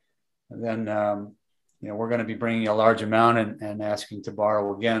 and then we're going to be bringing a large amount and asking to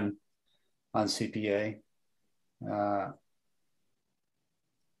borrow again on CPA.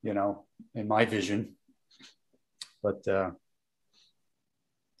 In my vision, but I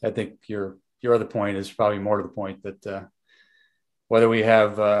think your other point is probably more to the point that whether we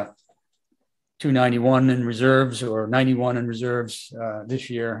have 291 in reserves or 91 in reserves this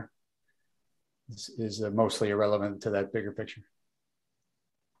year is mostly irrelevant to that bigger picture.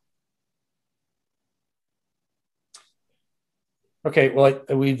 Okay, well,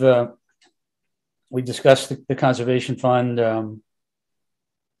 we discussed the conservation fund.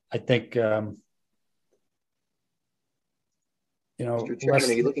 I think Mr. Chairman,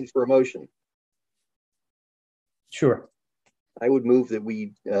 are you looking for a motion? Sure. I would move that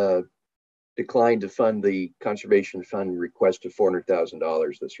we decline to fund the conservation fund request of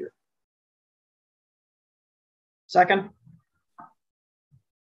 $400,000 this year. Second.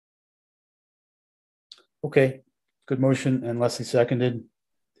 Okay, good motion, and Leslie seconded.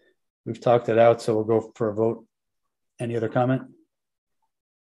 We've talked it out, so we'll go for a vote. Any other comment?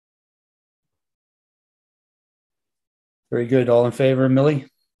 Very good. All in favor, Millie?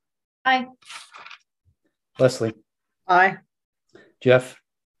 Aye. Leslie? Aye. Jeff?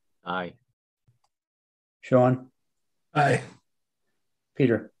 Aye. Sean? Aye.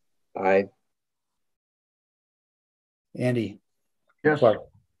 Peter? Aye. Andy? Yes. Clark?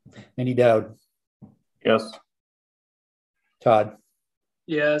 Andy Dowd? Yes. Todd?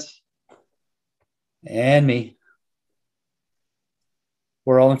 Yes. And me.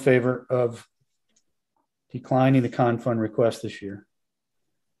 We're all in favor of declining the con fund request this year.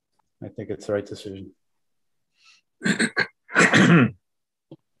 I think it's the right decision.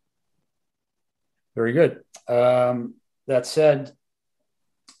 Very good. That said,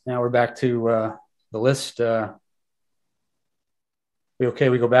 now we're back to the list. We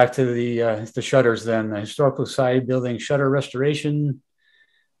go back to the shutters then. The Historical Society Building shutter restoration,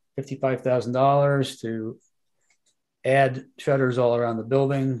 $55,000 to add shutters all around the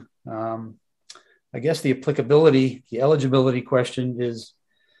building. I guess the eligibility question is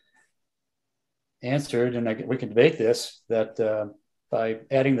answered, and we can debate this, that by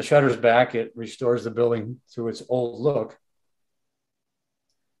adding the shutters back, it restores the building to its old look.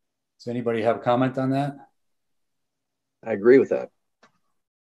 Does anybody have a comment on that? I agree with that.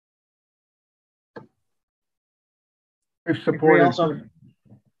 We've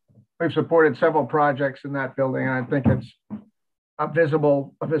supported several projects in that building, and I think it's a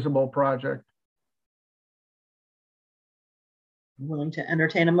visible project. Willing to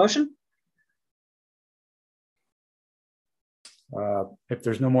entertain a motion? If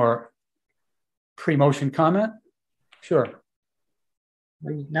there's no more pre-motion comment, sure.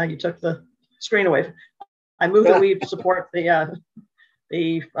 Now you took the screen away. I move that we support the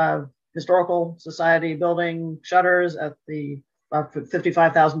Historical Society building shutters at the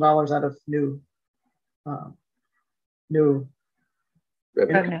 $55,000 out of new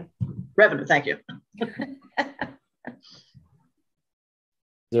revenue. Thank you.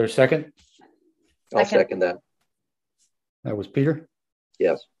 Is there a second? I'll second that. That was Peter?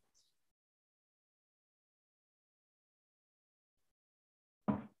 Yes.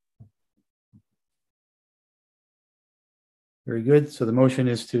 Very good. So the motion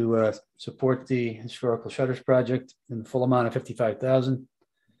is to support the historical shutters project in the full amount of $55,000.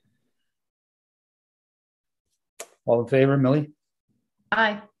 All in favor, Millie?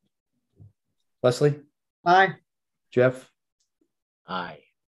 Aye. Leslie? Aye. Jeff? Aye.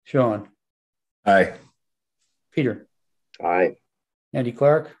 Sean? Aye. Peter? Aye. Andy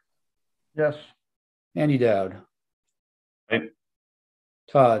Clark? Yes. Andy Dowd? Aye.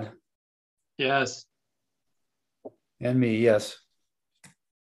 Todd? Yes. And me, yes.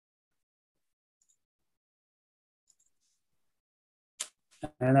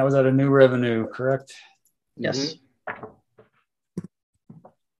 And that was out of new revenue, correct? Yes.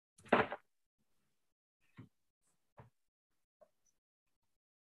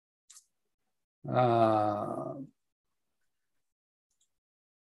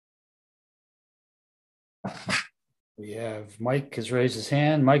 We have Mike has raised his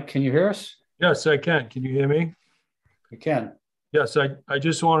hand. Mike, can you hear us? Yes, I can. Can you hear me? We can. Yes, I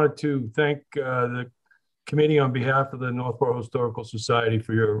just wanted to thank the committee on behalf of the Northborough Historical Society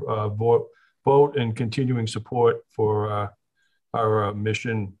for your vote and continuing support for our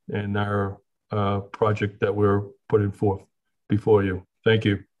mission and our project that we're putting forth before you. Thank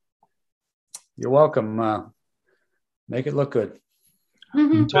you. You're welcome. Make it look good. I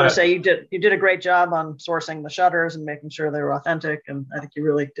just want to say you did a great job on sourcing the shutters and making sure they were authentic, and I think you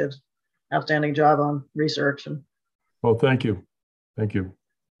really did an outstanding job on research. And well, thank you. Thank you.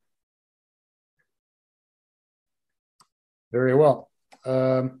 Very well.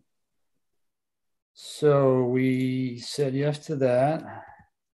 So we said yes to that.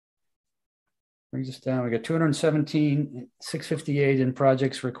 Brings us down. We got 217, 658 in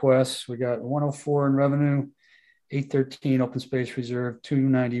projects requests. We got 104 in revenue, 813 open space reserve,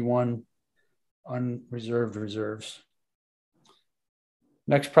 291 unreserved reserves.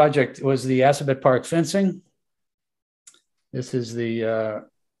 Next project was the Assabet Park fencing. This is the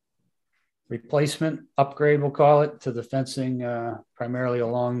replacement upgrade, we'll call it, to the fencing primarily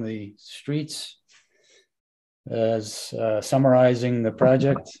along the streets. As summarizing the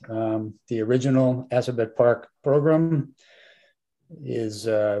project, the original Assabet Park program is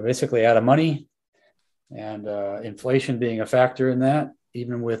basically out of money, and inflation being a factor in that,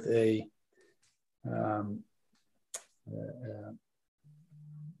 even with a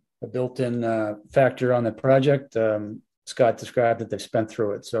built-in factor on the project. Scott described that they've spent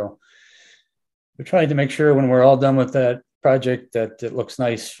through it. So we're trying to make sure when we're all done with that project that it looks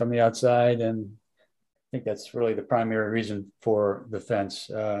nice from the outside, and I think that's really the primary reason for the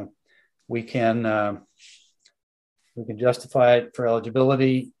fence. We can justify it for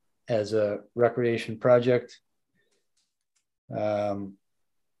eligibility as a recreation project. Community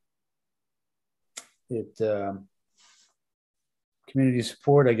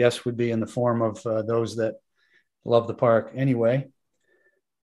support, I guess, would be in the form of those that love the park anyway.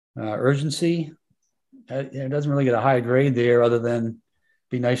 Urgency, it doesn't really get a high grade there other than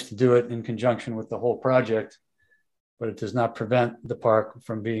be nice to do it in conjunction with the whole project, but it does not prevent the park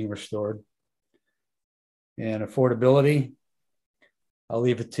from being restored. And affordability, I'll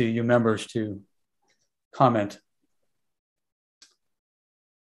leave it to you members to comment.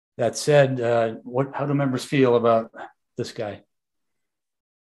 That said, how do members feel about this guy?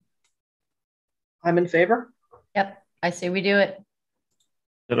 I'm in favor. Yep, I say we do it.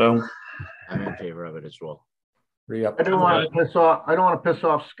 Hello. I'm in favor of it as well. Re-up. I don't want to piss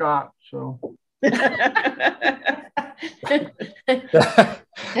off Scott. So I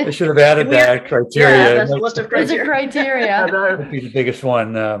should have added that criteria. Yeah, that's a list of criteria. There's a criteria. That'd be the biggest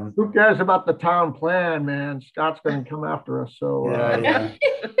one. Who cares about the town plan, man? Scott's going to come after us. So yeah.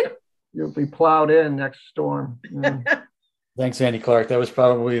 You'll be plowed in next storm. Yeah. Thanks, Andy Clark. That was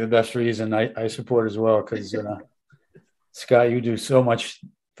probably the best reason I support as well, because Scott, you do so much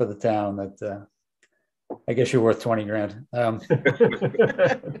for the town that I guess you're worth 20 grand.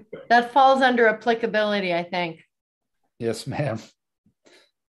 That falls under applicability, I think. Yes, ma'am.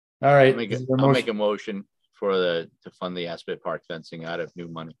 All right. I'll make a motion to fund the Assabet Park fencing out of new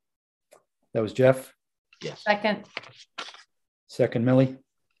money. That was Jeff. Yes. Second, Millie.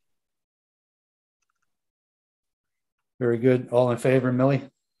 Very good. All in favor, Millie?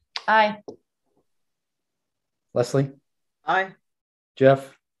 Aye. Leslie? Aye.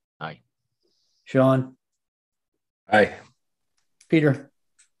 Jeff? Aye. Sean? Aye. Peter?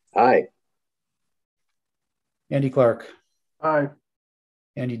 Aye. Andy Clark? Aye.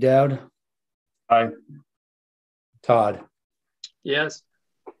 Andy Dowd? Aye. Todd? Yes.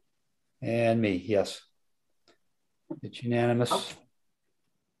 And me, yes. It's unanimous.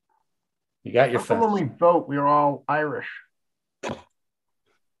 You got your How come when we vote, we're all Irish?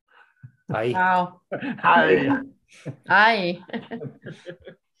 Aye. Wow. Aye. Aye.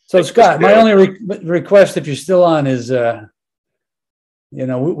 So Scott, my only request, if you're still on, is,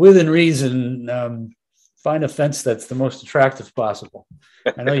 within reason, find a fence that's the most attractive possible.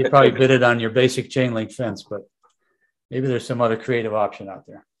 I know you probably bid it on your basic chain link fence, but maybe there's some other creative option out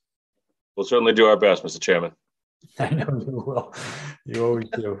there. We'll certainly do our best, Mr. Chairman. I know you will. You always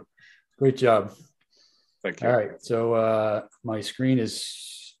do. Great job. Thank you. All right. So my screen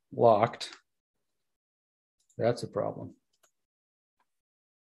is locked. That's a problem.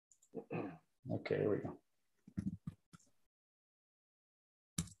 Okay, here we go.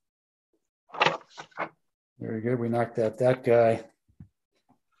 Very good. We knocked out that guy.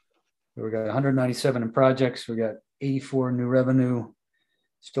 We got 197 in projects. We got 84 new revenue,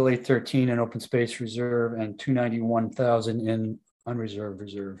 still 813 in open space reserve, and 291,000 in unreserved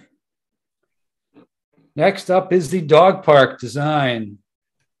reserve. Next up is the dog park design.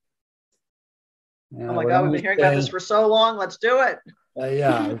 Oh my God, we've been hearing about this for so long. Let's do it.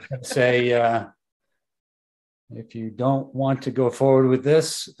 Yeah, I was going to say, if you don't want to go forward with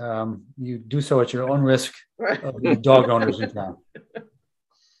this, you do so at your own risk of the dog owners in town.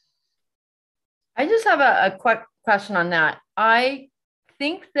 I just have a quick question on that. I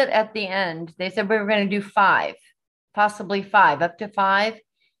think that at the end, they said we were going to do 5, possibly 5, up to 5.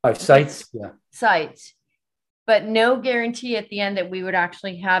 5 sites, yeah. Sites, but no guarantee at the end that we would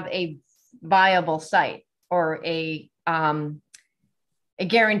actually have a viable site or a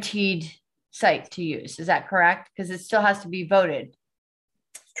guaranteed site to use. Is that correct? Because it still has to be voted.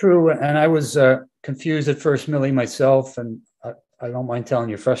 True, and I was confused at first, Millie, myself, and I don't mind telling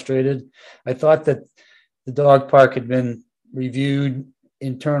you, frustrated. I thought that the dog park had been reviewed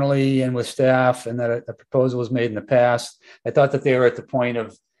internally and with staff, and that a proposal was made in the past. I thought that they were at the point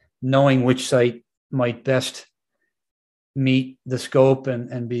of knowing which site might best meet the scope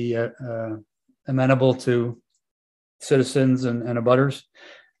and be amenable to citizens and abutters.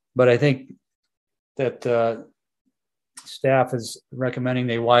 But I think that staff is recommending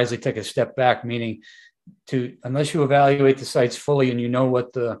they wisely take a step back, meaning unless you evaluate the sites fully and you know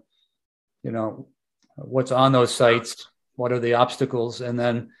what what's on those sites, what are the obstacles, and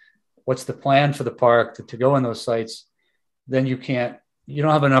then what's the plan for the park to go on those sites, then you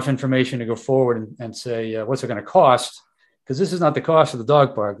don't have enough information to go forward and say, what's it going to cost? Because this is not the cost of the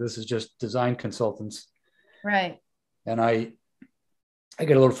dog park. This is just design consultants. Right. And I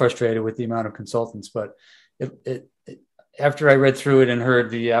get a little frustrated with the amount of consultants, but after I read through it and heard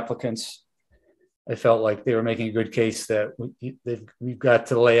the applicants, I felt like they were making a good case that we've got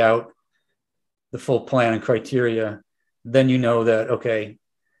to lay out the full plan and criteria. Then you know that, okay,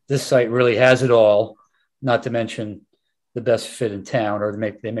 this site really has it all, not to mention the best fit in town, or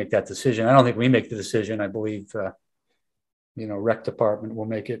they make that decision. I don't think we make the decision. I believe, rec department will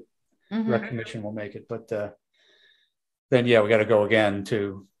make it, rec commission will make it, but then, yeah, we got to go again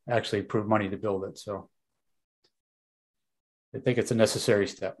to actually approve money to build it. So I think it's a necessary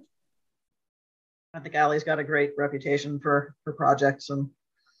step. I think Ally's got a great reputation for projects, and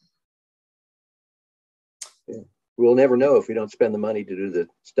we'll never know if we don't spend the money to do the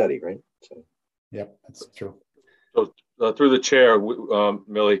study, right? So, yeah, that's true. So through the chair,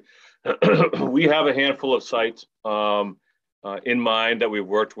 Millie, we have a handful of sites in mind that we've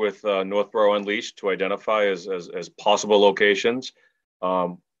worked with Northborough Unleashed to identify as possible locations.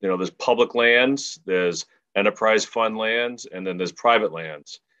 There's public lands, there's enterprise fund lands, and then there's private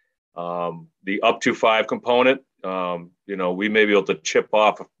lands. The up to 5 component, we may be able to chip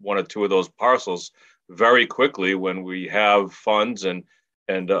off 1 or 2 of those parcels very quickly when we have funds and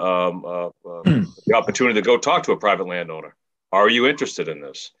the opportunity to go talk to a private landowner. Are you interested in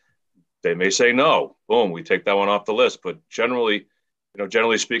this? They may say no. Boom, we take that one off the list. But generally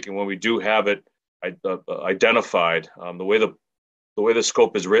speaking, when we do have it identified, the way the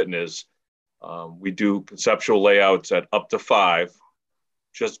scope is written is we do conceptual layouts at up to 5,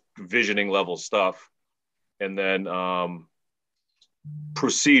 just visioning level stuff, and then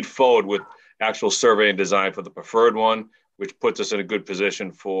proceed forward with actual survey and design for the preferred one, which puts us in a good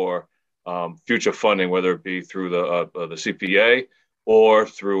position for future funding, whether it be through the CPA or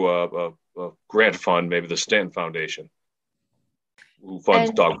through a grant fund, maybe the Stanton Foundation, who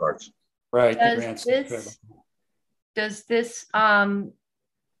funds dog parks. Right. Does this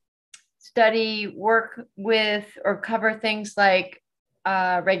study work with or cover things like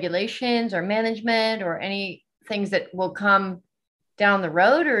regulations or management or any things that will come down the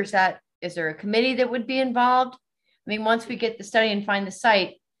road, or is there a committee that would be involved? I mean, once we get the study and find the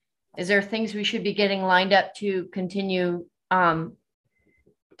site, is there things we should be getting lined up to continue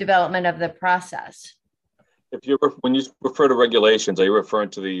development of the process? When you refer to regulations, are you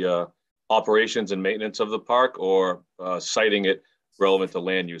referring to the operations and maintenance of the park, or citing it relevant to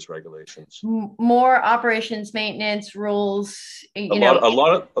land use regulations? More operations, maintenance rules. A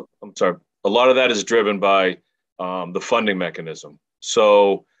lot of that is driven by the funding mechanism.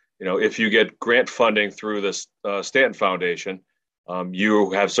 So, if you get grant funding through this Stanton Foundation,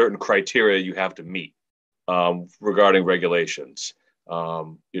 you have certain criteria you have to meet regarding regulations.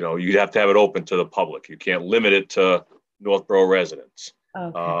 You'd have to have it open to the public. You can't limit it to Northborough residents.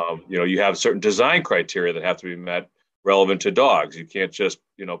 Okay. You have certain design criteria that have to be met relevant to dogs. You can't just,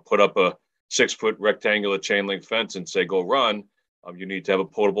 put up a 6-foot rectangular chain link fence and say, go run. You need to have a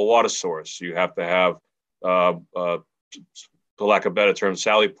potable water source. You have to have, for lack of a better term,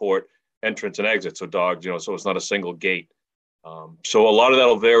 Sally Port entrance and exit. So dogs, so it's not a single gate. So a lot of that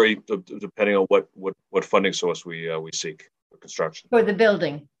will vary depending on what funding source we seek for construction. For the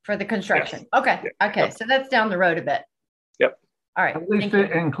building, for the construction. Yes. Okay. Yeah. Okay. Yep. So that's down the road a bit. Yep. All right. At least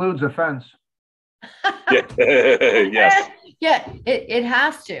it includes a fence. Yeah. Yes. Yeah, it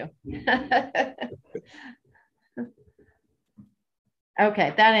has to.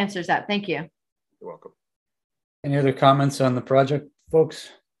 Okay, that answers that. Thank you. You're welcome. Any other comments on the project, folks?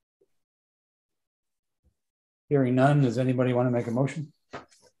 Hearing none, does anybody want to make a motion?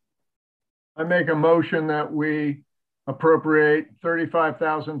 I make a motion that we appropriate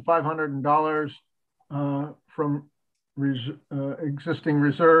 $35,500 from existing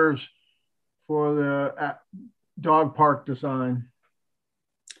reserves for the dog park design.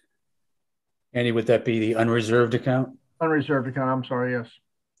 Andy, would that be the unreserved account? Unreserved account, I'm sorry, yes.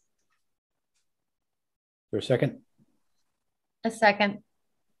 For a second? A second.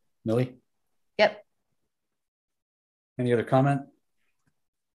 Millie? Yep. Any other comment?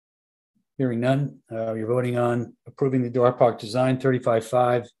 Hearing none, you're voting on approving the dog park design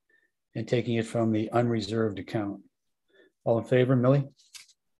 35.5 and taking it from the unreserved account. All in favor, Millie?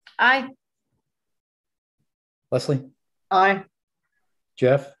 Aye. Leslie? Aye.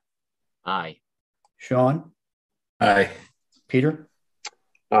 Jeff? Aye. Sean? Aye. Peter?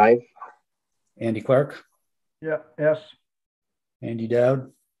 Aye. Andy Clark? Yeah, yes. Andy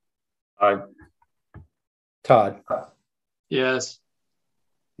Dowd? Aye. Todd? Yes.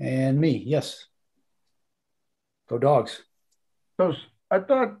 And me, yes. Go dogs. So I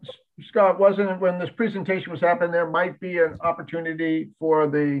thought, Scott, wasn't it when this presentation was happening, there might be an opportunity for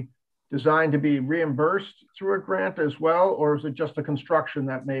the design to be reimbursed through a grant as well, or is it just the construction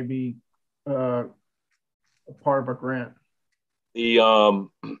that may be a part of a grant?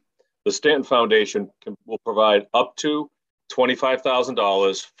 The Stanton Foundation will provide up to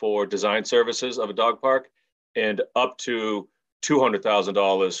 $25,000 for design services of a dog park, and up to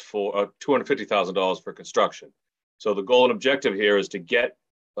 $200,000 for $250,000 for construction. So the goal and objective here is to get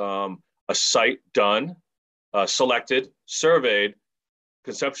a site done, selected, surveyed,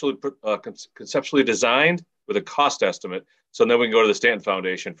 conceptually designed with a cost estimate. So then we can go to the Stanton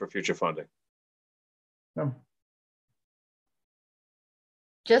Foundation for future funding.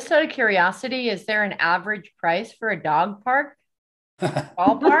 Just out of curiosity, is there an average price for a dog park?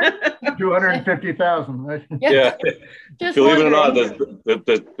 Ballpark? 250,000. Right? Yeah. Just Believe it or wondering. not,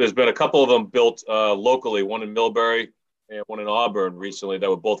 there's been a couple of them built locally, one in Millbury and one in Auburn recently, that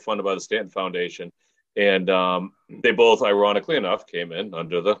were both funded by the Stanton Foundation. And they both, ironically enough, came in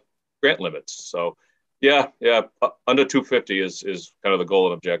under the grant limits. So yeah, under 250 is kind of the goal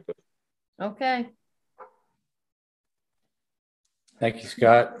and objective. Okay. Thank you,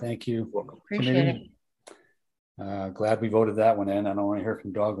 Scott. Thank you. Welcome. Appreciate it. Glad we voted that one in. I don't want to hear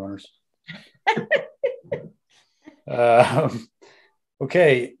from dog owners.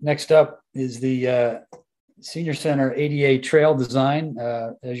 Okay, next up is the Senior Center ADA trail design.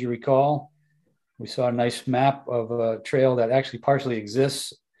 As you recall, we saw a nice map of a trail that actually partially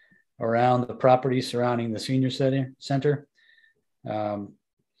exists around the property surrounding the Senior Center. And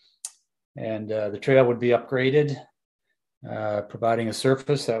the trail would be upgraded, providing a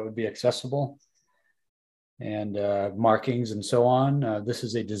surface that would be accessible, and markings and so on. This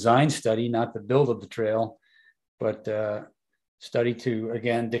is a design study, not the build of the trail, but study to,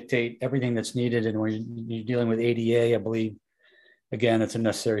 again, dictate everything that's needed. And when you're dealing with ADA, I believe, again, it's a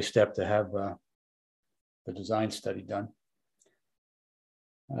necessary step to have the design study done.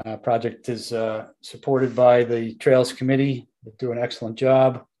 Project is supported by the Trails Committee. They do an excellent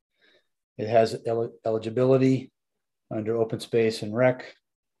job. It has eligibility under open space and rec.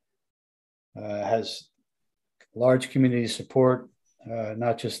 Has large community support,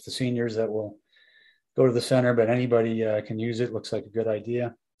 not just the seniors that will go to the center, but anybody can use it. Looks like a good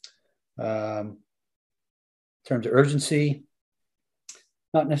idea. In terms of urgency,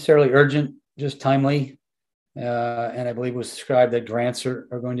 not necessarily urgent, just timely. And I believe it was described that grants are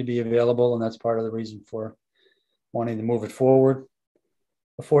going to be available, and that's part of the reason for wanting to move it forward.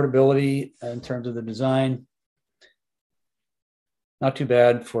 Affordability in terms of the design, not too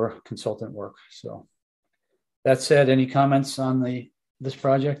bad for consultant work. So that said, any comments on this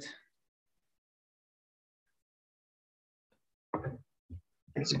project?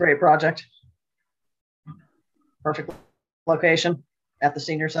 It's a great project. Perfect location at the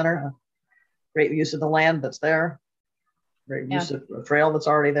senior center. Great use of the land that's there. Great use of a trail that's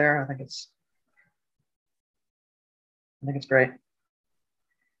already there. I think it's great.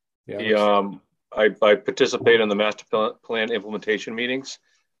 Yeah, I participate in the master plan implementation meetings.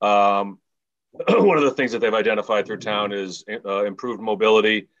 One of the things that they've identified through town is improved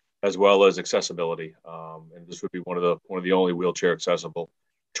mobility as well as accessibility, and this would be one of the only wheelchair accessible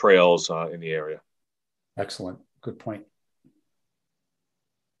trails in the area. Excellent, good point.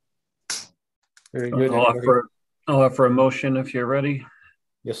 Very good. I'll offer a motion if you're ready.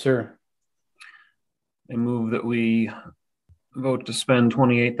 Yes, sir. I move that we vote to spend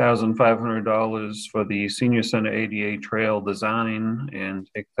 $28,500 for the Senior Center ADA trail design and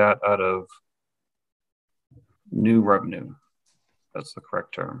take that out of new revenue. That's the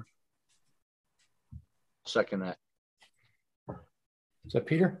correct term. Second that. Is that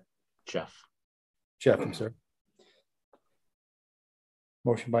Peter? Jeff. Jeff, I'm sorry.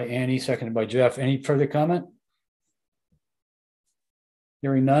 Motion by Annie, seconded by Jeff. Any further comment?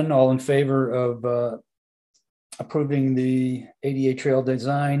 Hearing none, all in favor of approving the ADA trail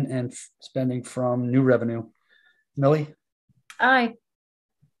design and spending from new revenue? Millie? Aye.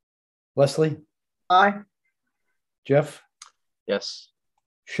 Leslie? Aye. Jeff? Yes.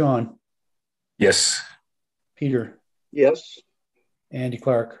 Sean? Yes. Peter? Yes. Andy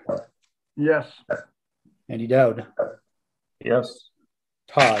Clark? Yes. Andy Dowd? Yes.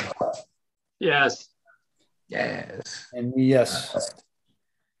 Todd? Yes. Yes. And yes.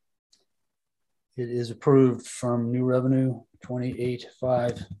 It is approved from new revenue,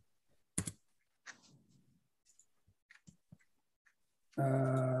 28.5.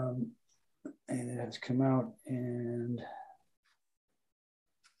 And it has come out, and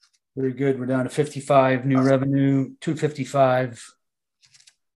very good. We're down to 55 new revenue, 255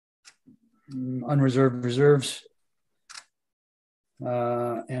 unreserved reserves.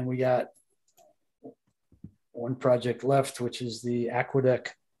 And we got one project left, which is the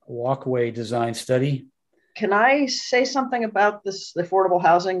Aqueduct Walkway Design Study. Can I say something about this affordable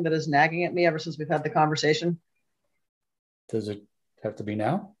housing that is nagging at me ever since we've had the conversation? Does it have to be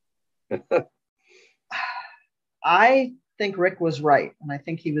now? I think Rick was right, and I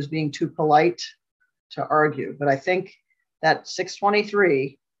think he was being too polite to argue. But I think that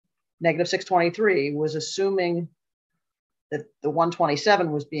 623, negative 623, was assuming that the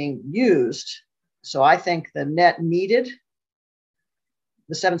 127 was being used. So I think the net needed,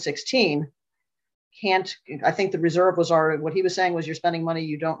 the 716, can't, I think the reserve was already, what he was saying was you're spending money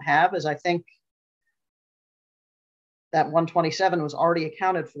you don't have, is I think that 127 was already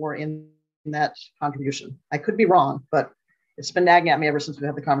accounted for in that contribution. I could be wrong, but it's been nagging at me ever since we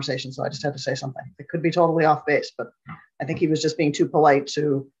had the conversation. So I just had to say something. It could be totally off base, but I think he was just being too polite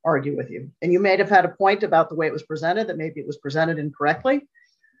to argue with you. And you may have had a point about the way it was presented, that maybe it was presented incorrectly.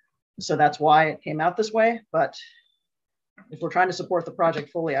 So that's why it came out this way. But if we're trying to support the project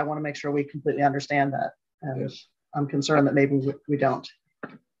fully, I want to make sure we completely understand that. And yes. I'm concerned that maybe we don't.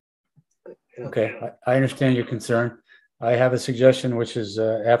 Okay, I understand your concern. I have a suggestion, which is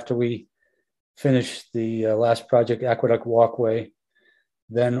after we finish the last project, Aqueduct Walkway,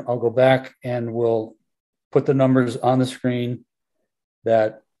 then I'll go back and we'll put the numbers on the screen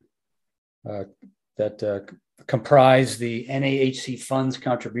that comprise the NAHC funds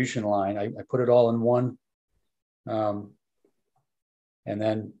contribution line. I put it all in one, and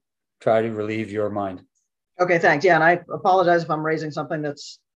then try to relieve your mind. Okay, thanks. Yeah, and I apologize if I'm raising something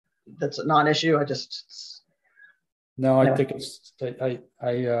that's a non-issue. I just. No, I think it's,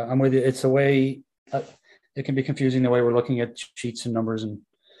 I'm with you. It's a way, it can be confusing the way we're looking at sheets and numbers and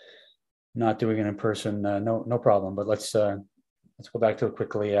not doing it in person. No problem. But let's go back to it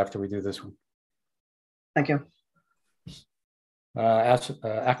quickly after we do this one. Thank you.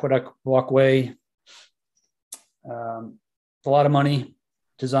 Aqueduct Walkway. A lot of money,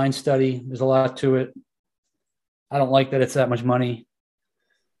 design study. There's a lot to it. I don't like that it's that much money.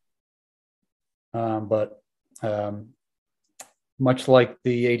 But much like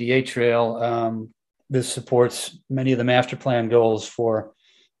the ADA trail, this supports many of the master plan goals for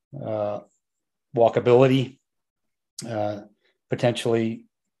walkability, potentially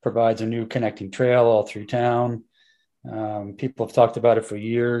provides a new connecting trail all through town. People have talked about it for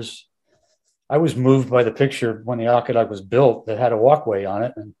years. I was moved by the picture when the aqueduct was built that had a walkway on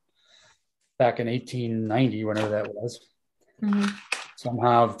it, and back in 1890, whenever that was. Mhm.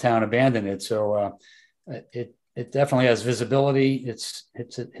 Somehow the town abandoned it. So it definitely has visibility. It's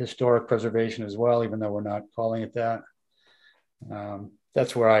a historic preservation as well, even though we're not calling it that.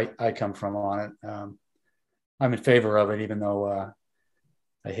 That's where I come from on it. I'm in favor of it, even though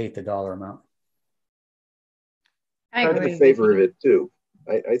I hate the dollar amount. I'm in favor of it too.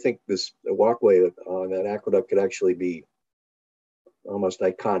 I think this walkway on that aqueduct could actually be almost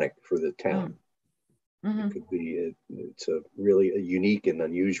iconic for the town. Mm-hmm. It could be, it's a really a unique and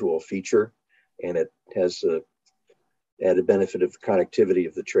unusual feature, and it has a added benefit of connectivity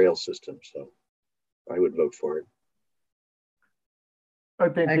of the trail system. So I would vote for it. I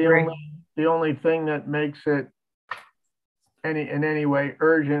think the only thing that makes it in any way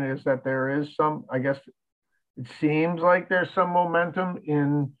urgent is that there is some, I guess it seems like there's some momentum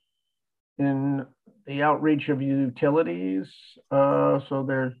in the outreach of utilities. So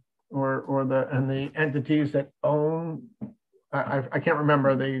there's or the entities that own, I can't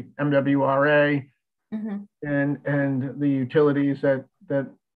remember, the MWRA and the utilities that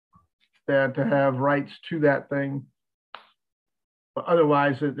have rights to that thing. But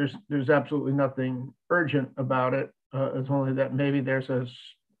otherwise, there's absolutely nothing urgent about it. It's only that maybe there's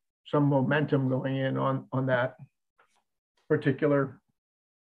some momentum going in on that particular,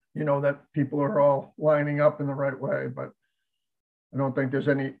 that people are all lining up in the right way. But I don't think there's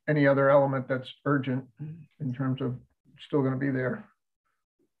any other element that's urgent in terms of still going to be there.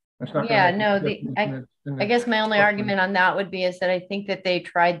 That's not. Yeah, no. I guess my only argument on that would be is that I think that they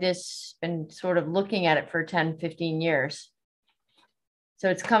tried this and sort of looking at it for 10, 15 years. So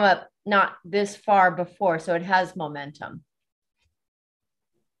it's come up not this far before, so it has momentum.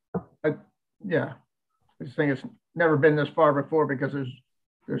 Yeah, I just think it's never been this far before because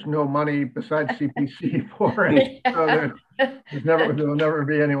there's no money besides CPC for it. So there'll never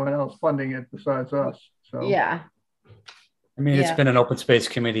be anyone else funding it besides us. So yeah. I mean, it's been an open space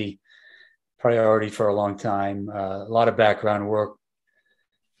committee priority for a long time. A lot of background work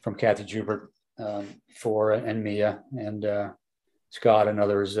from Kathy Jubert and Mia and Scott and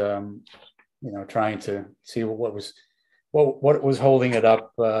others, trying to see what was holding it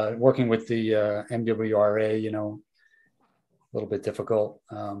up. Working with the MWRA, a little bit difficult.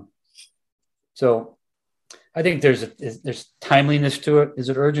 So I think there's timeliness to it. Is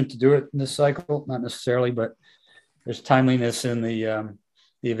it urgent to do it in this cycle? Not necessarily, but there's timeliness in the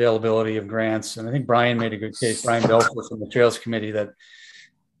availability of grants. And I think Brian made a good case, Brian Belfer from the Trails Committee, that,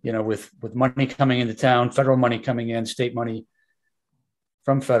 with money coming into town, federal money coming in, state money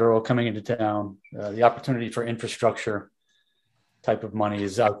from federal coming into town, the opportunity for infrastructure type of money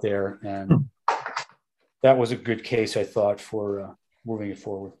is out there. And that was a good case, I thought, for moving it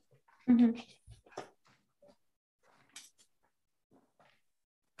forward. Mm-hmm.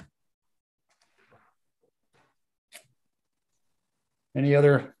 Any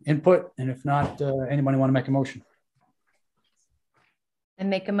other input? And if not, anybody want to make a motion? And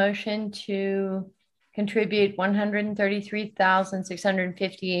make a motion to contribute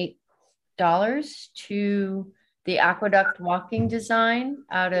 $133,658 to the aqueduct walking design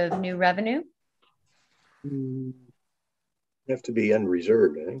out of new revenue. You have to be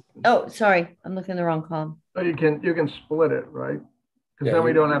unreserved, I think. Oh, sorry, I'm looking in the wrong column. But you can split it, right? Because then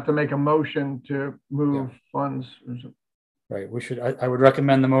we don't have to make a motion to move funds. Right. I would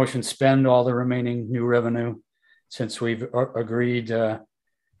recommend the motion spend all the remaining new revenue, since we've agreed.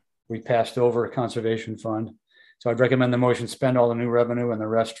 We passed over a conservation fund. So I'd recommend the motion spend all the new revenue and the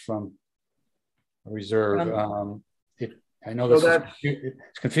rest from a reserve. I know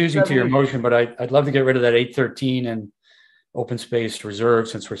it's confusing to your motion, but I'd love to get rid of that 813 and open space reserve,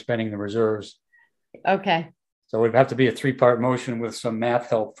 since we're spending the reserves. Okay. So it would have to be a 3-part motion with some math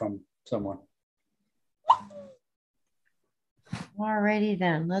help from someone. Alrighty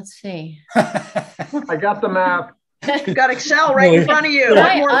then, let's see. I got the math. You got Excel right in front of you.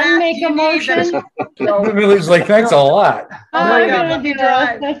 Can I make a motion? Millie's like, thanks a lot. I'm gonna do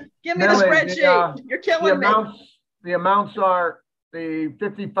that. Give me the spreadsheet. You're killing me. The amounts are the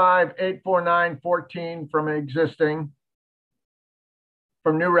 55,849.14 from existing,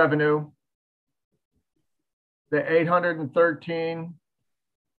 from new revenue, the 813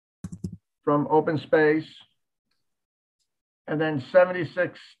 from open space, and then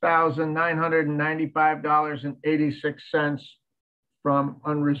 $76,995.86 from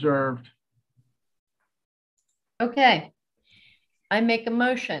unreserved. Okay. I make a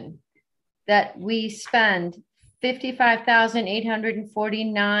motion that we spend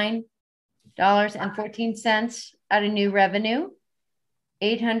 $55,849.14 out of new revenue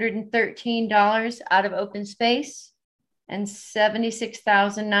 $813 out of open space and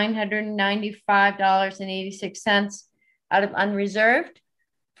 $76,995.86 out of unreserved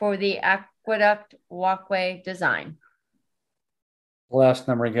for the aqueduct walkway design. Last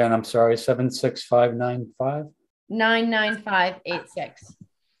number again, I'm sorry, 76595? 99586.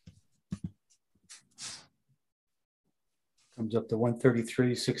 Comes up to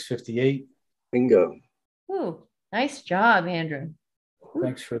 133,658. Bingo. Ooh, nice job, Andrew.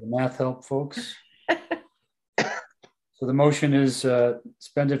 Thanks for the math help, folks. So the motion is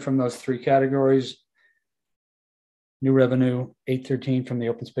spend it from those three categories. New revenue, 813 from the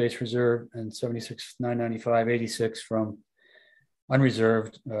open space reserve and 76,995.86 from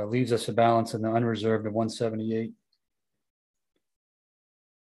unreserved, leaves us a balance in the unreserved of 178.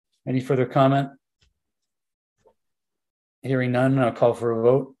 Any further comment? Hearing none, I'll call for a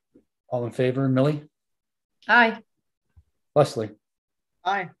vote. All in favor, Millie? Aye. Leslie?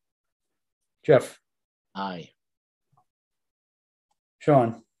 Aye. Jeff? Aye.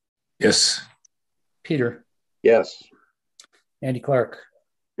 Sean? Yes. Peter? Yes. Andy Clark?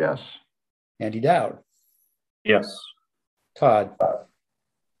 Yes. Andy Dowd? Yes. Todd?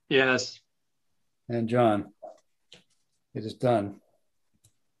 Yes. And John? It is done.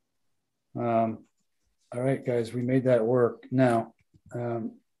 All right, guys, we made that work. Now,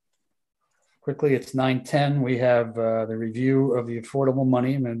 quickly, it's 9:10. We have the review of the affordable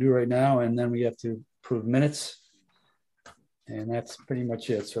money I'm going to do right now, and then we have to approve minutes. And that's pretty much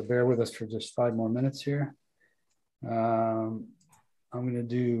it. So bear with us for just 5 more minutes here. I'm going to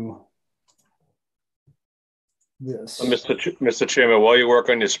do this. Mr. Chairman, while you work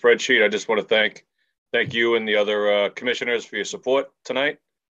on your spreadsheet, I just want to thank you and the other commissioners for your support tonight.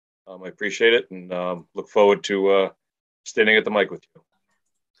 I appreciate it and look forward to standing at the mic with you.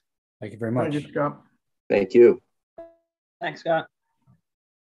 Thank you very much. Thank you, Scott. Thank you. Thanks, Scott.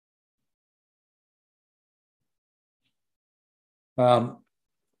 Can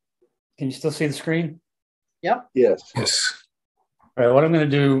you still see the screen? Yep. Yes. Yes. All right, what I'm going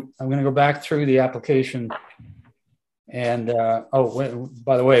to do, I'm going to go back through the application. And,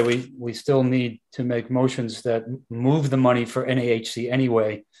 by the way, we still need to make motions that move the money for NAHC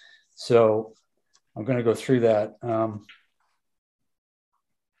anyway. So I'm going to go through that.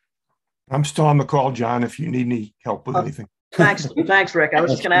 I'm still on the call, John, if you need any help with anything. Thanks, Rick. I was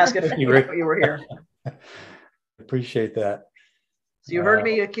just going to ask if you were here. Appreciate that. So you heard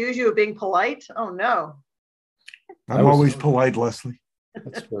me accuse you of being polite? Oh, no. I'm always polite, Leslie.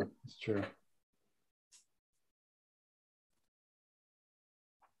 That's true. That's true.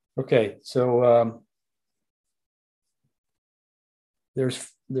 Okay, so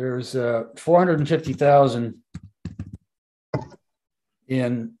there's 450,000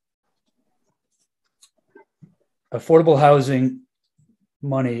 in affordable housing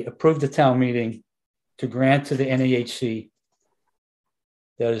money approved at town meeting to grant to the NAHC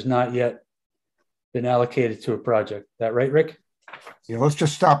that has not yet been allocated to a project. That right, Rick? Yeah, let's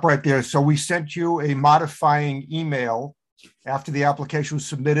just stop right there. So we sent you a modifying email after the application was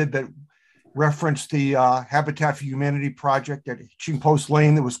submitted that referenced the Habitat for Humanity project at Hitching Post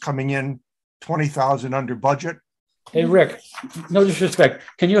Lane that was coming in 20,000 under budget. Hey, Rick, no disrespect.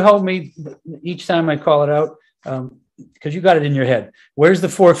 Can you help me each time I call it out? Because you got it in your head. Where's the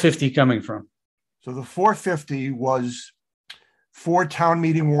 450 coming from? So the 450 was 4 town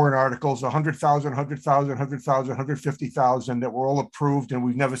meeting warrant articles, 100,000, 100,000, 100,000, 150,000 that were all approved, and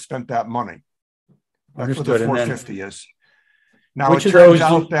we've never spent that money. That's Understood. what the 450 is. Now, Which it of turns those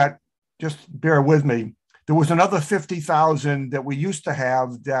out that, just bear with me, there was another 50,000 that we used to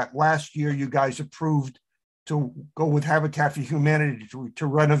have that last year you guys approved to go with Habitat for Humanity to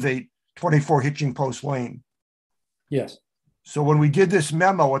renovate 24 Hitching Post Lane. Yes. So when we did this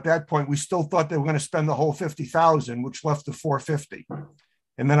memo at that point, we still thought they were going to spend the whole 50,000, which left the 450.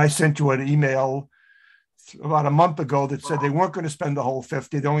 And then I sent you an email about a month ago that said they weren't going to spend the whole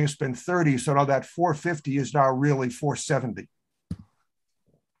 50. They're only going to spend 30. So now that 450 is now really 470.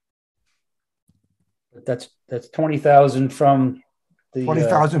 That's 20,000 from the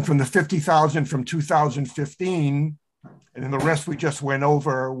 20,000 from the 50,000 from 2015. And then the rest we just went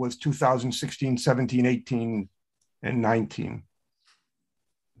over was 2016, 17, 18, and 19.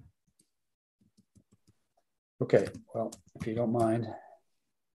 Okay, well, if you don't mind,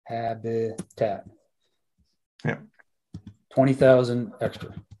 Habitat. Yeah. 20,000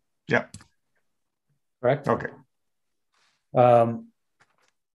 extra. Yeah. Correct? Okay.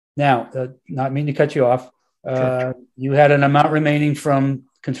 Now, not mean to cut you off. You had an amount remaining from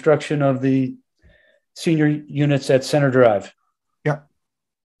construction of the senior units at Center Drive. Yeah.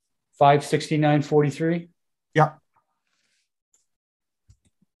 569.43. Yeah.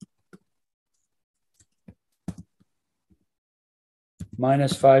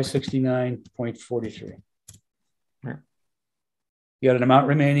 minus 569.43. Yeah. You got an amount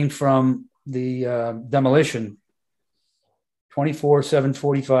remaining from the demolition,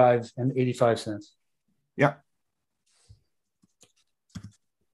 24,745 and 85 cents. Yeah.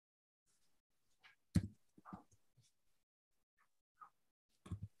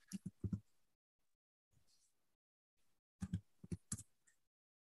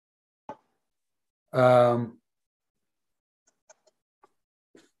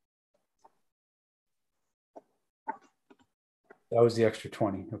 That was the extra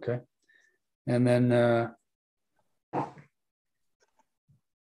 20, okay? And then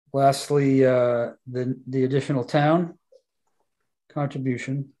lastly, the additional town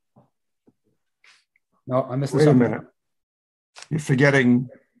contribution. No, I'm missing Wait a something. minute. You're forgetting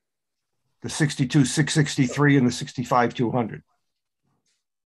the 62,663 and the 65,200.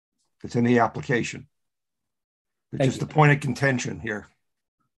 It's in the application. It's just the point of contention here.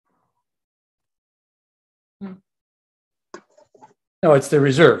 No, it's the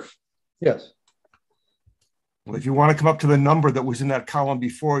reserve. Yes. Well, if you want to come up to the number that was in that column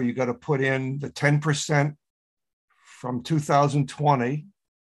before, you got to put in the 10% from 2020,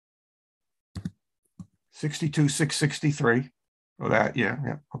 62,663. Oh, that,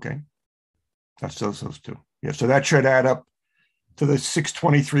 yeah, okay. That's those two. Yeah, so that should add up to the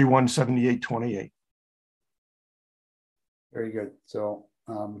 623, 178, 28. Very good. So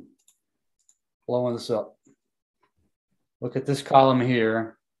blowing this up. Look at this column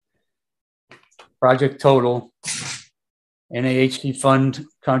here. Project total, NAHD fund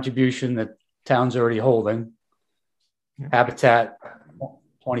contribution that town's already holding. Yeah. Habitat,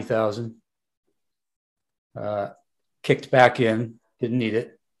 20,000. Kicked back in, didn't need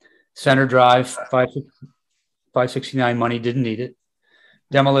it. Center Drive, 569 money, didn't need it.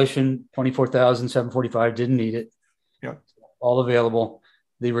 Demolition, 24,745, didn't need it. Yeah. All available.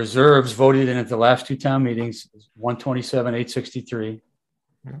 The reserves voted in at the last two town meetings, 127,863.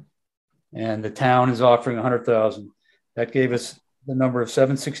 Yeah. And the town is offering 100,000. That gave us the number of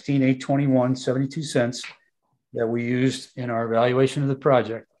 716,821, 72 cents that we used in our evaluation of the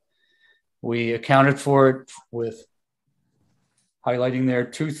project. We accounted for it with highlighting there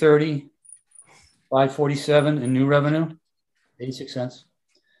 230, 547 in new revenue, 86 cents.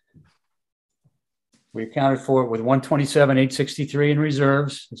 We accounted for it with 127,863 in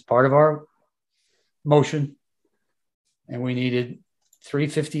reserves as part of our motion. And we needed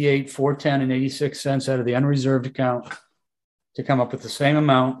 358, 410, and 86 cents out of the unreserved account to come up with the same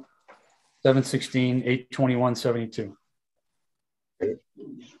amount, 716, 821, 72.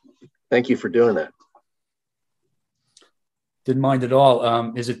 Thank you for doing that. Didn't mind at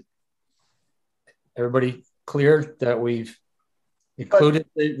all. Is it everybody clear that we've included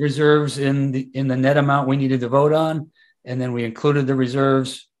the reserves in the net amount we needed to vote on, and then we included the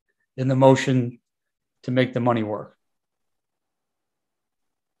reserves in the motion to make the money work?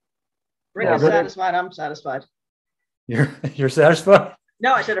 Rick is satisfied. I'm satisfied. You're satisfied?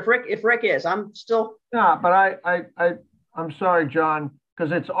 No, I said if Rick is, I'm still. Yeah, but I'm sorry, John,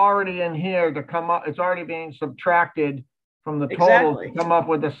 because it's already in here to come up. It's already being subtracted from the total to come up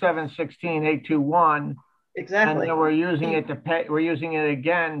with the 716,821. Exactly. And then we're using it to pay. We're using it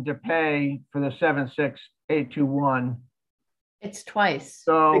again to pay for the 76821. It's twice.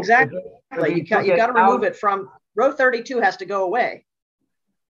 So exactly. You got to remove it from row 32 has to go away.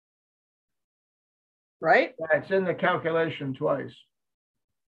 Right? Yeah, it's in the calculation twice.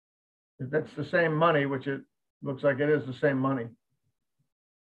 That's the same money, which it looks like it is the same money.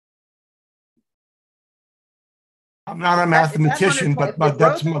 I'm not a mathematician, but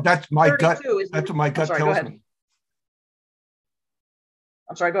that's my gut. That's what my gut tells me.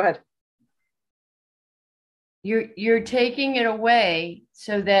 I'm sorry, go ahead. You're taking it away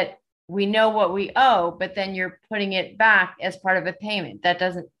so that we know what we owe, but then you're putting it back as part of a payment. That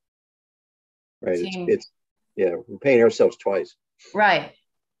doesn't. Right. Yeah, we're paying ourselves twice. Right.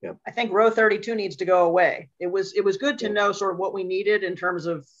 Yeah. I think row 32 needs to go away. It was good to know sort of what we needed in terms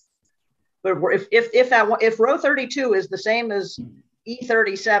of, but if row 32 is the same as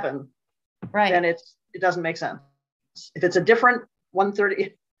E37, right, then it doesn't make sense. If it's a different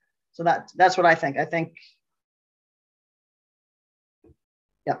 130, so that's what I think. I think,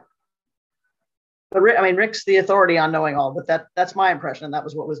 yeah. But Rick's the authority on knowing all, but that's my impression. And that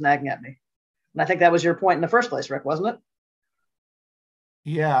was what was nagging at me. And I think that was your point in the first place, Rick, wasn't it?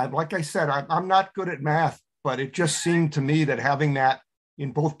 Yeah, like I said, I'm not good at math, but it just seemed to me that having that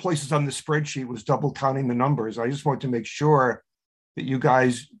in both places on the spreadsheet was double counting the numbers. I just wanted to make sure that you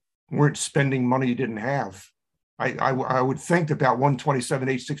guys weren't spending money you didn't have. I would think that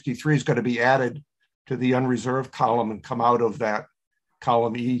 127,863 is going to be added to the unreserved column and come out of that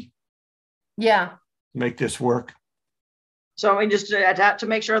column E, Yeah. make this work. So I mean, just to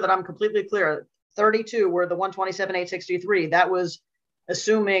make sure that I'm completely clear, 32 were the 127,863. That was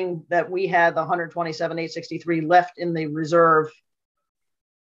assuming that we had the 127,863 left in the reserve.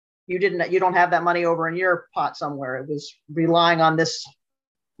 You don't have that money over in your pot somewhere. It was relying on this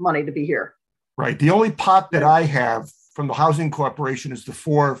money to be here. Right. The only pot that I have from the Housing Corporation is the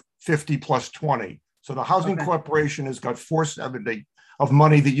 450 plus 20. So the Housing Corporation has got 470 of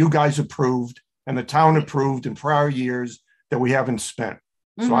money that you guys approved and the town approved in prior years that we haven't spent.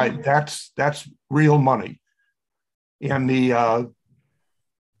 So that's real money. And the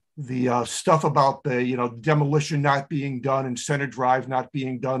stuff about the demolition not being done and Center Drive not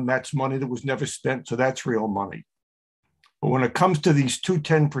being done, that's money that was never spent. So that's real money. But when it comes to these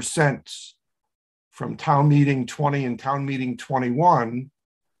 210% from town meeting 20 and town meeting 21,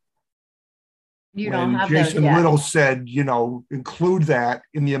 you don't have Jason those yet. Little said, include that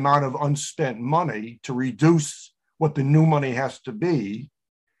in the amount of unspent money to reduce what the new money has to be.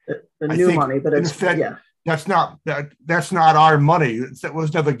 The new money, but it's that's not our money. That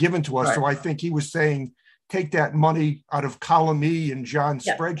was never given to us. Right. So I think he was saying, take that money out of column E in John's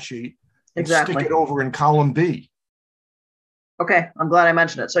spreadsheet and stick it over in column B. Okay, I'm glad I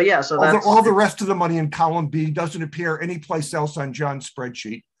mentioned it. So yeah, so that's all the rest of the money in column B doesn't appear anyplace else on John's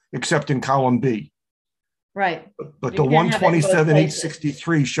spreadsheet except in column B. Right. But the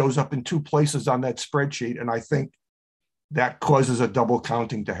 127,863 shows up in two places on that spreadsheet, and I think that causes a double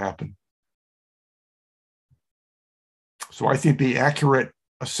counting to happen. So I think the accurate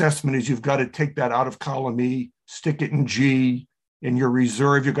assessment is you've got to take that out of column E, stick it in G, and your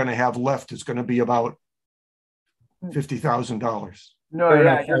reserve you're going to have left is going to be about $50,000. No,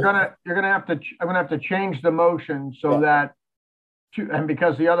 yeah, you're gonna have to. I'm gonna have to change the motion so that, and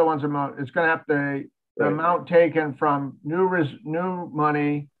because the other one's amount, it's gonna have the amount taken from new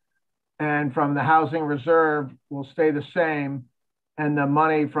money and from the housing reserve will stay the same, and the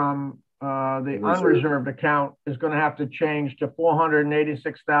money from the unreserved account is going to have to change to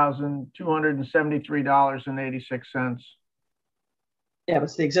 $486,273.86. Yeah, but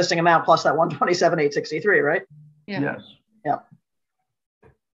it's the existing amount plus that 127,863, right? Yeah. Yes. Yeah.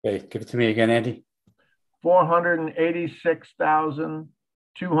 Okay, give it to me again, Andy.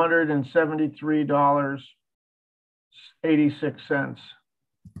 $486,273.86.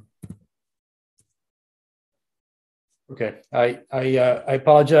 Okay, I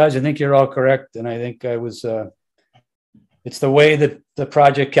apologize. I think you're all correct, and I think I was. It's the way that the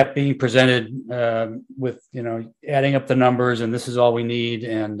project kept being presented, with adding up the numbers, and this is all we need.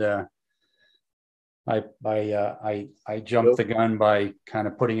 And I jumped the gun by kind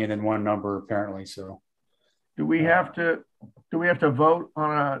of putting it in one number, apparently. So, do we have to vote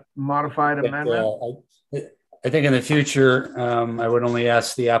on a modified amendment? I think in the future, I would only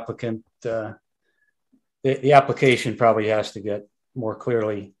ask the applicant. The application probably has to get more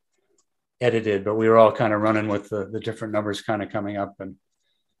clearly edited, but we were all kind of running with the different numbers kind of coming up, and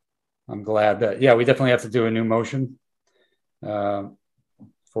I'm glad that, we definitely have to do a new motion for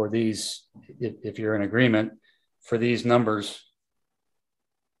these, if you're in agreement, for these numbers.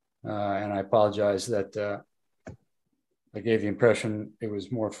 And I apologize that I gave the impression it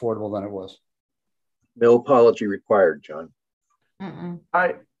was more affordable than it was. No apology required, John.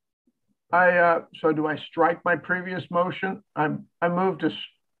 So do I strike my previous motion? I move to,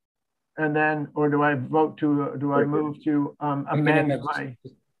 and then, or do I vote to? Do I move to amend my?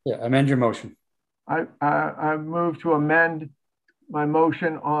 Yeah, amend your motion. I move to amend my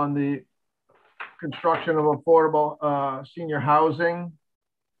motion on the construction of affordable senior housing.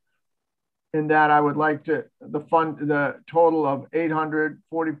 In that, I would like to the total of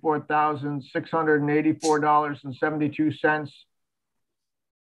 $844,684.72.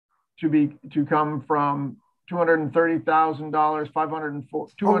 To come from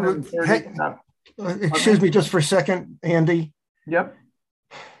 $230,000, excuse me just for a second, Andy. Yep.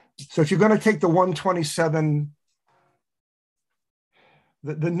 So if you're going to take the 127,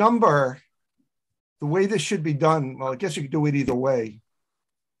 the number, the way this should be done, well, I guess you could do it either way.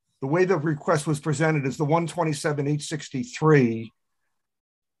 The way the request was presented is the 127,863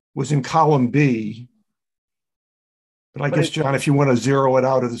 was in column B. But I guess, John, if you want to zero it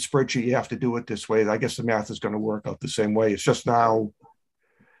out of the spreadsheet, you have to do it this way. I guess the math is going to work out the same way. It's just now,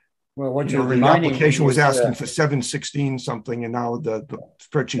 well, what the application was asking for 716 something, and now the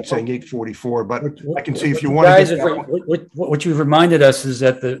spreadsheet saying 844. But I can see if you want to. What you've reminded us is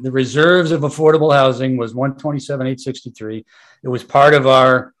that the reserves of affordable housing was 127,863. It was part of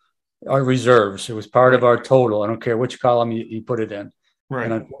our reserves. It was part of our total. I don't care which column you put it in. Right.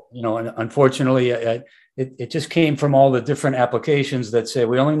 And, and unfortunately, it just came from all the different applications that say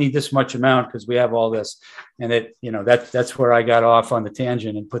we only need this much amount because we have all this. And that's where I got off on the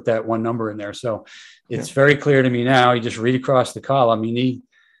tangent and put that one number in there. So it's very clear to me now. You just read across the column, you need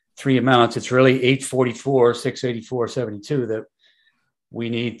three amounts. It's really 844, 684, 72 that we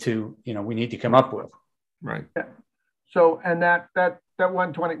need to come up with. Right. Yeah. So, and that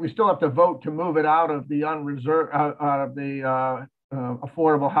 120, we still have to vote to move it out of the unreserved, out of the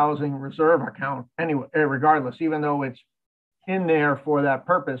affordable housing reserve account anyway, regardless, even though it's in there for that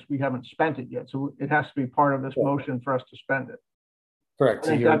purpose, we haven't spent it yet. So it has to be part of this motion for us to spend it. Correct.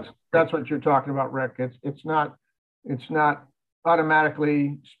 I think that's what you're talking about, Rick. It's not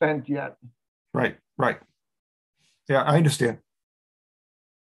automatically spent yet. Right. Yeah, I understand.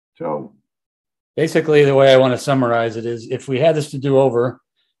 So basically, the way I want to summarize it is, if we had this to do over,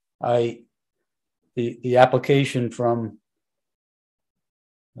 the application from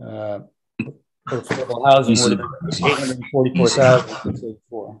affordable housing would have been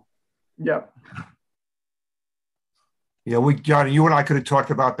 844,684. Yep. Yeah, Johnny, you and I could have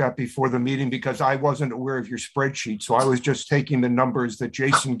talked about that before the meeting because I wasn't aware of your spreadsheet. So I was just taking the numbers that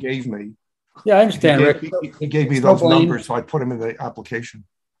Jason gave me. Yeah, I understand, Rick. He gave me those numbers, so I put them in the application.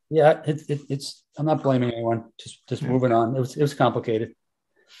 Yeah, it's. I'm not blaming anyone. Just moving on. It was complicated,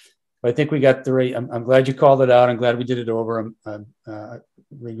 but I think we got the right. I'm glad you called it out. I'm glad we did it over. I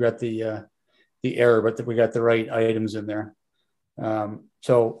regret the error, but that we got the right items in there.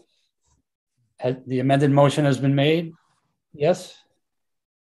 So, the amended motion has been made. Yes.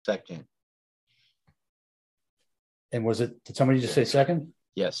 Second. And did somebody just say second?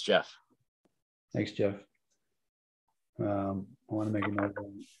 Yes, Jeff. Thanks, Jeff. I want to make a note of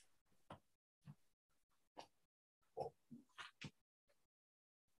that.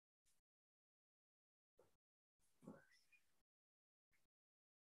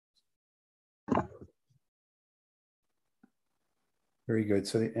 Very good.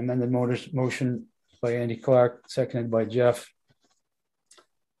 So the amended motion by Andy Clark, seconded by Jeff.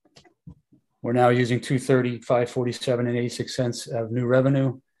 We're now using 230, 547 and 86 cents of new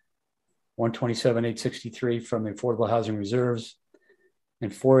revenue, 127, 863 from the affordable housing reserves,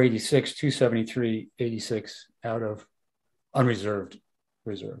 and 486, 273, 86 out of unreserved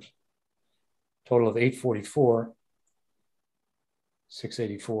reserves. Total of 844,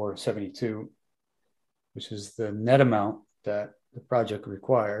 684, 72, which is the net amount that the project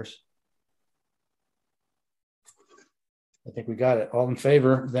requires. I think we got it. All in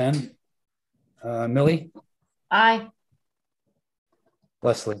favor, then? Millie? Aye.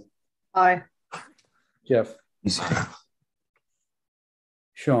 Leslie? Aye. Jeff?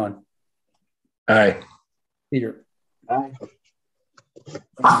 Sean? Aye. Peter? Aye.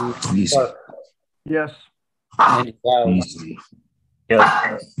 Easy. yes. Andy Bauer? Easy.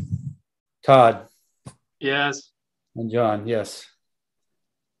 Yep. Todd? Yes. And John, yes.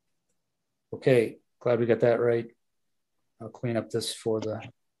 Okay, glad we got that right. I'll clean up this for the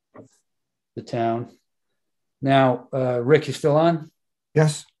town. Now, Rick, you still on?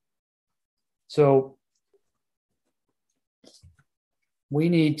 Yes. So we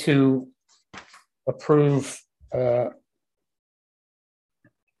need to approve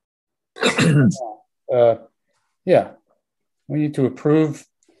we need to approve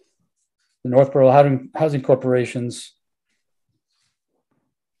the Northborough Housing Corporation's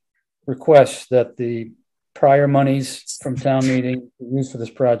request that the prior monies from town meeting be used for this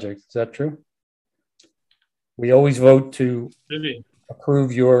project. Is that true? We always vote to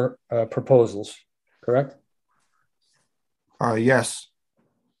approve your proposals, correct? Yes.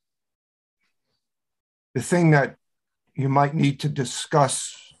 The thing that you might need to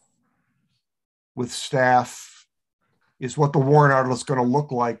discuss with staff is what the warrant article is going to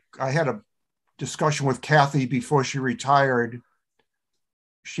look like. I had a discussion with Kathy before she retired.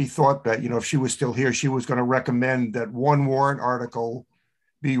 She thought that, if she was still here, she was going to recommend that one warrant article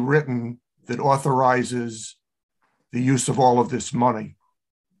be written that authorizes the use of all of this money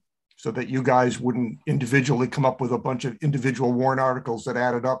so that you guys wouldn't individually come up with a bunch of individual warrant articles that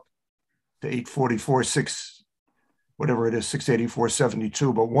added up to 844, 684,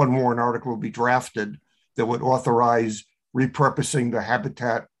 72, but one warrant article would be drafted that would authorize repurposing the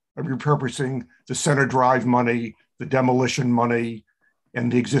habitat, repurposing the Center Drive money, the demolition money,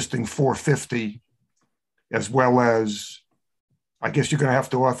 and the existing 450, as well as, I guess you're going to have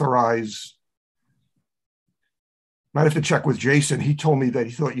to authorize, might have to check with Jason. He told me that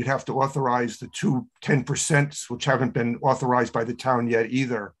he thought you'd have to authorize the 10%, which haven't been authorized by the town yet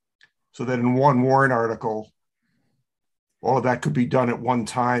either. So that in one warrant article, all of that could be done at one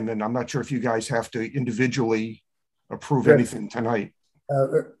time. And I'm not sure if you guys have to individually approve anything tonight.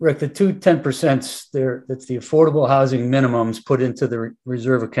 Rick, the two 10% there, that's the affordable housing minimums put into the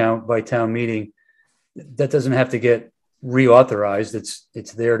reserve account by town meeting. That doesn't have to get reauthorized.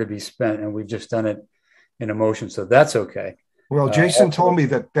 It's there to be spent, and we've just done it in a motion, so that's okay. Well, Jason told me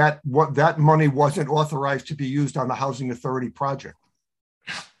that money wasn't authorized to be used on the Housing Authority project.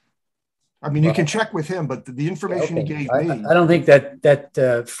 I mean, you can check with him, but the information he gave me. I don't think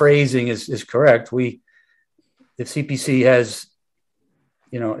that phrasing is correct. The CPC has,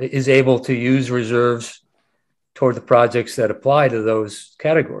 is able to use reserves toward the projects that apply to those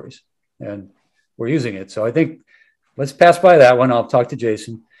categories, and we're using it. So I think let's pass by that one. I'll talk to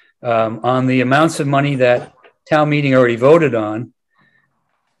Jason on the amounts of money that town meeting already voted on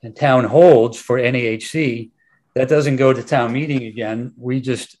and town holds for NEHC. That doesn't go to town meeting again. We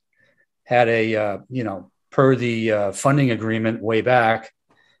just had per the funding agreement way back,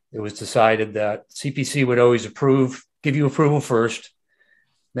 it was decided that CPC would always give you approval first,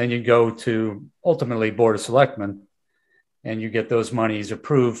 then you go to ultimately Board of Selectmen, and you get those monies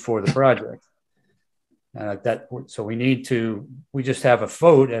approved for the project. So we just have a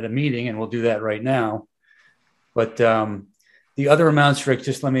vote at a meeting, and we'll do that right now. But the other amounts, Rick,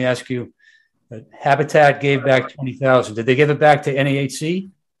 just let me ask you, Habitat gave back 20,000. Did they give it back to NEHC?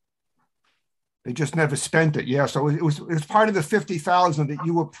 They just never spent it. Yeah, so it was part of the 50,000 that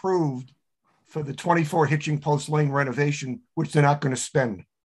you approved for the 24 Hitching Post Lane renovation, which they're not going to spend.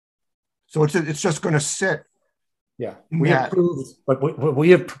 So it's just going to sit. Yeah, we approved, but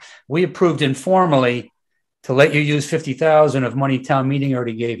we approved informally to let you use 50,000 of money town meeting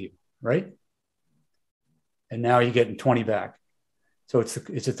already gave you, right? And now you're getting 20 back. So it's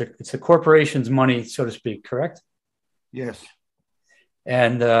the corporation's money, so to speak, correct? Yes.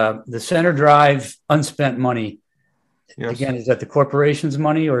 And the Center Drive unspent money, yes. Again, is that the corporation's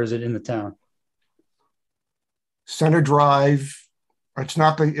money or is it in the town? Center Drive, it's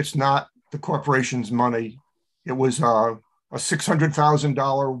not the corporation's money. It was a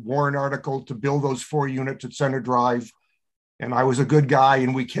 $600,000 warrant article to build those 4 units at Center Drive. And I was a good guy,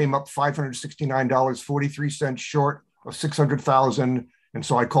 and we came up $569.43 short of $600,000. And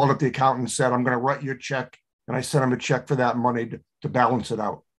so I called up the accountant and said, I'm going to write you a check. And I sent him a check for that money to balance it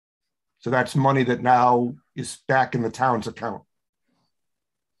out. So that's money that now is back in the town's account.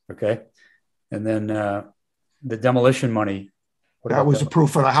 Okay. And then the demolition money. That was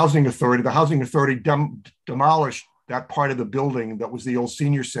approved for the Housing Authority. The Housing Authority demolished that part of the building that was the old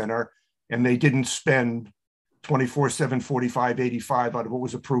senior center, and they didn't spend 24/7, 45/85 out of what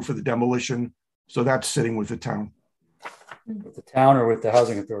was approved for the demolition. So that's sitting with the town. With the town or with the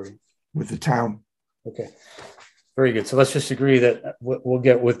Housing Authority? With the town. Okay, very good. So let's just agree that we'll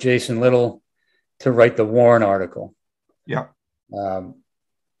get with Jason Little to write the warrant article. Yeah.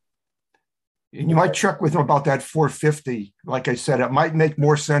 And you might check with him about that 450. Like I said, it might make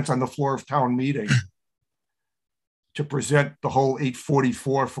more sense on the floor of town meeting to present the whole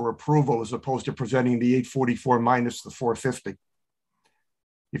 844 for approval as opposed to presenting the 844 minus the 450.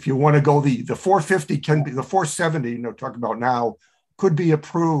 If you want to go the 450 can be the 470, talking about now, could be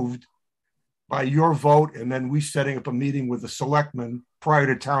approved by your vote, and then we setting up a meeting with the selectmen prior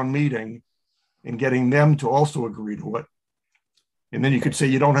to town meeting and getting them to also agree to it. And then you could say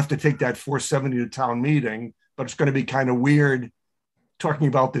you don't have to take that 470 to town meeting, but it's going to be kind of weird talking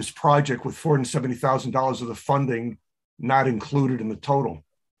about this project with $470,000 of the funding not included in the total.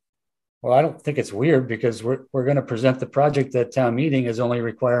 Well, I don't think it's weird because we're going to present the project at town meeting as only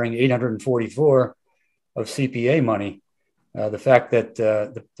requiring 844 of CPA money. The fact that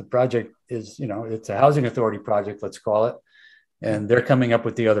the project is, it's a housing authority project, let's call it, and they're coming up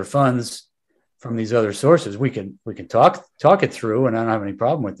with the other funds from these other sources. We can talk it through, and I don't have any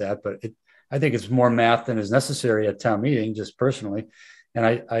problem with that. But I think it's more math than is necessary at town meeting, just personally.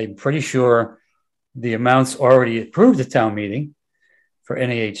 And I'm pretty sure the amounts already approved at town meeting for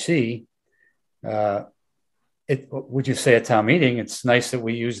NEHC. Would you say at town meeting, it's nice that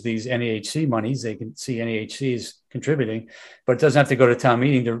we use these NEHC monies. They can see NEHC's contributing, but it doesn't have to go to town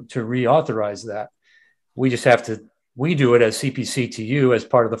meeting to reauthorize that. We just have to, we do it as CPC to you as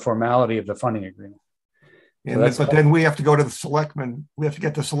part of the formality of the funding agreement. And so but then we have to go to the selectmen. We have to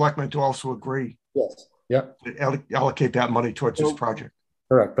get the selectmen to also agree. Yes. Yeah. To allocate that money towards this project.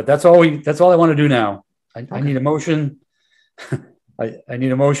 Correct. But that's all I want to do now. I need a motion. I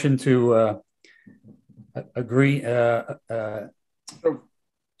need a motion to agree to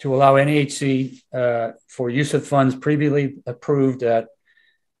allow NEHC for use of funds previously approved at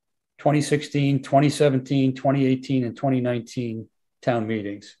 2016, 2017, 2018, and 2019 town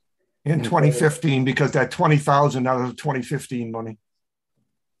meetings. In 2015, because that 20,000 out of the 2015 money.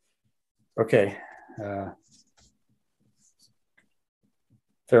 Okay.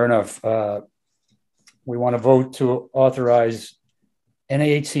 Fair enough. We want to vote to authorize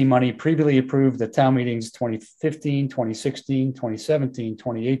NAHC money previously approved at town meetings 2015, 2016, 2017,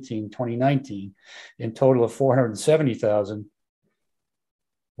 2018, 2019, in total of $470,000.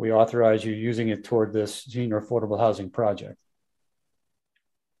 We authorize you using it toward this senior affordable housing project.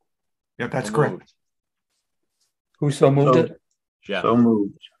 Yeah, that's correct. Who so moved it? Jeff. So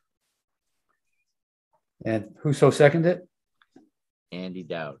moved. And who so seconded it? Andy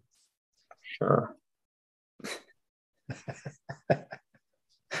Dowd. Sure.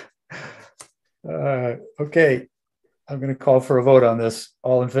 Okay, I'm going to call for a vote on this.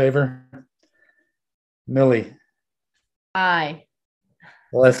 All in favor? Millie, Aye.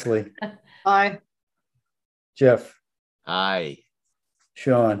 Leslie, Aye. Jeff, Aye.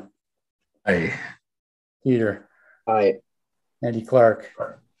 Sean, Aye. Peter, Aye. Andy Clark,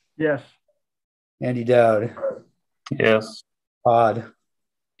 Yes. Andy Dowd, Yes. Todd,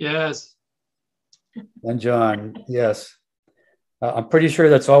 Yes. and John. Yes. I'm pretty sure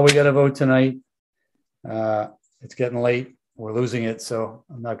that's all we got to vote tonight. It's getting late. We're losing it, so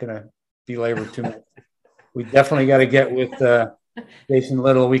I'm not going to belabor too much. We definitely got to get with Jason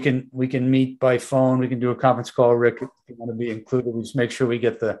Little. We can meet by phone. We can do a conference call. Rick, if you want to be included, we just make sure we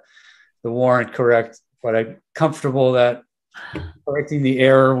get the warrant correct. But I'm comfortable that correcting the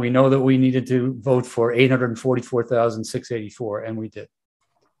error, we know that we needed to vote for $844,684, and we did.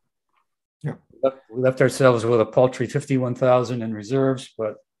 Yeah. We left ourselves with a paltry $51,000 in reserves,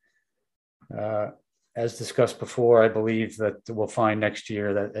 but as discussed before, I believe that we'll find next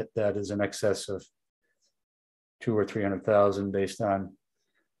year that is in excess of $200,000 or $300,000 based on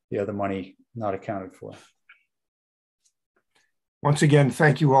the other money not accounted for. Once again,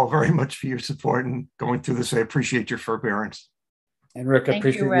 thank you all very much for your support and going through this. I appreciate your forbearance. And Rick, I Thank you,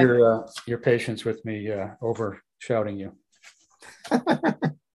 appreciate Rick. your patience with me over shouting you,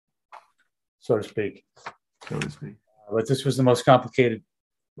 so to speak. So to speak. But this was the most complicated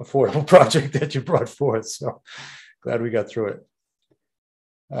affordable project that you brought forth, so glad we got through it.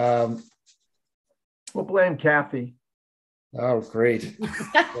 We'll blame Kathy. Oh, great.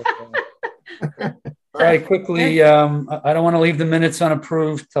 All right, quickly, I don't want to leave the minutes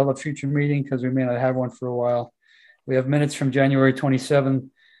unapproved till a future meeting because we may not have one for a while. We have minutes from January 27th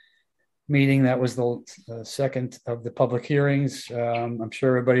meeting. That was the second of the public hearings. I'm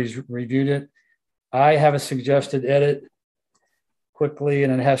sure everybody's reviewed it. I have a suggested edit quickly,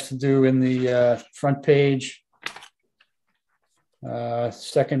 and it has to do in the front page,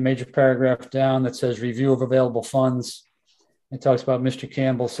 second major paragraph down that says review of available funds. It talks about Mr.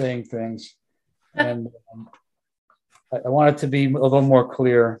 Campbell saying things. And I want it to be a little more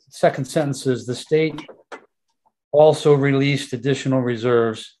clear. Second sentence is the state also released additional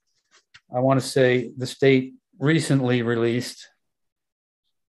reserves. I want to say the state recently released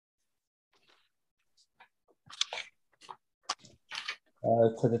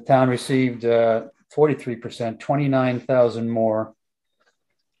to the town received 43%, 29,000 more.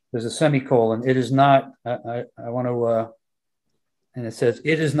 There's a semicolon. It is not, I want to, and it says,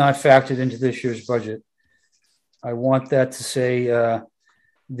 it is not factored into this year's budget. I want that to say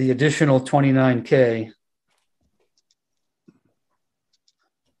the additional 29K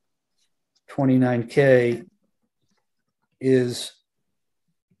is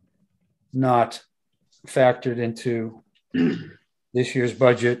not factored into this year's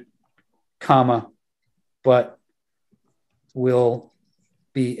budget, comma, but will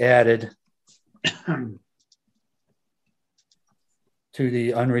be added to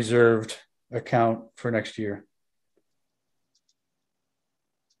the unreserved account for next year.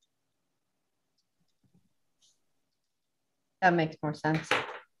 That makes more sense.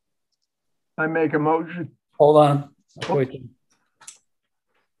 I make a motion. Hold on. Wait.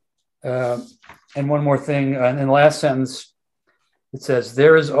 And one more thing. In the last sentence, it says,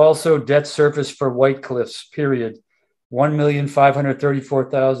 there is also debt service for White Cliffs, period.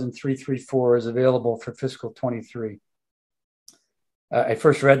 $1,534,334 is available for fiscal 23. I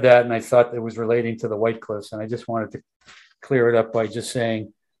first read that and I thought it was relating to the White Cliffs, and I just wanted to clear it up by just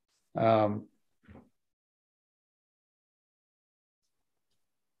saying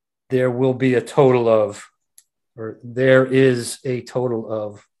there will be a total of, or there is a total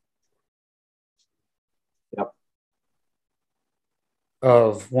of,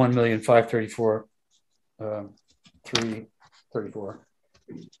 of $1,534,334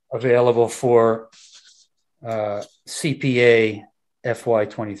 available for CPA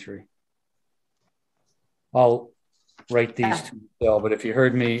FY23. I'll write these to Michelle, but if you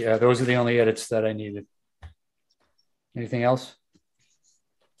heard me, those are the only edits that I needed. Anything else?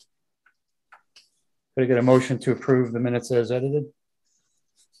 Could I get a motion to approve the minutes as edited?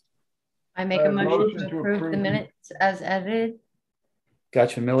 I make a motion motion to to approve the approve. minutes as edited.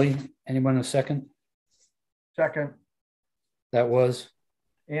 Gotcha, Millie. Anyone in a second? Second, That was,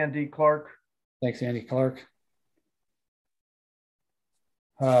 Andy Clark. thanks, Andy Clark.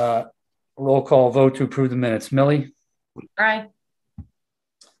 Roll call vote to approve the minutes. Millie, Aye.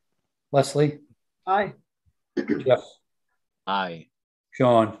 Leslie, Aye. Jeff, Aye.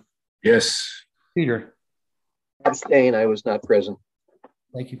 Sean, Yes. Peter. Abstain, I was not present.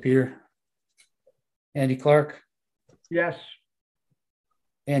 Thank you, Peter. Andy Clark, Yes.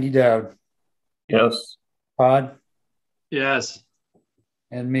 Andy Dowd, Yes. Todd, Yes.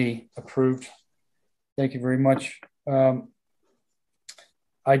 and me, approved. Thank you very much.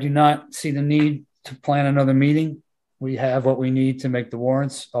 I do not see the need to plan another meeting. We have what we need to make the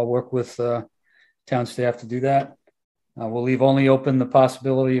warrants. I'll work with town staff to do that. We'll leave only open the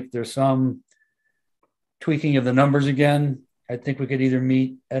possibility if there's some tweaking of the numbers again. I think we could either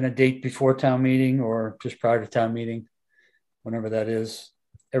meet at a date before town meeting or just prior to town meeting, whenever that is.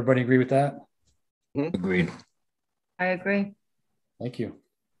 Everybody agree with that? Agreed. I agree. Thank you.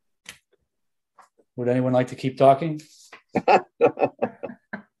 Would anyone like to keep talking?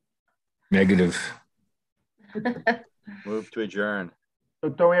 Negative. Move to adjourn. So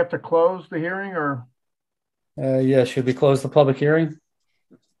don't we have to close the hearing or Yeah, should we close the public hearing?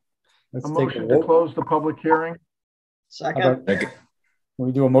 Let's a take a motion to vote. close the public hearing? How about- Second. Can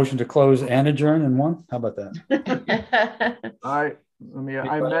we do a motion to close and adjourn in one? How about that? I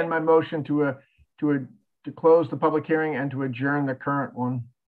amend my motion to close the public hearing and to adjourn the current one.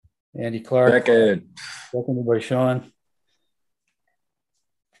 Andy Clark. Second. Seconded by Sean.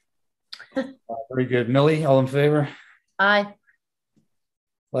 Very good. Millie, all in favor? Aye.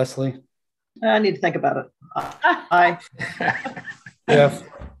 Leslie? I need to think about it. Aye. Jeff?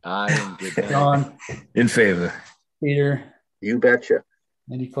 Aye. And good night. Sean? In favor. Peter? You betcha.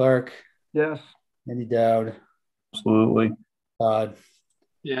 Andy Clark? Yes. Andy Dowd? Absolutely. Todd?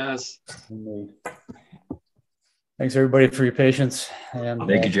 Yes. And me. Thanks, everybody, for your patience. And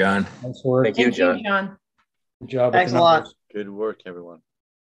Thank you, John. nice work. Thank you, Thank you, John. John. Good job. with Thanks the a lot. numbers. Good work, everyone.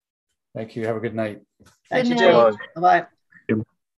 Thank you. Have a good night. Thanks, you Good too. night. Bye-bye.